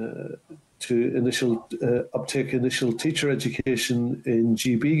to uptake initial teacher education in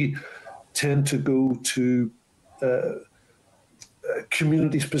GB tend to go to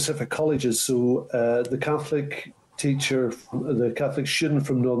community-specific colleges. So the Catholic teacher, the Catholic student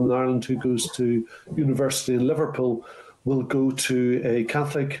from Northern Ireland who goes to university in Liverpool will go to a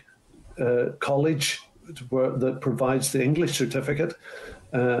Catholic college that provides the English certificate,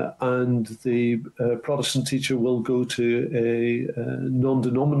 and the Protestant teacher will go to a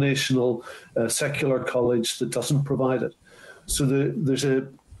non-denominational secular college that doesn't provide it. So there's a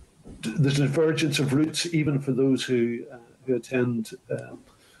divergence of routes even for those who attend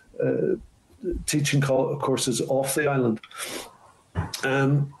teaching courses off the island.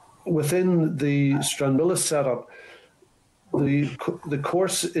 Within the Stranmillis setup, the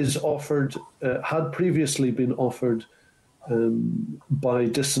course is offered, had previously been offered by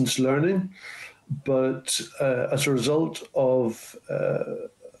distance learning, but as a result of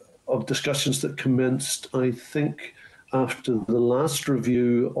discussions that commenced, I think, after the last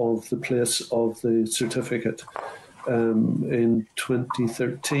review of the place of the certificate in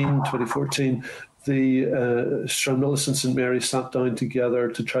 2014, the Stranmillis and St Mary's sat down together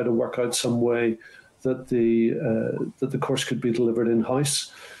to try to work out some way that the course could be delivered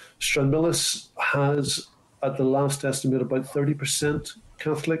in-house. Stranmillis has, at the last estimate, about 30%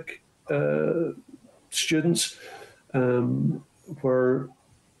 Catholic students, where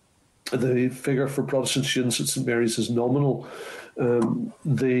the figure for Protestant students at St Mary's is nominal.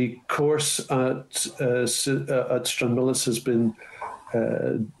 The course at Stranmillis has been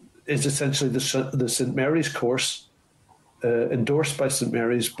is essentially the St Mary's course, endorsed by St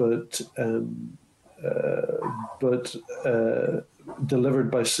Mary's, but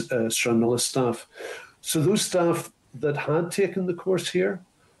delivered by Stranmillis staff. So those staff that had taken the course here,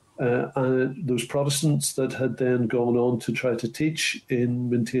 and those Protestants that had then gone on to try to teach in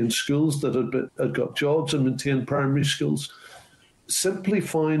maintained schools, that had got jobs in maintained primary schools, simply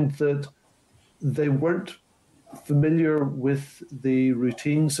found that they weren't familiar with the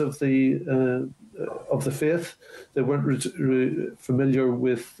routines of the faith. They weren't familiar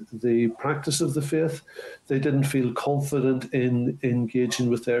with the practice of the faith. They didn't feel confident in engaging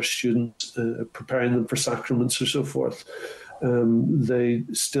with their students, preparing them for sacraments or so forth. They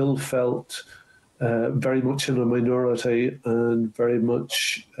still felt very much in a minority and very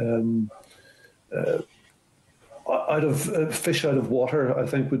much fish out of water, I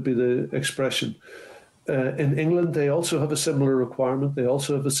think would be the expression. In England, they also have a similar requirement. They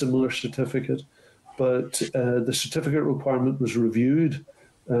also have a similar certificate, but the certificate requirement was reviewed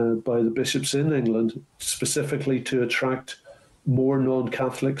by the bishops in England specifically to attract more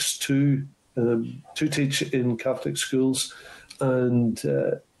non-Catholics to teach in Catholic schools, and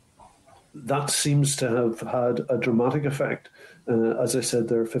that seems to have had a dramatic effect. As I said,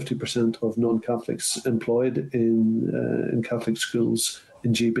 there are 50% of non-Catholics employed in Catholic schools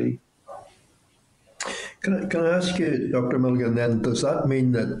in GB. Can I ask you, Dr. Milligan, then, does that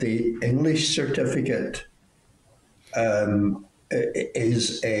mean that the English certificate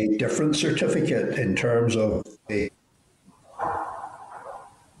is a different certificate in terms of the...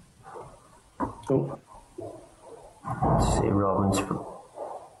 Oh. Let's see, Robin's...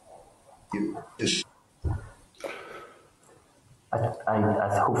 I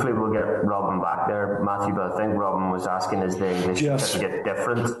hopefully we'll get Robin back there, Matthew, but I think Robin was asking, is the English certificate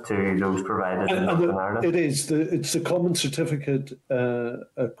different to those provided in Northern Ireland? It is. It's a common certificate. The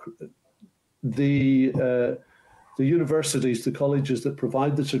universities, the colleges that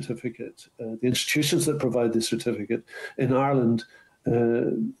provide the certificate, the institutions that provide the certificate in Ireland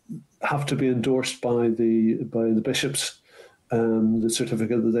have to be endorsed by the bishops, the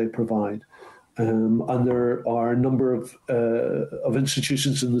certificate that they provide. And there are a number of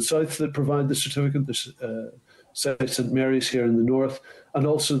institutions in the south that provide the certificate. There's South St Mary's here in the north, and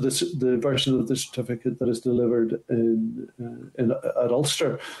also the version of the certificate that is delivered at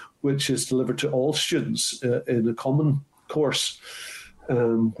Ulster, which is delivered to all students in a common course.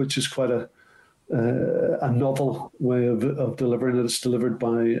 which is quite a novel way of delivering it. It's delivered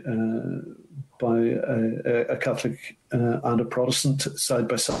by a Catholic and a Protestant side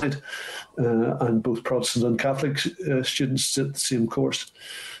by side, and both Protestant and Catholic students sit the same course.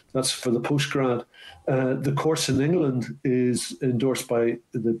 That's for the postgrad. The course in England is endorsed by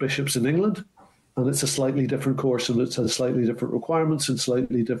the bishops in England, and it's a slightly different course, and it has slightly different requirements and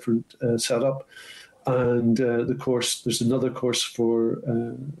slightly different setup. And there's another course for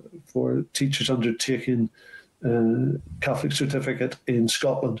teachers undertaking Catholic certificate in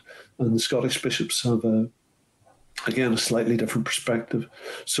Scotland, and the Scottish bishops have a slightly different perspective.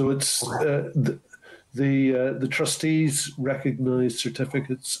 So it's the trustees recognise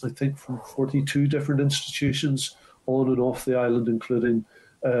certificates, I think, from 42 different institutions on and off the island, including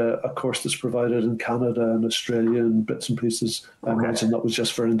a course that's provided in Canada and Australia and bits and pieces. I imagine that was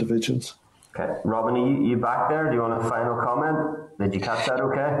just for individuals. Okay. Robin, are you back there? Do you want a final comment? Did you catch that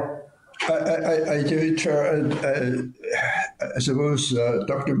okay? I do, Chair. And, I suppose,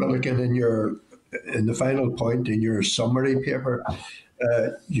 Dr. Milligan, in the final point in your summary paper,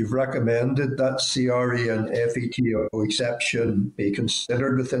 you've recommended that CRE and FETO exception be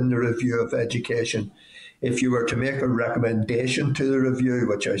considered within the review of education. If you were to make a recommendation to the review,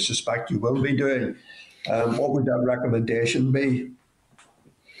 which I suspect you will be doing, what would that recommendation be?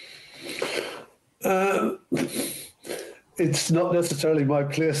 It's not necessarily my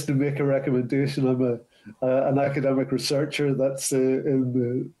place to make a recommendation. I'm an academic researcher. That's in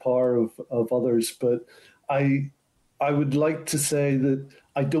the power of others. But I would like to say that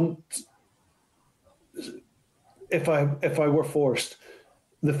I don't. If I were forced,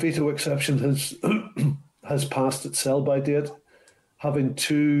 the FETO exception has passed its sell-by date. Having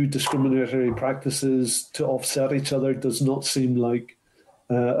two discriminatory practices to offset each other does not seem like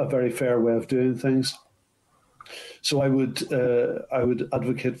a very fair way of doing things. So I would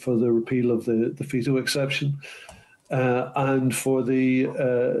advocate for the repeal of the FETO exception, and for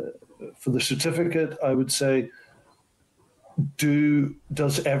the certificate, I would say,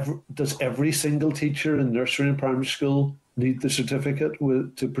 does every single teacher in nursery and primary school need the certificate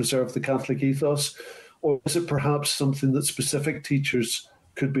to preserve the Catholic ethos, or is it perhaps something that specific teachers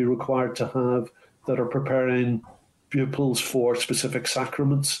could be required to have that are preparing pupils for specific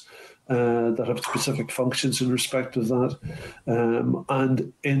sacraments that have specific functions in respect of that?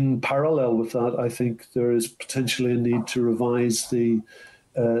 And in parallel with that, I think there is potentially a need to revise the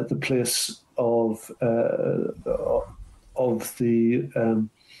place of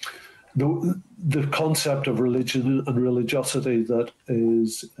the concept of religion and religiosity that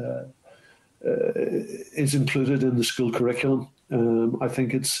is included in the school curriculum. I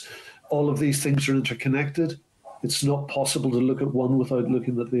think all of these things are interconnected. It's not possible to look at one without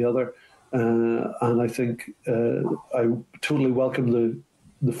looking at the other. And I think I totally welcome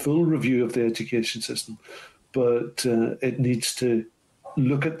the full review of the education system, but it needs to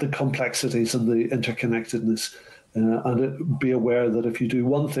look at the complexities and the interconnectedness, and be aware that if you do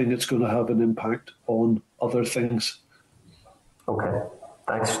one thing, it's going to have an impact on other things. Okay.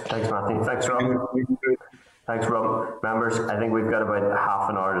 Thanks, Matthew. Thanks, Rob. Thanks, Rob. Members, I think we've got about half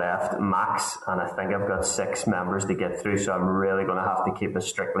an hour left max, and I think I've got 6 members to get through, so I'm really going to have to keep it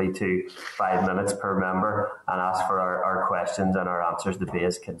strictly to 5 minutes per member and ask for our questions and our answers to be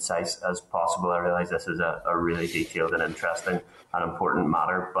as concise as possible. I realise this is a really detailed and interesting and important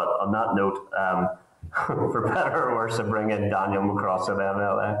matter, but on that note, for better or worse, I bring in Daniel McCross of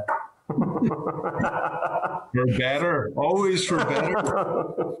MLA. For better, always for better.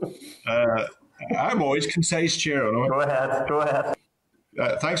 I'm always concise, Chair. Go ahead.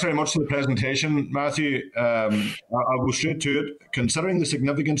 Thanks very much for the presentation, Matthew. I'll go straight to it. Considering the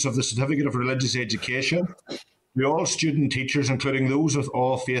significance of the Certificate of Religious Education, do all student teachers, including those with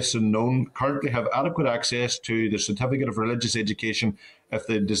all faiths unknown, currently have adequate access to the Certificate of Religious Education if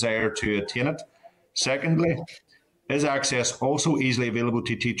they desire to attain it? Secondly, is access also easily available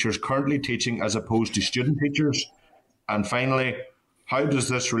to teachers currently teaching as opposed to student teachers? And finally, how does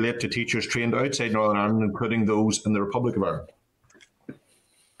this relate to teachers trained outside Northern Ireland, including those in the Republic of Ireland?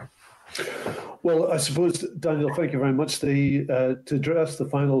 Well, I suppose, Daniel, thank you very much. To address the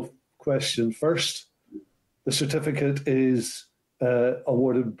final question first, the certificate is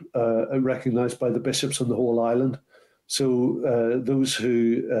awarded and recognised by the bishops on the whole island. So those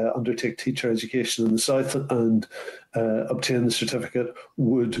who undertake teacher education in the south and obtain the certificate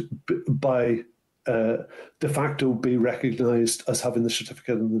would, by de facto, be recognised as having the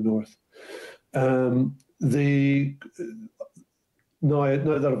certificate in the north. Now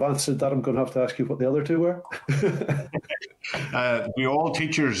that I've answered that, I'm going to have to ask you what the other two were. Do all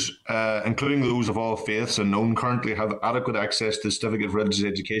teachers, including those of all faiths and known, currently have adequate access to the certificate of religious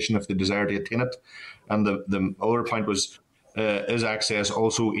education if they desire to attain it? And the other point was, is access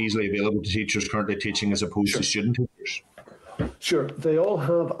also easily available to teachers currently teaching as opposed to student teachers? Sure, they all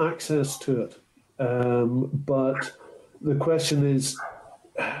have access to it. But the question is,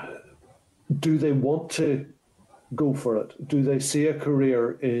 do they want to go for it? Do they see a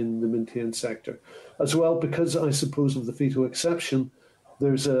career in the maintained sector? As well, because I suppose of the veto exception,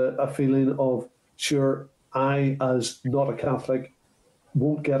 there's a feeling of, sure, I, as not a Catholic,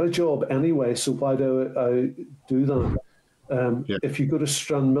 won't get a job anyway, so why do I do that? If you go to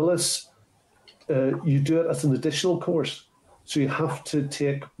Stranmillis, you do it as an additional course. So you have to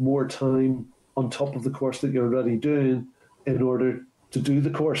take more time on top of the course that you're already doing in order to do the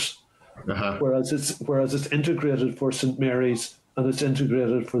course. Whereas it's integrated for St Mary's, and it's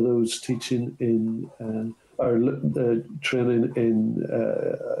integrated for those teaching in or training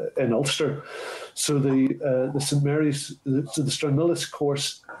in Ulster. So the St Mary's, so the Stranmillis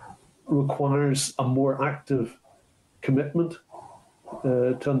course requires a more active commitment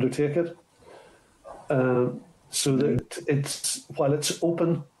to undertake it. So that while it's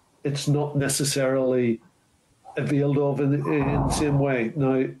open, it's not necessarily availed of in the same way.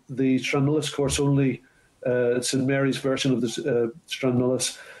 Now, the Stranmillis course only, St Mary's version of the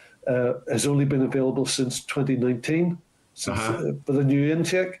Stranmillis has only been available since 2019, for the new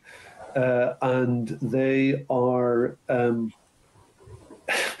intake, and they are.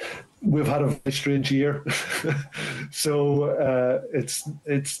 We've had a very strange year, so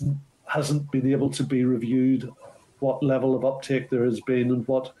it's hasn't been able to be reviewed what level of uptake there has been and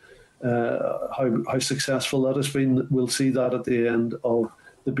what how successful that has been. We'll see that at the end of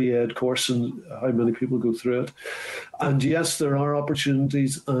the BEd course and how many people go through it. And yes, there are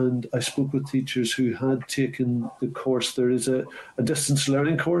opportunities, and I spoke with teachers who had taken the course. There is a distance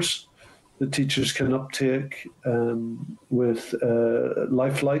learning course that teachers can uptake with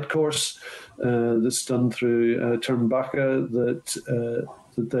Lifelight course that's done through Turnbacka that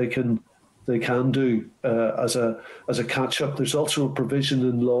they can do as a catch up. There's also a provision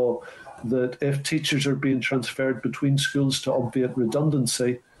in law that if teachers are being transferred between schools to obviate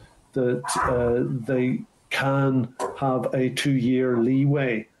redundancy, that they can have a 2-year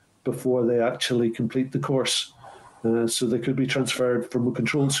leeway before they actually complete the course. So they could be transferred from a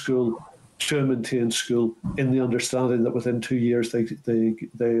controlled school to a maintained school in the understanding that within 2 years they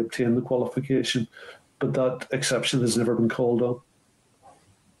obtain the qualification. But that exception has never been called on.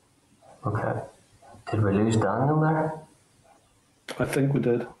 Okay. Did we lose Daniel there? I think we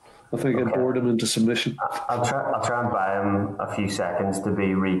did. I think I bored him into submission. I'll try and buy him a few seconds to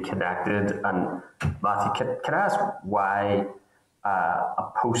be reconnected. And Matthew, can I ask why a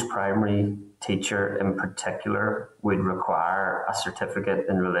post-primary teacher in particular would require a certificate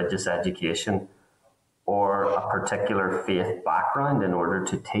in religious education or a particular faith background in order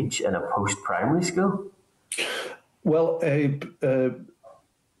to teach in a post-primary school? Well,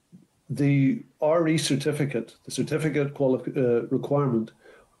 the RE certificate, the certificate requirement,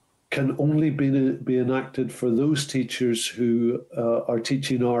 can only be enacted for those teachers who are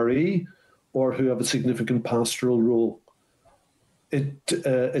teaching RE or who have a significant pastoral role.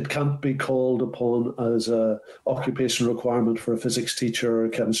 It can't be called upon as an occupational requirement for a physics teacher or a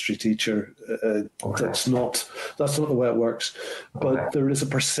chemistry teacher. That's not the way it works. But there is a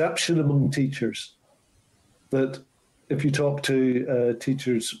perception among teachers that if you talk to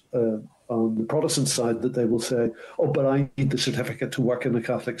teachers on the Protestant side, that they will say, "Oh, but I need the certificate to work in a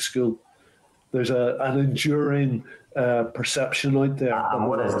Catholic school." There's an enduring perception out there. And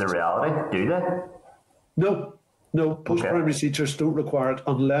what is the reality? Do they? No. Post-primary teachers don't require it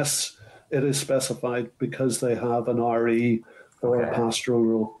unless it is specified because they have an RE or a pastoral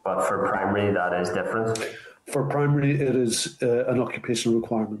role. But for primary, that is different? For primary, it is an occupational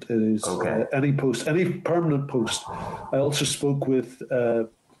requirement. It is any post, any permanent post. I also spoke with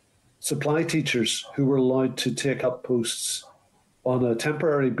supply teachers who were allowed to take up posts on a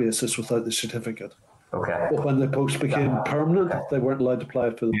temporary basis without the certificate. But when the post became permanent, they weren't allowed to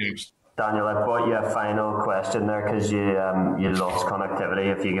apply for the post. Daniel, I brought you a final question there because you lost connectivity.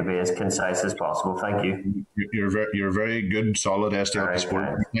 If you could be as concise as possible, thank you. You're very good, solid SDL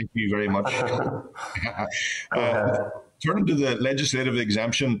support. Thank you very much. Turning to the legislative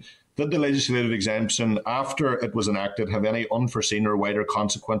exemption, did the legislative exemption, after it was enacted, have any unforeseen or wider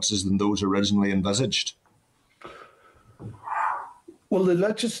consequences than those originally envisaged? Well, the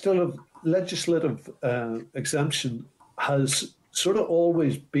legislative exemption has sort of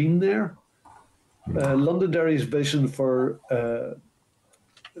always been there. Londonderry's vision for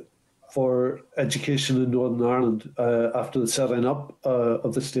for education in Northern Ireland after the setting up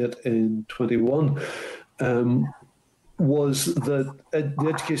of the state in 21 was that the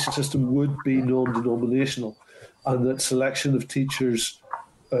education system would be non-denominational, and that selection of teachers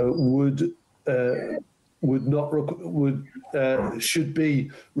should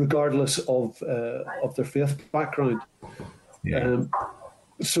be regardless of their faith background. Yeah.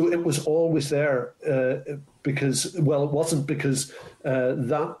 So it was always there because, well, it wasn't because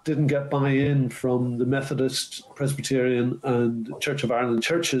that didn't get buy-in from the Methodist, Presbyterian and Church of Ireland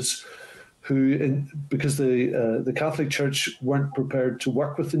churches, because the Catholic Church weren't prepared to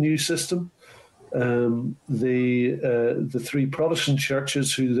work with the new system. The three Protestant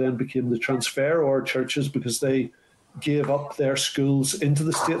churches, who then became the transfer or churches because they gave up their schools into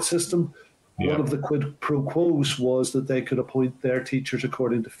the state system. Yeah. One of the quid pro quos was that they could appoint their teachers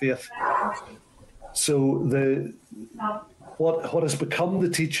according to faith. So what has become the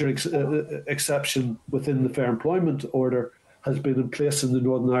teacher exception within the Fair Employment Order has been in place in the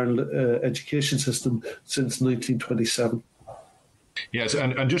Northern Ireland education system since 1927. Yes,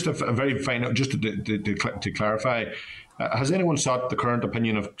 and just a very final, just to clarify, has anyone sought the current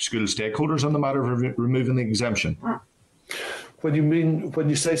opinion of school stakeholders on the matter of removing the exemption? When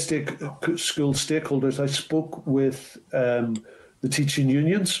you say school stakeholders, I spoke with the teaching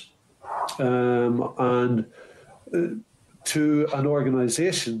unions and to an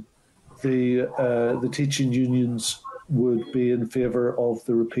organisation, the teaching unions would be in favour of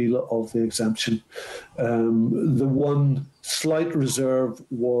the repeal of the exemption. The one slight reserve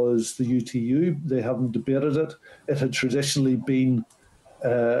was the UTU. They haven't debated it. It had traditionally been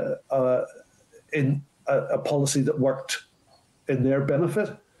in a policy that worked in their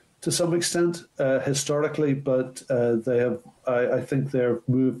benefit to some extent historically, but I think they've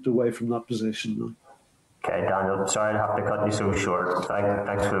moved away from that position now. Okay, Daniel, sorry to have to cut you so short.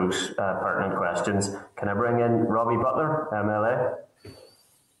 Thanks for those pertinent questions. Can I bring in Robbie Butler, MLA?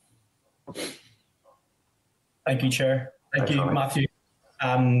 Thank you, Chair. Thank you, Matthew.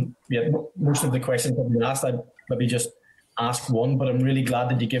 Most of the questions have been asked. I'd maybe just ask one, but I'm really glad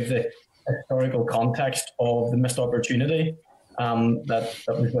that you give the historical context of the missed opportunity that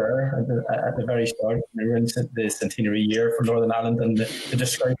was there at the very start. We were in the centenary year for Northern Ireland, and the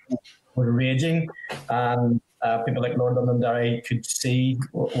discussion was raging. People like Lord Londonderry could see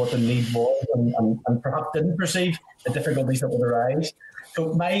what the need was and perhaps didn't perceive the difficulties that would arise.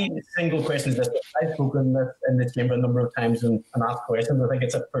 So my single question is this: I've spoken in the chamber a number of times and asked questions. I think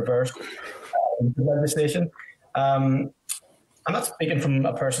it's a perverse legislation. I'm not speaking from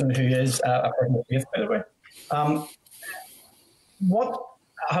a person who is a person of faith, by the way. What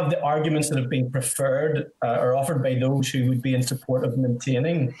have the arguments that have been preferred or offered by those who would be in support of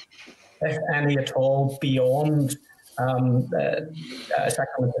maintaining, if any at all, beyond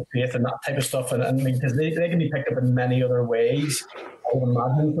sacraments of faith and that type of stuff? And because they can be picked up in many other ways, I would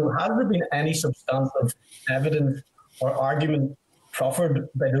imagine. So has there been any substantive evidence or argument proffered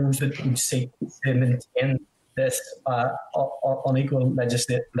by those that would seek to maintain this unequal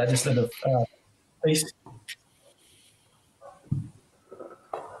legislative place?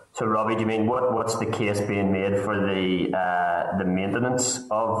 So, Robbie, do you mean what's the case being made for the maintenance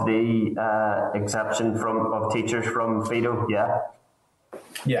of the exemption of teachers from FEDO?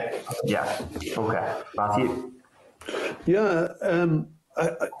 Yeah. Okay, Matthew. Yeah,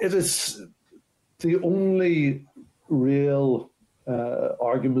 it is the only real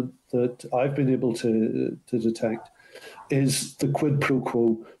argument that I've been able to detect is the quid pro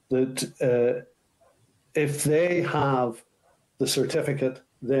quo that if they have the certificate,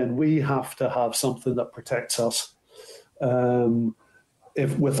 then we have to have something that protects us.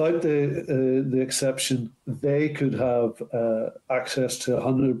 If without the exception, they could have access to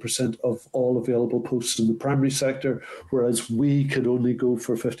 100% of all available posts in the primary sector, whereas we could only go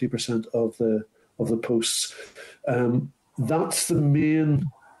for 50% of the posts. That's the main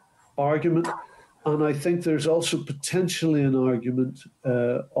argument, and I think there's also potentially an argument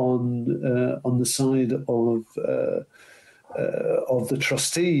on the side of the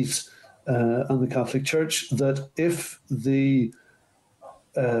trustees and the Catholic Church that if the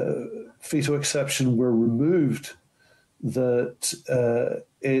veto exception were removed, that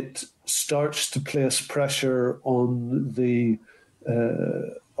it starts to place pressure on the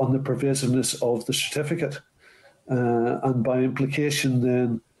pervasiveness of the certificate, and by implication,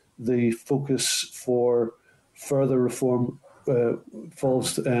 then the focus for further reform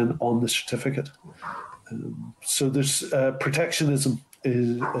falls then on the certificate. So there's protectionism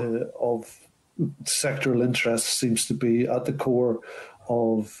of sectoral interest seems to be at the core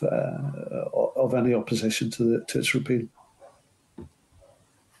of any opposition to its repeal.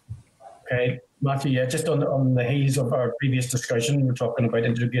 Okay, Matthew, yeah, just on the heels of our previous discussion, we're talking about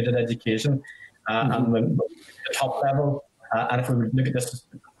integrated education and the top level. And if we would look at this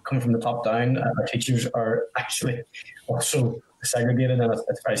coming from the top down, our teachers are actually also segregated, and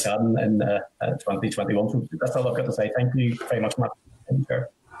it's very sad in 2021. So that's all I've got to say. Thank you very much, Matthew.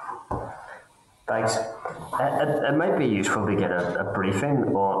 Thanks. It might be useful to get a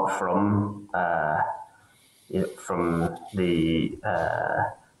briefing from the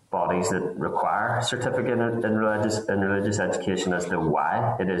bodies that require certificate in religious education as to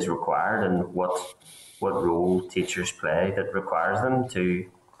why it is required and what role teachers play that requires them to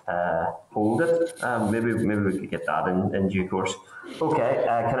hold it. Maybe we could get that in due course. Okay,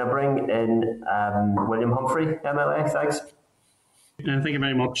 can I bring in William Humphrey, MLA? Thanks. Thank you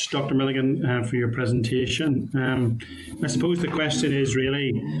very much, Dr. Milligan, for your presentation. I suppose the question is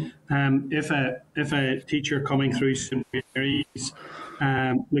really, if a teacher coming through St Mary's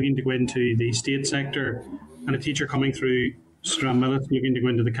looking to go into the state sector, and a teacher coming through Stranmillis looking to go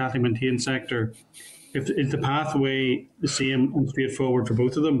into the Catholic maintained sector, is the pathway the same and straightforward for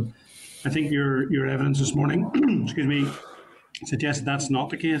both of them? I think your evidence this morning, excuse me, suggests that's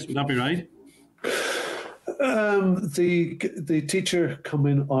not the case. Would that be right? The teacher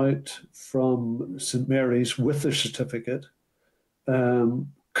coming out from St Mary's with their certificate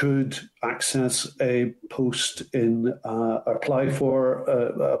could access a post apply for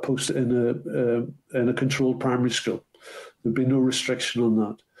a post in a controlled primary school. There'd be no restriction on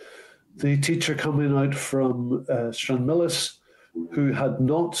that. The teacher coming out from Stranmillis who had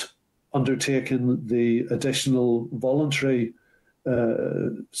not undertaken the additional voluntary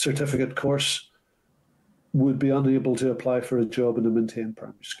certificate course would be unable to apply for a job in a maintained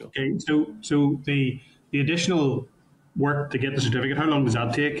primary school. Okay, so the additional work to get the certificate, how long does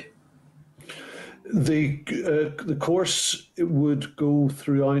that take? The course would go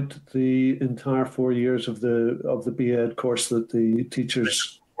throughout the entire 4 years of the BEd course that the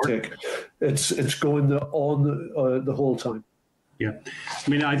teachers take. It's going on the whole time. Yeah, I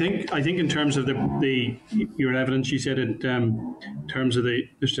mean, I think in terms of your evidence, you said in terms of the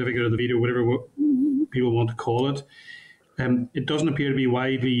certificate or the video, whatever people want to call it, it doesn't appear to be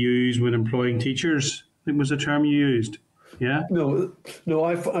widely used when employing teachers. It was a term you used. Yeah. No.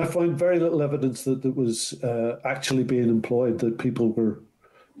 I found very little evidence that it was actually being employed. That people were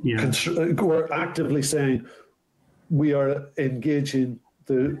actively saying we are engaging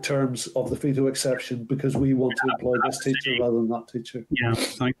the terms of the veto exception because we want to employ this teacher rather than that teacher. Yeah,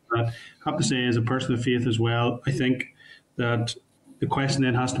 thanks for that. I have to say, as a person of faith as well, I think that the question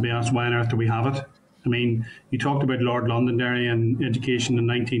then has to be asked: why on earth do we have it? I mean, you talked about Lord Londonderry and education in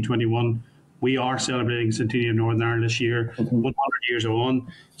 1921. We are celebrating Centennial of Northern Ireland this year. 100 years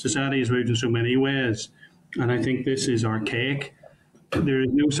on, society has moved in so many ways, and I think this is archaic. There is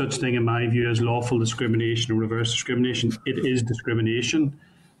no such thing, in my view, as lawful discrimination or reverse discrimination. It is discrimination.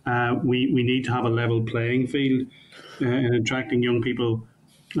 We need to have a level playing field in attracting young people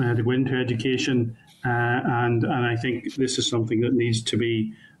to go into education, and I think this is something that needs to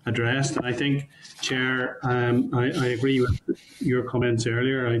be addressed. And I think, Chair, I agree with your comments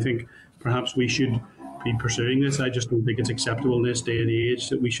earlier. I think perhaps we should be pursuing this. I just don't think it's acceptable in this day and age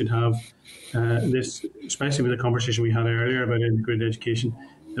that we should have this, especially with the conversation we had earlier about integrated education,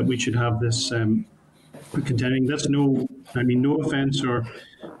 that we should have this contending. That's no offence or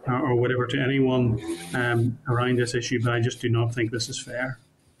whatever to anyone around this issue, but I just do not think this is fair.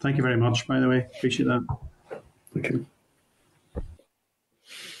 Thank you very much, by the way. Appreciate that. Thank you.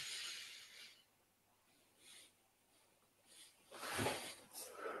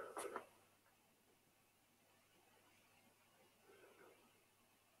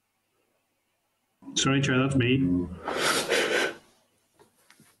 Sorry, Chair, that's me.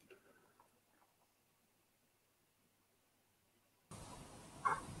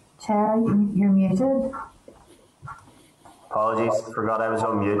 Chair, you're muted. Apologies, forgot I was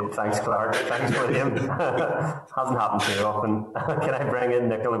on mute. Thanks, Clark. Thanks, William. Hasn't happened too often. Can I bring in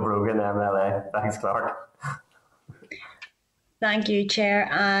Nicola Brogan, MLA? Thanks, Clark. Thank you, Chair,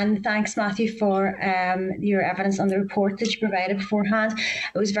 and thanks, Matthew, for your evidence on the report that you provided beforehand.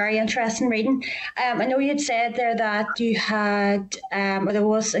 It was very interesting reading. I know you had said there that you had, or there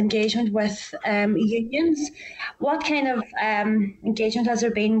was engagement with unions. What kind of engagement has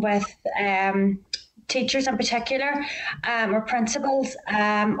there been with teachers in particular, or principals,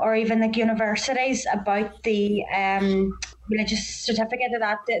 or even like universities about the religious certificate,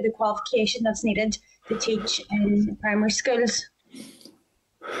 of the qualification that's needed to teach in primary schools?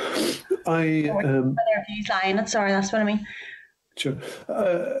 Sorry, that's what I mean. Sure.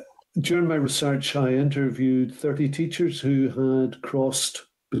 During my research, I interviewed 30 teachers who had crossed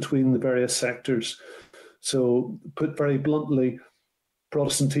between the various sectors. So, put very bluntly,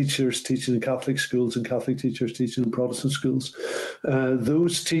 Protestant teachers teaching in Catholic schools and Catholic teachers teaching in Protestant schools.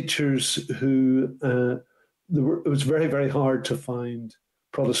 Those teachers who, it was very, very hard to find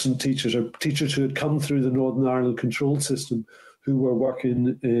Protestant teachers or teachers who had come through the Northern Ireland control system who were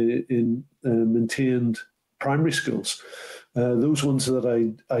working in maintained primary schools. Those ones that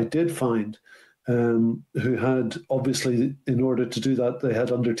I did find, who had obviously, in order to do that, they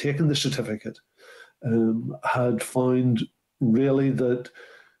had undertaken the certificate, had found really that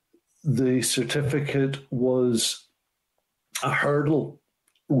the certificate was a hurdle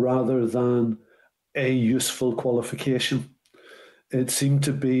rather than a useful qualification. It seemed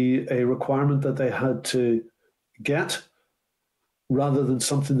to be a requirement that they had to get rather than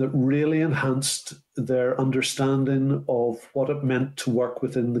something that really enhanced their understanding of what it meant to work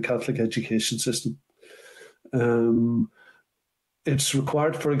within the Catholic education system. It's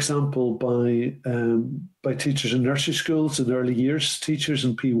required, for example, by teachers in nursery schools and early years teachers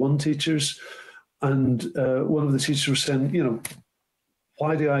and P1 teachers. And one of the teachers was saying,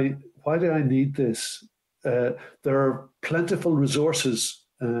 why do I need this? There are plentiful resources.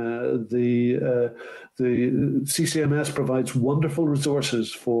 The CCMS provides wonderful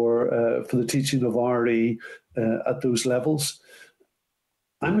resources for the teaching of RE at those levels.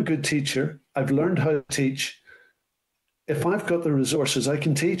 I'm a good teacher. I've learned how to teach. If I've got the resources, I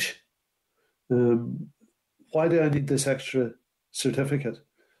can teach. Why do I need this extra certificate?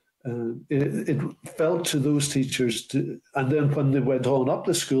 It felt to those teachers, and then when they went on up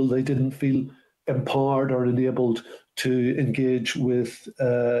the school, they didn't feel empowered or enabled to engage with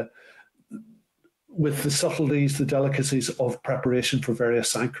the subtleties, the delicacies of preparation for various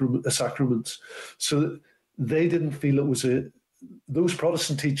sacraments. So they didn't feel it was those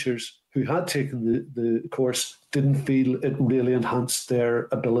Protestant teachers who had taken the course didn't feel it really enhanced their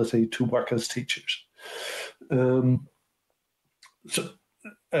ability to work as teachers. In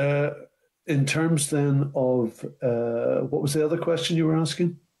terms then of, what was the other question you were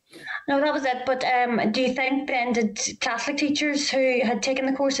asking? No, that was it. But do you think then, did Catholic teachers who had taken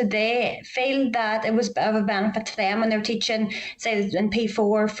the course, did they feel that it was of a benefit to them when they were teaching, say, in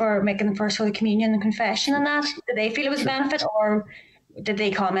P4 for making the First Holy Communion and confession and that? Did they feel it was a benefit, or did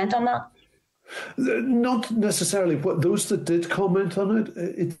they comment on that? Not necessarily. But those that did comment on it,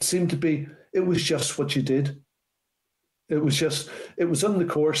 it seemed to be, it was just what you did. It was on the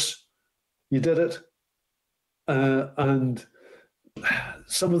course, you did it, and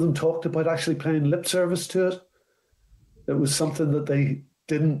some of them talked about actually paying lip service to it. It was something that they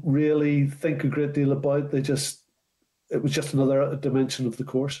didn't really think a great deal about. It was just another dimension of the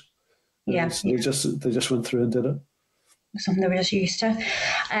course. Yeah. So they just went through and did it. Something they were just used to.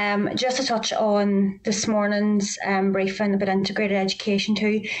 Just to touch on this morning's briefing about integrated education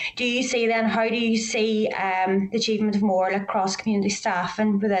too, how do you see the achievement of more like cross-community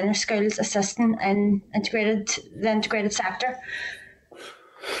staffing within our schools assisting in the integrated sector?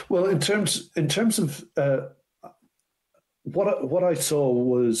 Well, in terms of what I saw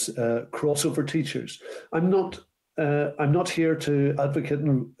was crossover teachers. I'm not here to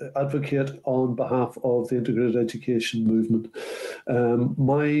advocate on behalf of the integrated education movement.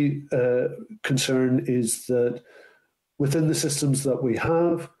 My concern is that within the systems that we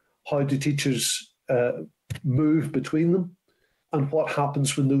have, how do teachers move between them, and what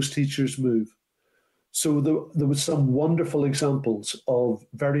happens when those teachers move? So there was some wonderful examples of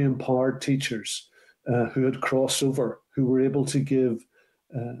very empowered teachers who had crossed over, who were able to give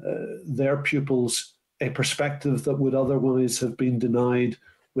their pupils a perspective that would otherwise have been denied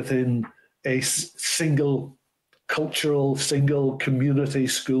within a single cultural, single community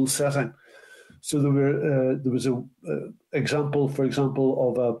school setting. So there was a example, for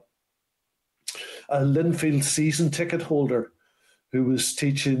example, of a Linfield season ticket holder who was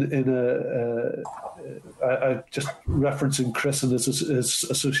teaching in I just referencing Chris and his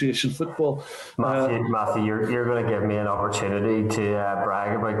association football. Matthew, you're going to give me an opportunity to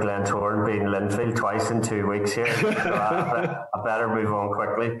brag about Glentoran beating Linfield twice in 2 weeks here. So I better move on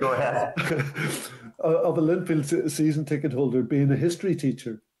quickly. Go ahead. Of a Linfield season ticket holder being a history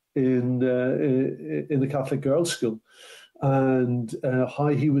teacher in the Catholic girls' school, and how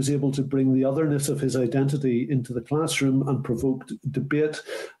he was able to bring the otherness of his identity into the classroom and provoked debate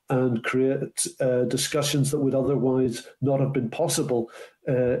and create discussions that would otherwise not have been possible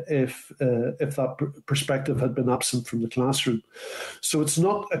if that perspective had been absent from the classroom. So it's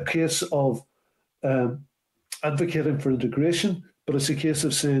not a case of advocating for integration, but it's a case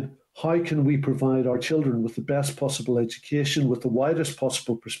of saying, how can we provide our children with the best possible education, with the widest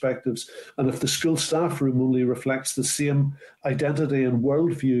possible perspectives? And if the school staff room only reflects the same identity and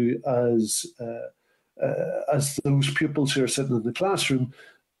worldview as those pupils who are sitting in the classroom,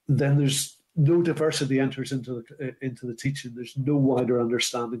 then there's no diversity enters into the teaching. There's no wider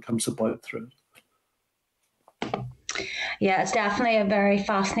understanding comes about through it. Yeah, it's definitely a very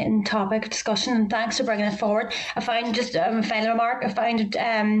fascinating topic of discussion, and thanks for bringing it forward. I find, just a final remark, I find it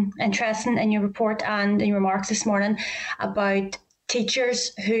interesting in your report and in your remarks this morning about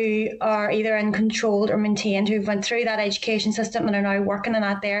teachers who are either in controlled or maintained, who've went through that education system and are now working in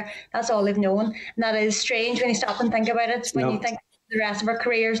that there. That's all they've known. And that is strange when you stop and think about it, when you think the rest of our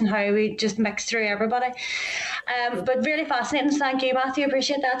careers and how we just mix through everybody. But really fascinating. Thank you, Matthew.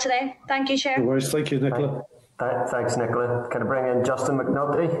 Appreciate that today. Thank you, Chair. No worries. Thank you, Nicola. Thanks, Nicola. Can I bring in Justin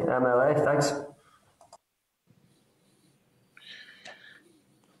McNulty, MLA? Thanks.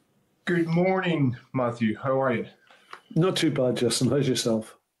 Good morning, Matthew. How are you? Not too bad, Justin. How's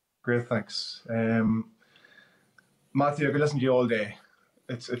yourself? Great, thanks. Matthew, I could listen to you all day.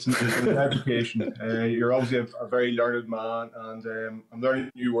 It's an education. You're obviously a very learned man, and I'm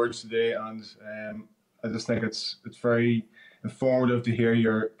learning new words today, and I just think it's very informative to hear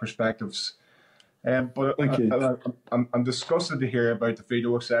your perspectives. But Thank you. I'm disgusted to hear about the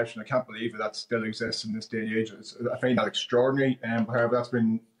field work section. I can't believe that still exists in this day and age. I find that extraordinary. However, that's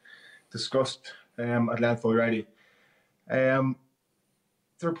been discussed at length already. The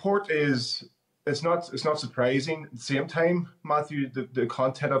report it's not surprising. At the same time, Matthew, the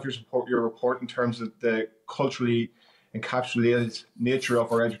content of your report in terms of the culturally encapsulated nature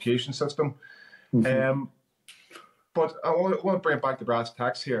of our education system. Mm-hmm. But I want to bring it back to brass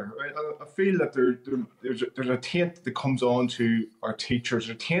tacks here. I feel that there's a taint that comes on to our teachers,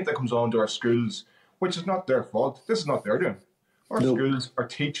 a taint that comes on to our schools, which is not their fault. This is not their doing. Our schools are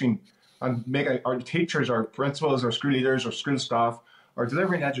teaching and our teachers, our principals, our school leaders, our school staff are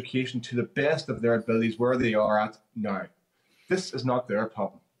delivering education to the best of their abilities where they are at now. This is not their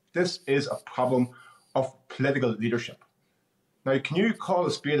problem. This is a problem of political leadership. Now, can you call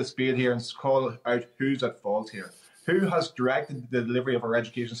a spade here and call out who's at fault here? Who has directed the delivery of our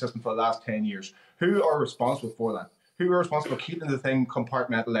education system for the last 10 years? Who are responsible for that? Who are responsible for keeping the thing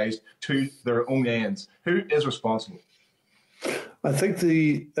compartmentalised to their own ends? Who is responsible? I think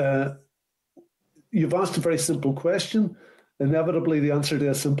you've asked a very simple question. Inevitably, the answer to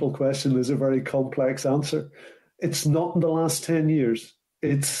a simple question is a very complex answer. It's not in the last 10 years.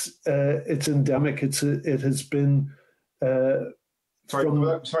 It's endemic. It has been... Sorry, let me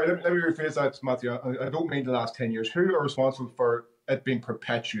rephrase that, Matthew. I don't mean the last 10 years. Who are responsible for it being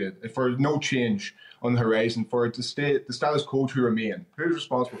perpetuated, for no change on the horizon, for it to stay, the status quo to remain? Who's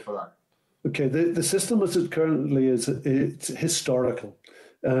responsible for that? Okay, the system as it currently is, it's historical.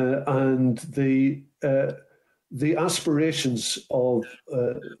 And the aspirations of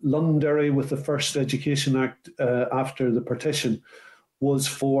Londonderry with the first Education Act after the partition was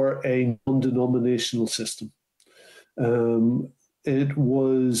for a non-denominational system. It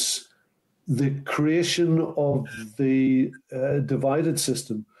was the creation of the divided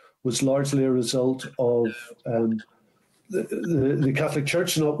system was largely a result of the Catholic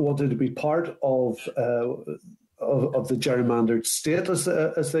Church not wanting to be part of the gerrymandered state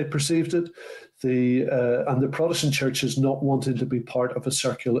as they perceived it, and the Protestant churches not wanting to be part of a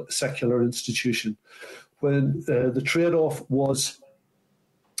secular institution. When the trade-off was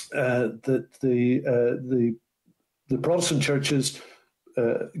that the Protestant churches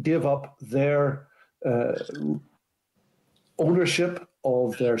gave up their ownership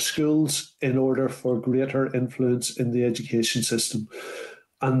of their schools in order for greater influence in the education system.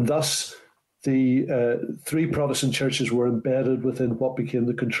 And thus, the three Protestant churches were embedded within what became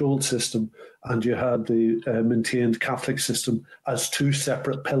the controlled system, and you had the maintained Catholic system as two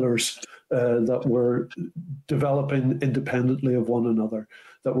separate pillars that were developing independently of one another,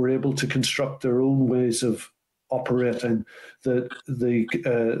 that were able to construct their own ways of operating. The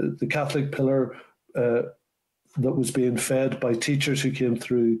Catholic pillar that was being fed by teachers who came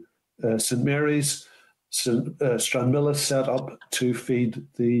through St Mary's, Stranmillis set up to feed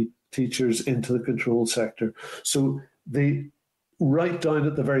the teachers into the controlled sector. So right down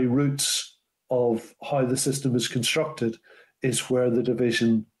at the very roots of how the system is constructed is where the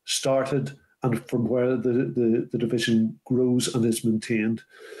division started and from where the division grows and is maintained.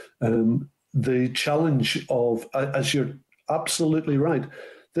 The challenge of, as you're absolutely right,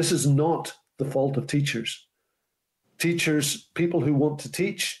 this is not the fault of teachers. Teachers, people who want to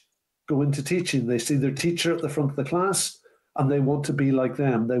teach, go into teaching. They see their teacher at the front of the class and they want to be like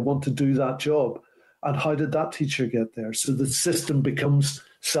them. They want to do that job. And how did that teacher get there? So the system becomes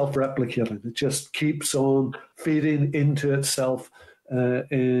self-replicating. It just keeps on feeding into itself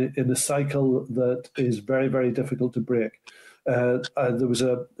in a cycle that is very, very difficult to break. There was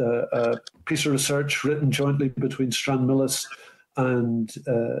a piece of research written jointly between Stranmillis and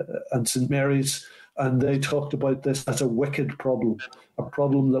St Mary's, and they talked about this as a wicked problem, a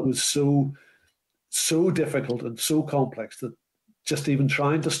problem that was so difficult and so complex that just even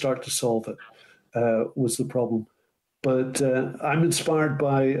trying to start to solve it was the problem. But I'm inspired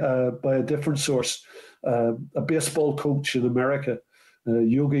by a different source. A baseball coach in America,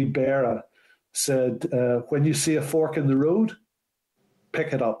 Yogi Berra, said, when you see a fork in the road,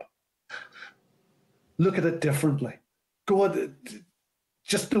 pick it up. Look at it differently. Go on,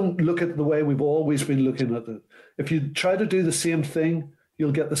 just don't look at it the way we've always been looking at it. If you try to do the same thing,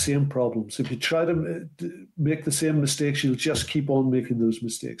 you'll get the same problems. If you try to make the same mistakes, you'll just keep on making those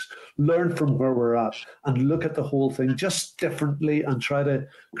mistakes. Learn from where we're at and look at the whole thing just differently and try to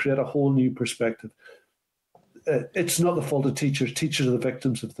create a whole new perspective. It's not the fault of teachers. Teachers are the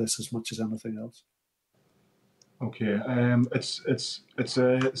victims of this as much as anything else. Okay, it's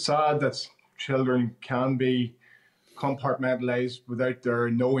sad that children can be compartmentalized without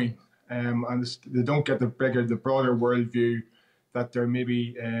their knowing, and they don't get the broader worldview that they're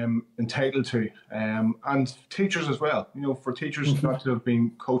maybe entitled to, and teachers as well. You know, for teachers not to have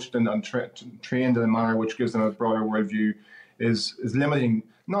been coached and trained in a manner which gives them a broader worldview is limiting,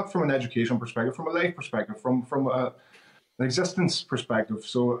 not from an educational perspective, from a life perspective, from an existence perspective.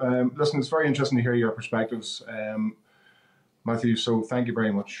 So, listen, it's very interesting to hear your perspectives, Matthew. So, thank you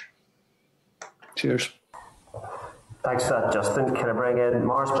very much. Cheers. Thanks for that, Justin. Can I bring in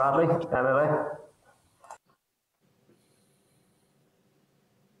Morris Bradley, MLA?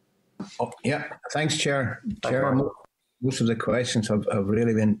 Oh, yeah, thanks, Chair. Chair, most of the questions have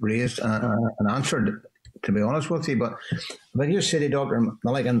really been raised and answered, to be honest with you. But if I just say to Dr.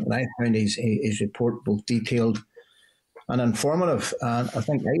 Milligan, I found his report both detailed and informative, and I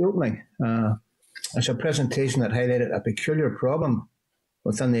think eye-opening. It's a presentation that highlighted a peculiar problem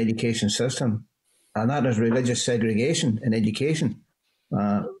within the education system, and that is religious segregation in education.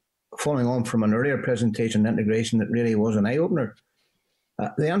 Following on from an earlier presentation, integration that really was an eye-opener.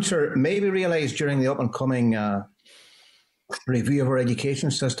 The answer may be realised during the up-and-coming review of our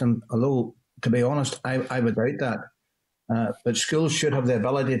education system, although, to be honest, I would doubt that. But schools should have the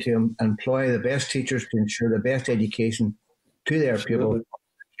ability to employ the best teachers to ensure the best education to their pupils.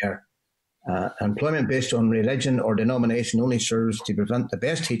 Employment based on religion or denomination only serves to prevent the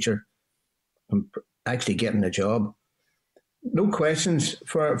best teacher from actually getting the job. No questions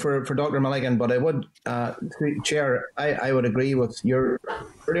for Dr. Milligan, but I would, Chair, I would agree with your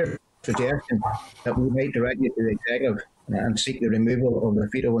earlier suggestion that we might direct you to the executive and seek the removal of the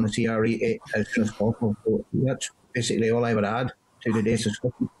veto on the CRE as soon as possible. So that's basically all I would add to today's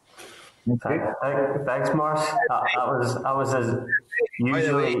discussion. Thanks, Morris. That was as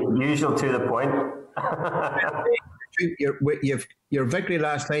usual to the point. Your victory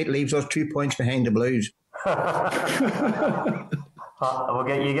last night leaves us 2 points behind the Blues. You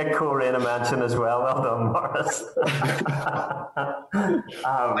get Coleraine a mention as well. Well done, Morris.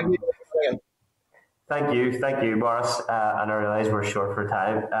 Thank you, Morris. And I realise we're short for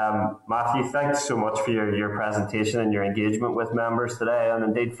time. Matthew, thanks so much for your presentation and your engagement with members today, and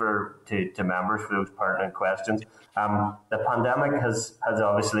indeed to members for those pertinent questions. The pandemic has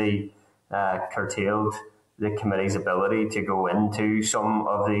obviously curtailed the committee's ability to go into some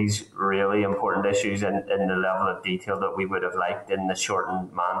of these really important issues in the level of detail that we would have liked in the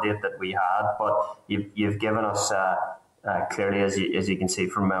shortened mandate that we had. But you've given us clearly, as you can see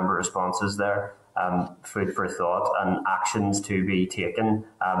from member responses there, food for thought and actions to be taken.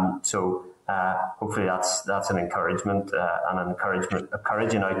 So hopefully that's an encouragement and an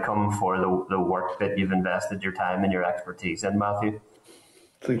encouraging outcome for the work that you've invested your time and your expertise in, Matthew.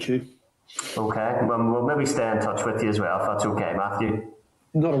 Thank you. Okay, well, we'll maybe stay in touch with you as well, if that's okay, Matthew.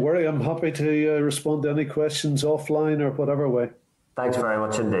 Not a worry. I'm happy to respond to any questions offline or whatever way. Thanks very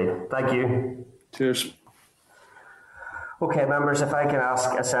much indeed. Thank you. Cheers. Okay, members, if I can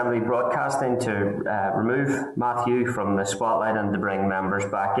ask Assembly Broadcasting to remove Matthew from the spotlight and to bring members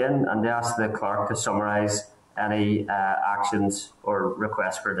back in, and to ask the clerk to summarise any actions or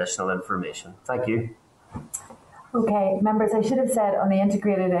requests for additional information. Thank you. Okay, members, I should have said on the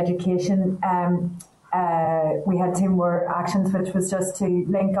integrated education, we had two more actions, which was just to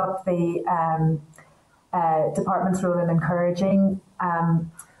link up the department's role in encouraging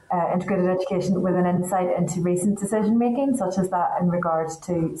integrated education with an insight into recent decision making, such as that in regards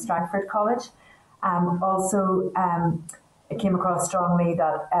to Strangford College. Also, it came across strongly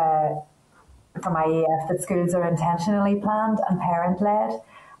that from IEF that schools are intentionally planned and parent-led.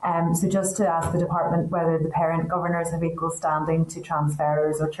 So just to ask the department whether the parent governors have equal standing to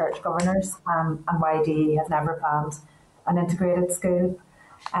transferors or church governors, and why DE has never planned an integrated school.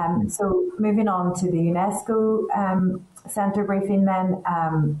 So moving on to the UNESCO Centre briefing then,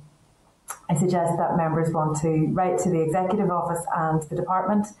 I suggest that members want to write to the Executive Office and the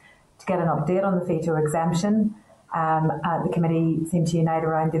department to get an update on the veto exemption. The committee seemed to unite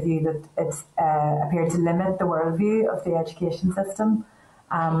around the view that it appeared to limit the worldview of the education system.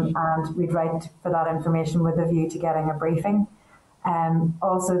 And we'd write for that information with a view to getting a briefing.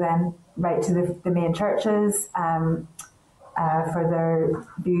 Also then write to the main churches for their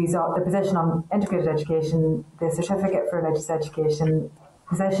views on the position on integrated education, the certificate for religious education,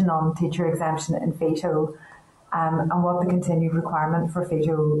 position on teacher exemption and veto, and what the continued requirement for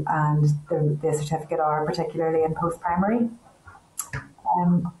veto and the certificate are, particularly in post-primary.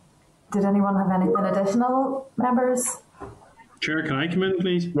 Did anyone have anything additional, members? Chair, can I come in,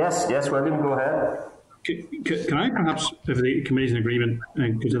 please? Yes, William, go ahead. Can I perhaps, if the committee's in agreement,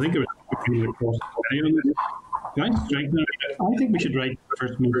 because I think there was agreement across the committee on this, can I strike that? I think we should write the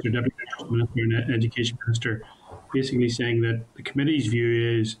First Minister, Deputy First Minister and Education Minister, basically saying that the committee's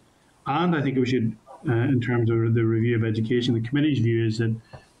view is, and I think we should, in terms of the review of education, the committee's view is that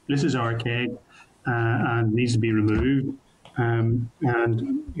this is archaic and needs to be removed. And,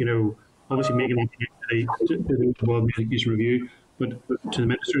 you know, obviously making that to the World Education Review, but to the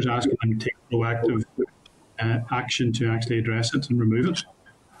ministers, asking them to take proactive action to actually address it and remove it,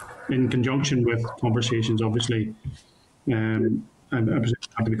 in conjunction with conversations, obviously, and have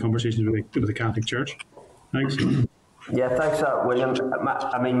to be conversations with the Catholic Church. Thanks. Yeah, thanks, William. As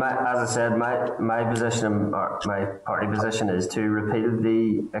I said, my position, or my party position, is to repeal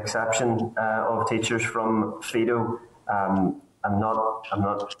the exception of teachers from FEDO.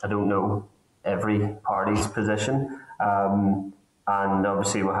 I don't know every party's position, and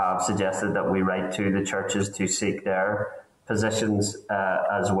obviously we have suggested that we write to the churches to seek their positions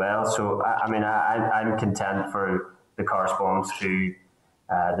as well. So I'm content for the correspondence to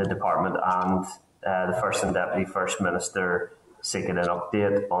the department and the First and Deputy First Minister seeking an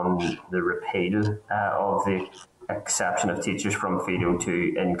update on the repeal of the exception of teachers from FEDO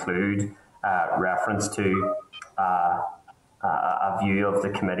to include reference to a view of the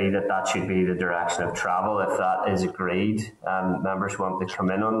committee that should be the direction of travel. If that is agreed, members want to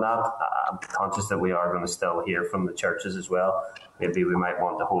come in on that. I'm conscious that we are going to still hear from the churches as well. Maybe we might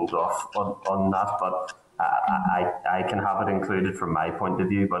want to hold off on that, but I can have it included from my point of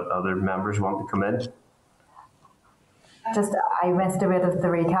view, but other members want to come in. I missed a bit of the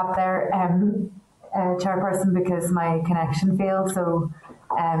recap there, Chairperson, because my connection failed. So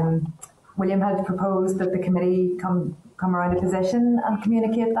William had proposed that the committee come around a position and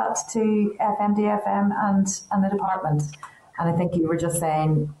communicate that to FMDFM and the department. And I think you were just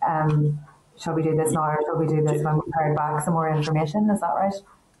saying, shall we do this now, or shall we do this when we've heard back some more information? Is that right?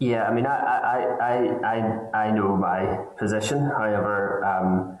 Yeah, I know my position.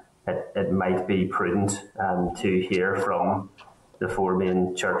 However, it might be prudent to hear from the four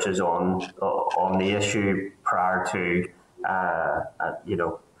main churches on the issue prior to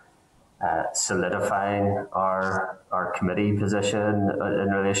solidifying our committee position in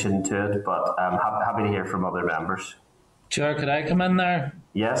relation to it. But I'm happy to hear from other members. Chair, could I come in there?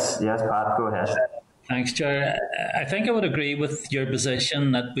 Yes, Pat, go ahead. Thanks, Chair. I think I would agree with your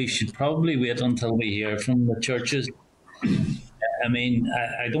position that we should probably wait until we hear from the churches.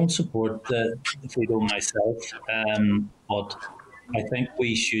 I don't support the FEDO myself, but I think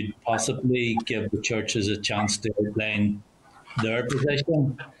we should possibly give the churches a chance to outline their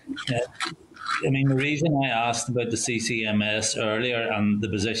position. The reason I asked about the CCMS earlier and the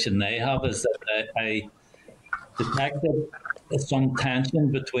position they have is that I detected some tension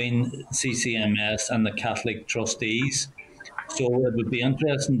between CCMS and the Catholic trustees. So it would be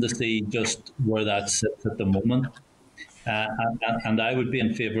interesting to see just where that sits at the moment. And I would be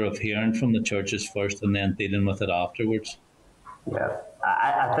in favour of hearing from the churches first and then dealing with it afterwards. Yeah,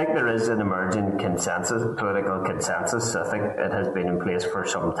 I think there is an emerging political consensus. I think it has been in place for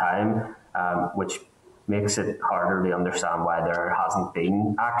some time, which makes it harder to understand why there hasn't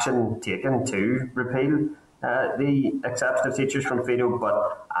been action taken to repeal the exception of teachers from FEDO.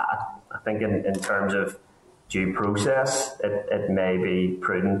 But I think in terms of due process, it may be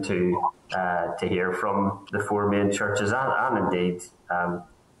prudent to hear from the four main churches and indeed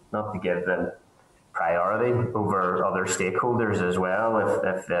not to give them priority over other stakeholders as well.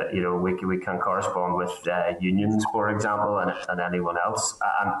 If we can correspond with unions, for example, and anyone else.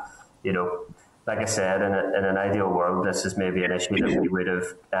 Like I said, in an ideal world, this is maybe an issue that we would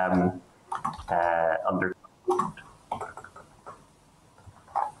have under.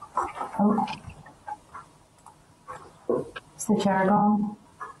 Oh. Is the chair gone?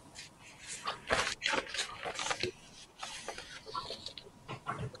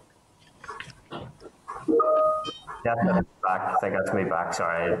 Yeah, that's back. I think that's me back.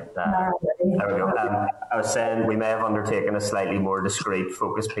 Sorry. There we go. I was saying we may have undertaken a slightly more discreet,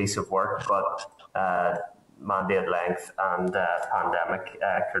 focused piece of work, but mandate length and pandemic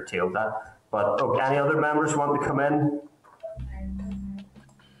curtailed that. But okay, any other members want to come in?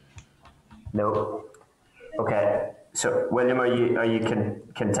 No. Okay. So, William, are you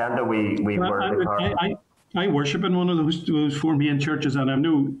content that we work the car? I worship in one of those four main churches, and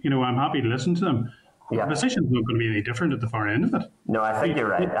I'm happy to listen to them. Yeah. The position's not going to be any different at the far end of it. No, I think you're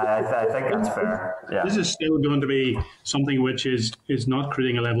right. I think that's fair. Yeah. This is still going to be something which is not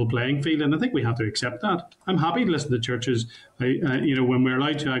creating a level playing field, and I think we have to accept that. I'm happy to listen to churches. When we're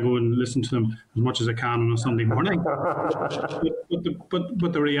allowed to, I go and listen to them as much as I can on a Sunday morning.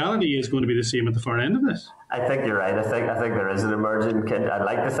 but the reality is going to be the same at the far end of this. I think you're right. I think there is an emergent. I'd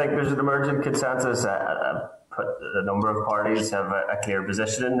like to think there's an emergent consensus. A number of parties have a clear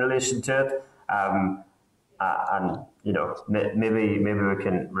position in relation to it. And maybe we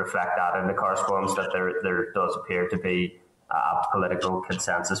can reflect that in the correspondence that there does appear to be a political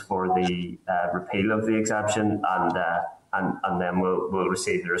consensus for the repeal of the exemption, and then we'll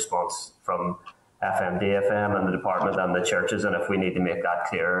receive the response from FMDFM and the department and the churches, and if we need to make that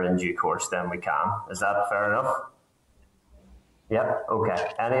clearer in due course, then we can. Is that fair enough? Yep.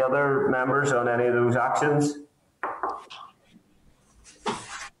 Okay. Any other members on any of those actions?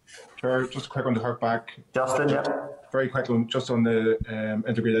 Chair, just a quick one to hark back. Justin, yep. Very quick one, just on the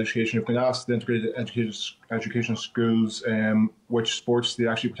integrated education. If we ask the integrated education schools which sports they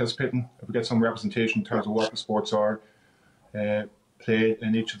actually participate in, if we get some representation in terms of what the sports are played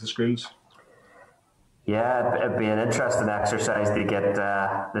in each of the schools. Yeah, it'd be an interesting exercise to get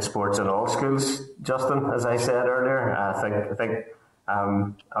the sports in all schools, Justin, as I said earlier. I think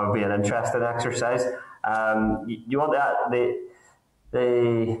that would be an interesting exercise. You want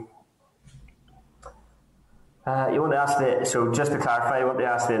you want to ask so just to clarify, you want to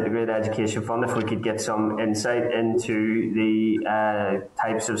ask the Integrated Education Fund if we could get some insight into the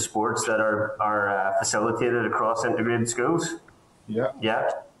types of sports that are facilitated across integrated schools? Yeah.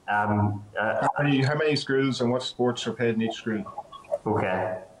 Yeah. How many schools and what sports are played in each school?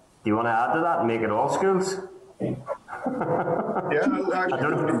 Okay. Do you want to add to that and make it all schools? Yeah, actually, I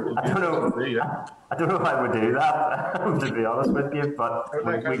don't know if I would do that, to be honest with you. But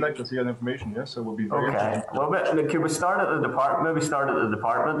I'd like to see that information. Yes, so we'll be very okay. Well, could we start at the department? Maybe start at the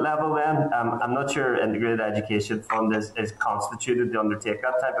department level then. I'm not sure Integrated Education Fund is constituted to undertake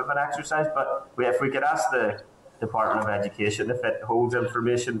that type of an exercise. But if we could ask the Department of Education if it holds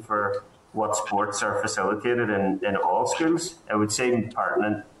information for what sports are facilitated in all schools, it would seem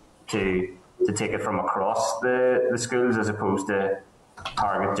pertinent to take it from across the schools as opposed to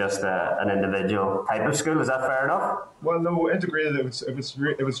target just an individual type of school. Is that fair enough? Well, no, integrated. If it's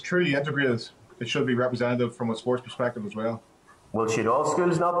truly integrated, it should be representative from a sports perspective as well. Well, should all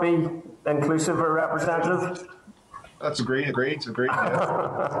schools not be inclusive or representative? That's agreed. Yeah. Is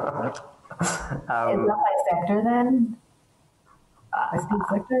that by sector then? By school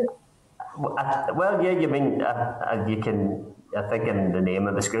sector? Well, yeah, you mean you can. I think in the name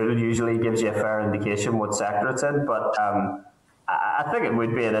of the school usually gives you a fair indication what sector it's in, but I think it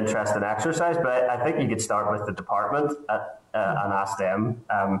would be an interesting exercise. But I think you could start with the department and ask them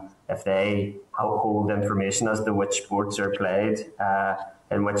if they hold information as to which sports are played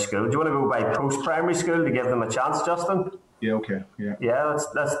in which school. Do you want to go by post-primary school to give them a chance, Justin? Yeah. Okay. Yeah. Yeah.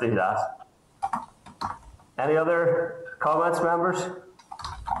 Let's do that. Any other comments, members?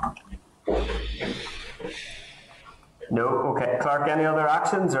 No? Okay. Clark, any other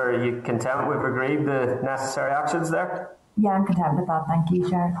actions, or are you content we've agreed the necessary actions there? Yeah, I'm content with that. Thank you,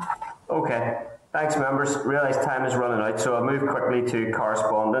 Chair. Okay. Thanks, members. Realise time is running out, so I'll move quickly to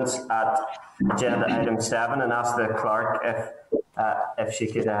correspondence at agenda item 7 and ask the clerk if she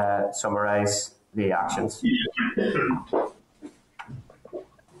could summarise the actions.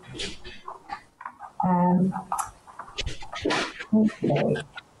 Okay.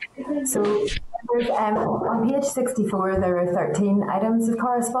 So on page 64 there are 13 items of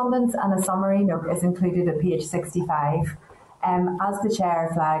correspondence and a summary note is included at page 65. As the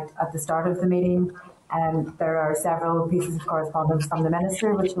Chair flagged at the start of the meeting, there are several pieces of correspondence from the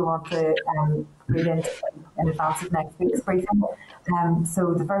Minister which we want to read in advance of next week's briefing.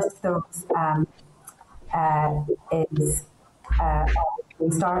 So the first of those is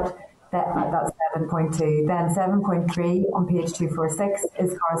we start That's 7.2. Then 7.3 on page 246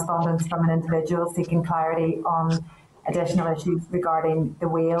 is correspondence from an individual seeking clarity on additional issues regarding the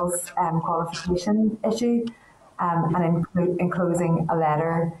Wales qualification issue, and enclosing a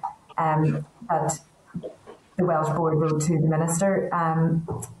letter that the Welsh Board wrote to the Minister.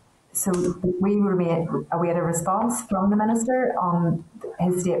 So we await a response from the Minister on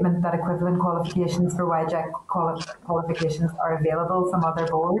his statement that equivalent qualifications for YJAC qualifications are available from other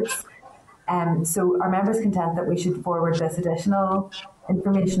boards. So are members content that we should forward this additional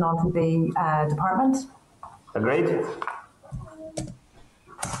information onto the department? Agreed.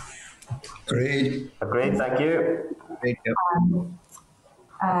 Agreed, thank you.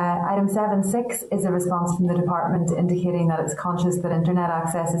 Item 7.6 is a response from the department indicating that it's conscious that internet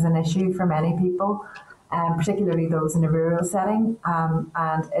access is an issue for many people, particularly those in a rural setting,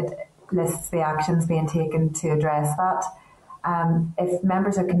 and it lists the actions being taken to address that. If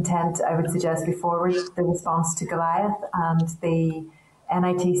members are content, I would suggest we forward the response to Goliath and the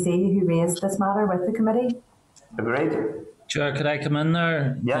NITC who raised this matter with the committee. Agreed. Chair, could I come in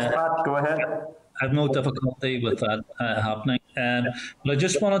there? Yes, Pat, go ahead. I have no difficulty with that happening. But I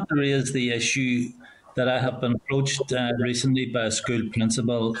just wanted to raise the issue that I have been approached recently by a school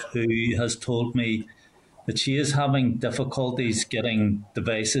principal who has told me that she is having difficulties getting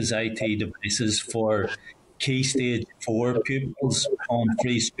devices, IT devices, for Key Stage 4 pupils on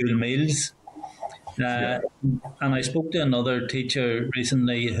free school meals. And I spoke to another teacher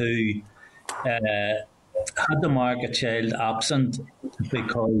recently who had to mark a child absent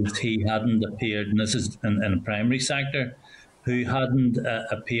because he hadn't appeared, and this is in the primary sector, who hadn't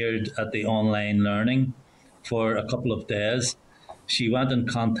appeared at the online learning for a couple of days. She went and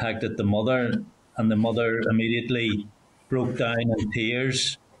contacted the mother, and the mother immediately broke down in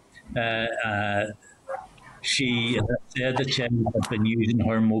tears. She said the child had been using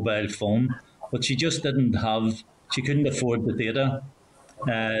her mobile phone, but she just she couldn't afford the data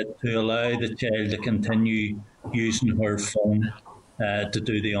to allow the child to continue using her phone to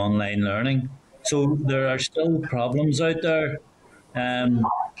do the online learning. So there are still problems out there.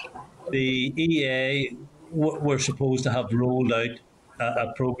 The EA were supposed to have rolled out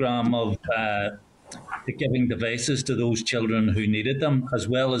a programme of giving devices to those children who needed them, as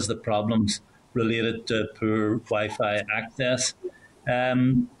well as the problems related to poor Wi-Fi access.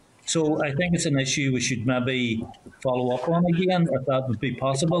 So I think it's an issue we should maybe follow up on again, if that would be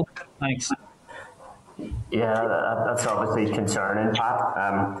possible. Thanks. Yeah, that's obviously concerning,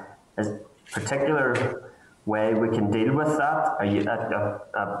 Pat. Is a particular way we can deal with that?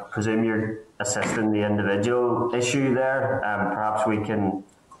 I presume you're assisting the individual issue there. Perhaps we can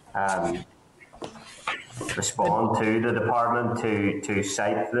respond to the department to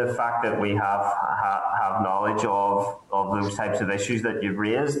cite the fact that we have knowledge of those types of issues that you've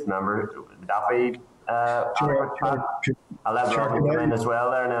raised. Remember, would that be I'll let Robin come in as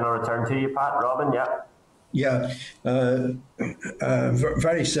well there, and then I'll return to you, Pat. Robin, yeah. Yeah,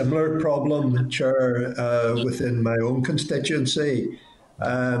 very similar problem, Chair, within my own constituency,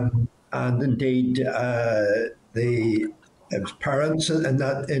 and indeed the parents in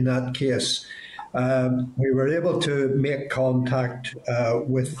that case. We were able to make contact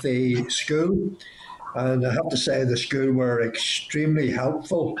with the school, and I have to say the school were extremely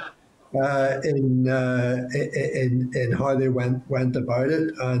helpful in how they went about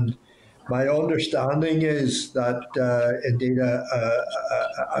it. And my understanding is that indeed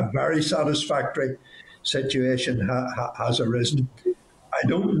a very satisfactory situation has arisen. I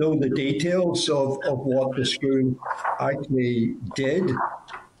don't know the details of what the school actually did,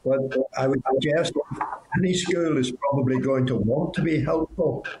 but I would suggest any school is probably going to want to be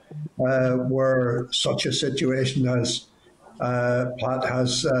helpful where such a situation as Pat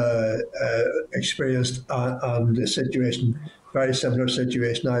has experienced, and the situation, very similar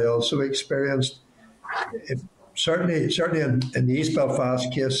situation I also experienced. Certainly in the East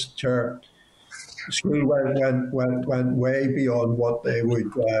Belfast case, Chair, the school went way beyond what they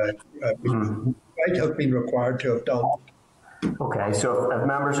would might have been required to have done. Okay, so if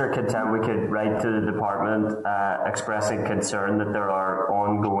members are content, we could write to the department expressing concern that there are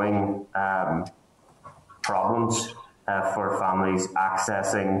ongoing problems for families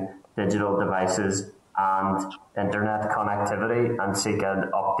accessing digital devices and internet connectivity, and seek an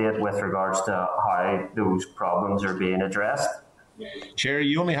update with regards to how those problems are being addressed. Chair,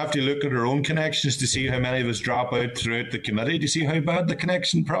 you only have to look at our own connections to see how many of us drop out throughout the committee to see how bad the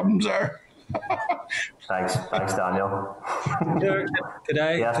connection problems are. Thanks, Daniel. Could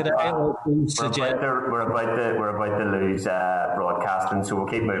I suggest we're about to lose broadcasting, so we'll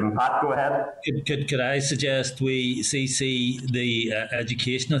keep moving. Pat, go ahead. Could I suggest we CC the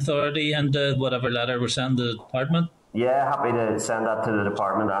Education Authority and whatever letter we're sending to the department? Yeah, happy to send that to the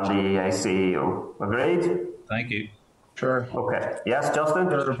department and the CEO. Agreed? Thank you. Sure. Okay. Yes, Justin?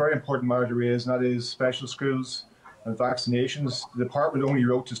 There's a very important matter to raise, and that is special schools and vaccinations. The department only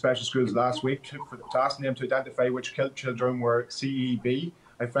wrote to special schools last week to asking them to identify which children were CEB.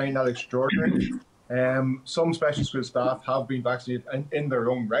 I find that extraordinary. Some special school staff have been vaccinated in their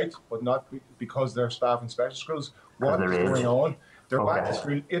own right, but not because they're staff in special schools. What is going on? They're back to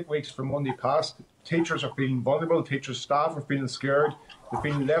school 8 weeks from Monday past. Teachers are feeling vulnerable. Teachers' staff are feeling scared. They're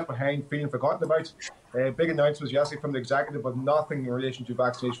feeling left behind, feeling forgotten about. Big announcements yesterday from the executive, but nothing in relation to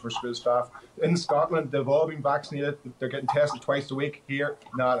vaccination for school staff. In Scotland, they've all been vaccinated. They're getting tested twice a week. Here,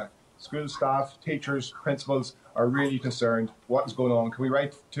 nada. School staff, teachers, principals are really concerned. What is going on? Can we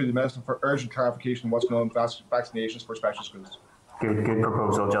write to the Minister for urgent clarification on what's going on with vaccinations for special schools? Good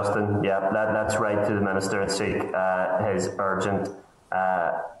proposal, Justin. Yeah, let's write to the Minister and seek his urgent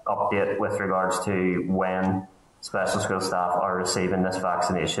update with regards to when special school staff are receiving this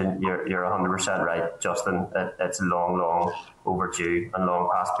vaccination. You're 100% right, Justin. It's long overdue and long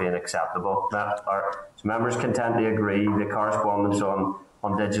past being acceptable. So members can tend to agree the correspondence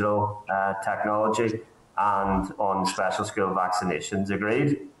on digital technology and on special school vaccinations.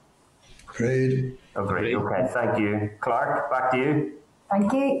 Agreed? Agreed. Agreed. Okay, thank you. Clark, back to you.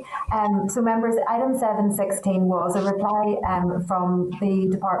 Thank you. So members, item 7.16 was a reply from the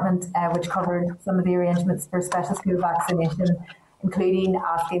department which covered some of the arrangements for special school vaccination, including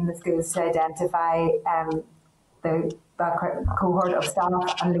asking the schools to identify that cohort of staff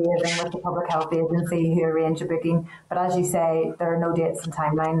and liaising with the public health agency who arrange a booking. But as you say, there are no dates and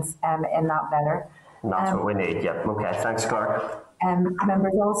timelines in that letter. And that's what we need, yeah. Okay, thanks, Clark.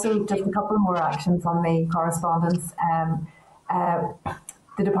 Members, also just a couple more actions on the correspondence.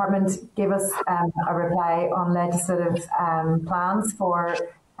 The department gave us a reply on legislative plans for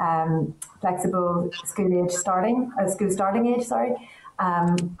flexible school starting age,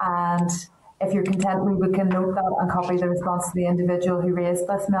 and if you're content, we can note that and copy the response to the individual who raised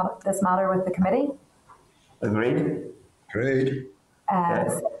this matter with the committee. Agreed. Agreed.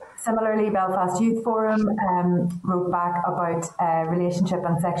 Similarly, Belfast Youth Forum wrote back about relationship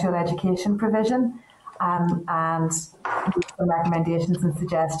and sexual education provision. And some recommendations and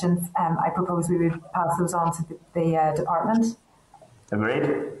suggestions. I propose we would pass those on to the department. Agreed.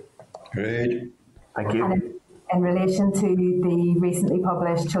 Agreed. Thank you. And in relation to the recently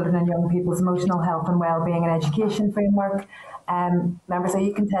published Children and Young People's Emotional Health and Wellbeing and Education Framework, members, are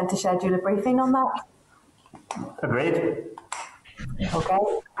you content to schedule a briefing on that? Agreed. Okay.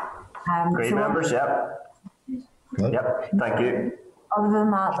 Agreed, members, yep. Yep, thank you. Other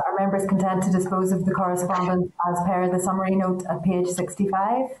than that, are members content to dispose of the correspondence as per the summary note at page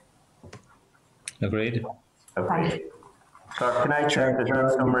 65? Agreed. Okay. So can I check the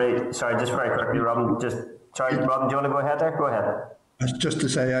summary? Sorry, just very quickly, Robin. Robin, do you want to go ahead there? Go ahead. Just to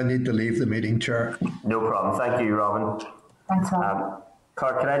say I need to leave the meeting, Chair. No problem. Thank you, Robin. Thanks, Robin.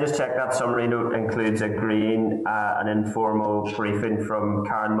 Clark, can I just check that summary note includes agreeing an informal briefing from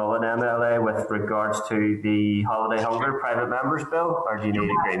Karen Mullen, MLA, with regards to the holiday hunger private members bill, or do you need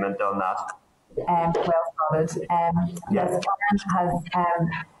agreement on that? Well spotted. Yes, Karen has,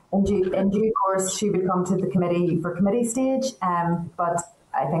 in due course, she would come to the committee for committee stage, but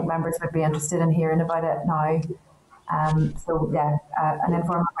I think members would be interested in hearing about it now. So yeah, an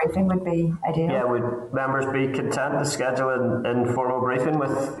informal briefing would be ideal. Yeah, would members be content to schedule an informal briefing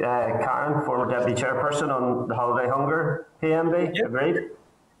with Karen, former Deputy Chairperson, on the holiday hunger PMB? Yep. Agreed?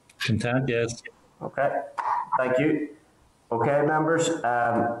 Content, yes. Okay, thank you. Okay, members,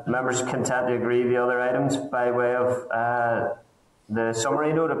 members content to agree the other items by way of the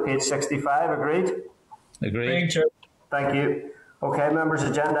summary note at page 65, agreed? Agreed. Thank you. Okay, members,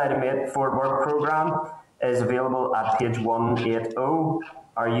 agenda item 8, Fort Work Programme, is available at page 180.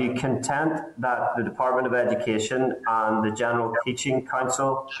 Are you content that the Department of Education and the General Teaching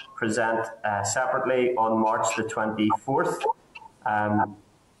Council present separately on March the 24th?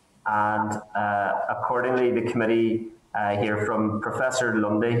 Accordingly, the committee hear from Professor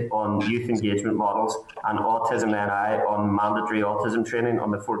Lundy on youth engagement models and Autism NI on mandatory autism training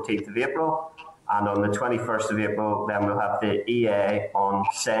on the 14th of April. And on the 21st of April, then we'll have the EA on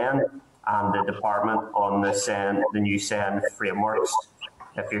SEN and the department on the new SEN frameworks.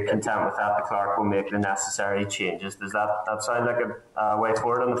 If you're content with that, the clerk will make the necessary changes. Does that sound like a way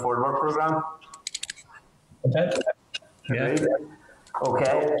forward on the Forward Work Programme? Okay. Yeah.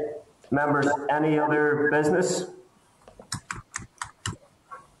 Okay. Members, any other business?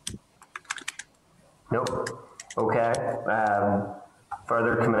 Nope. Okay.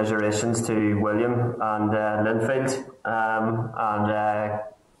 Further commiserations to William and Linfield, and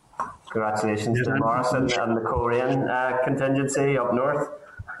congratulations to Morrison and the Korean contingency up north.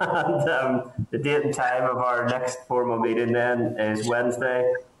 And the date and time of our next formal meeting then is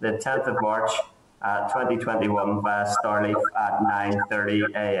Wednesday, the 10th of March, 2021, via Starleaf at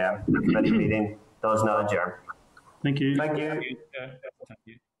 9:30 a.m. The committee meeting does now adjourn. Thank you. Thank you. Thank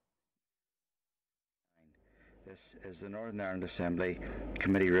you. This is the Northern Ireland Assembly,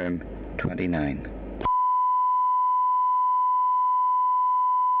 Committee Room 29.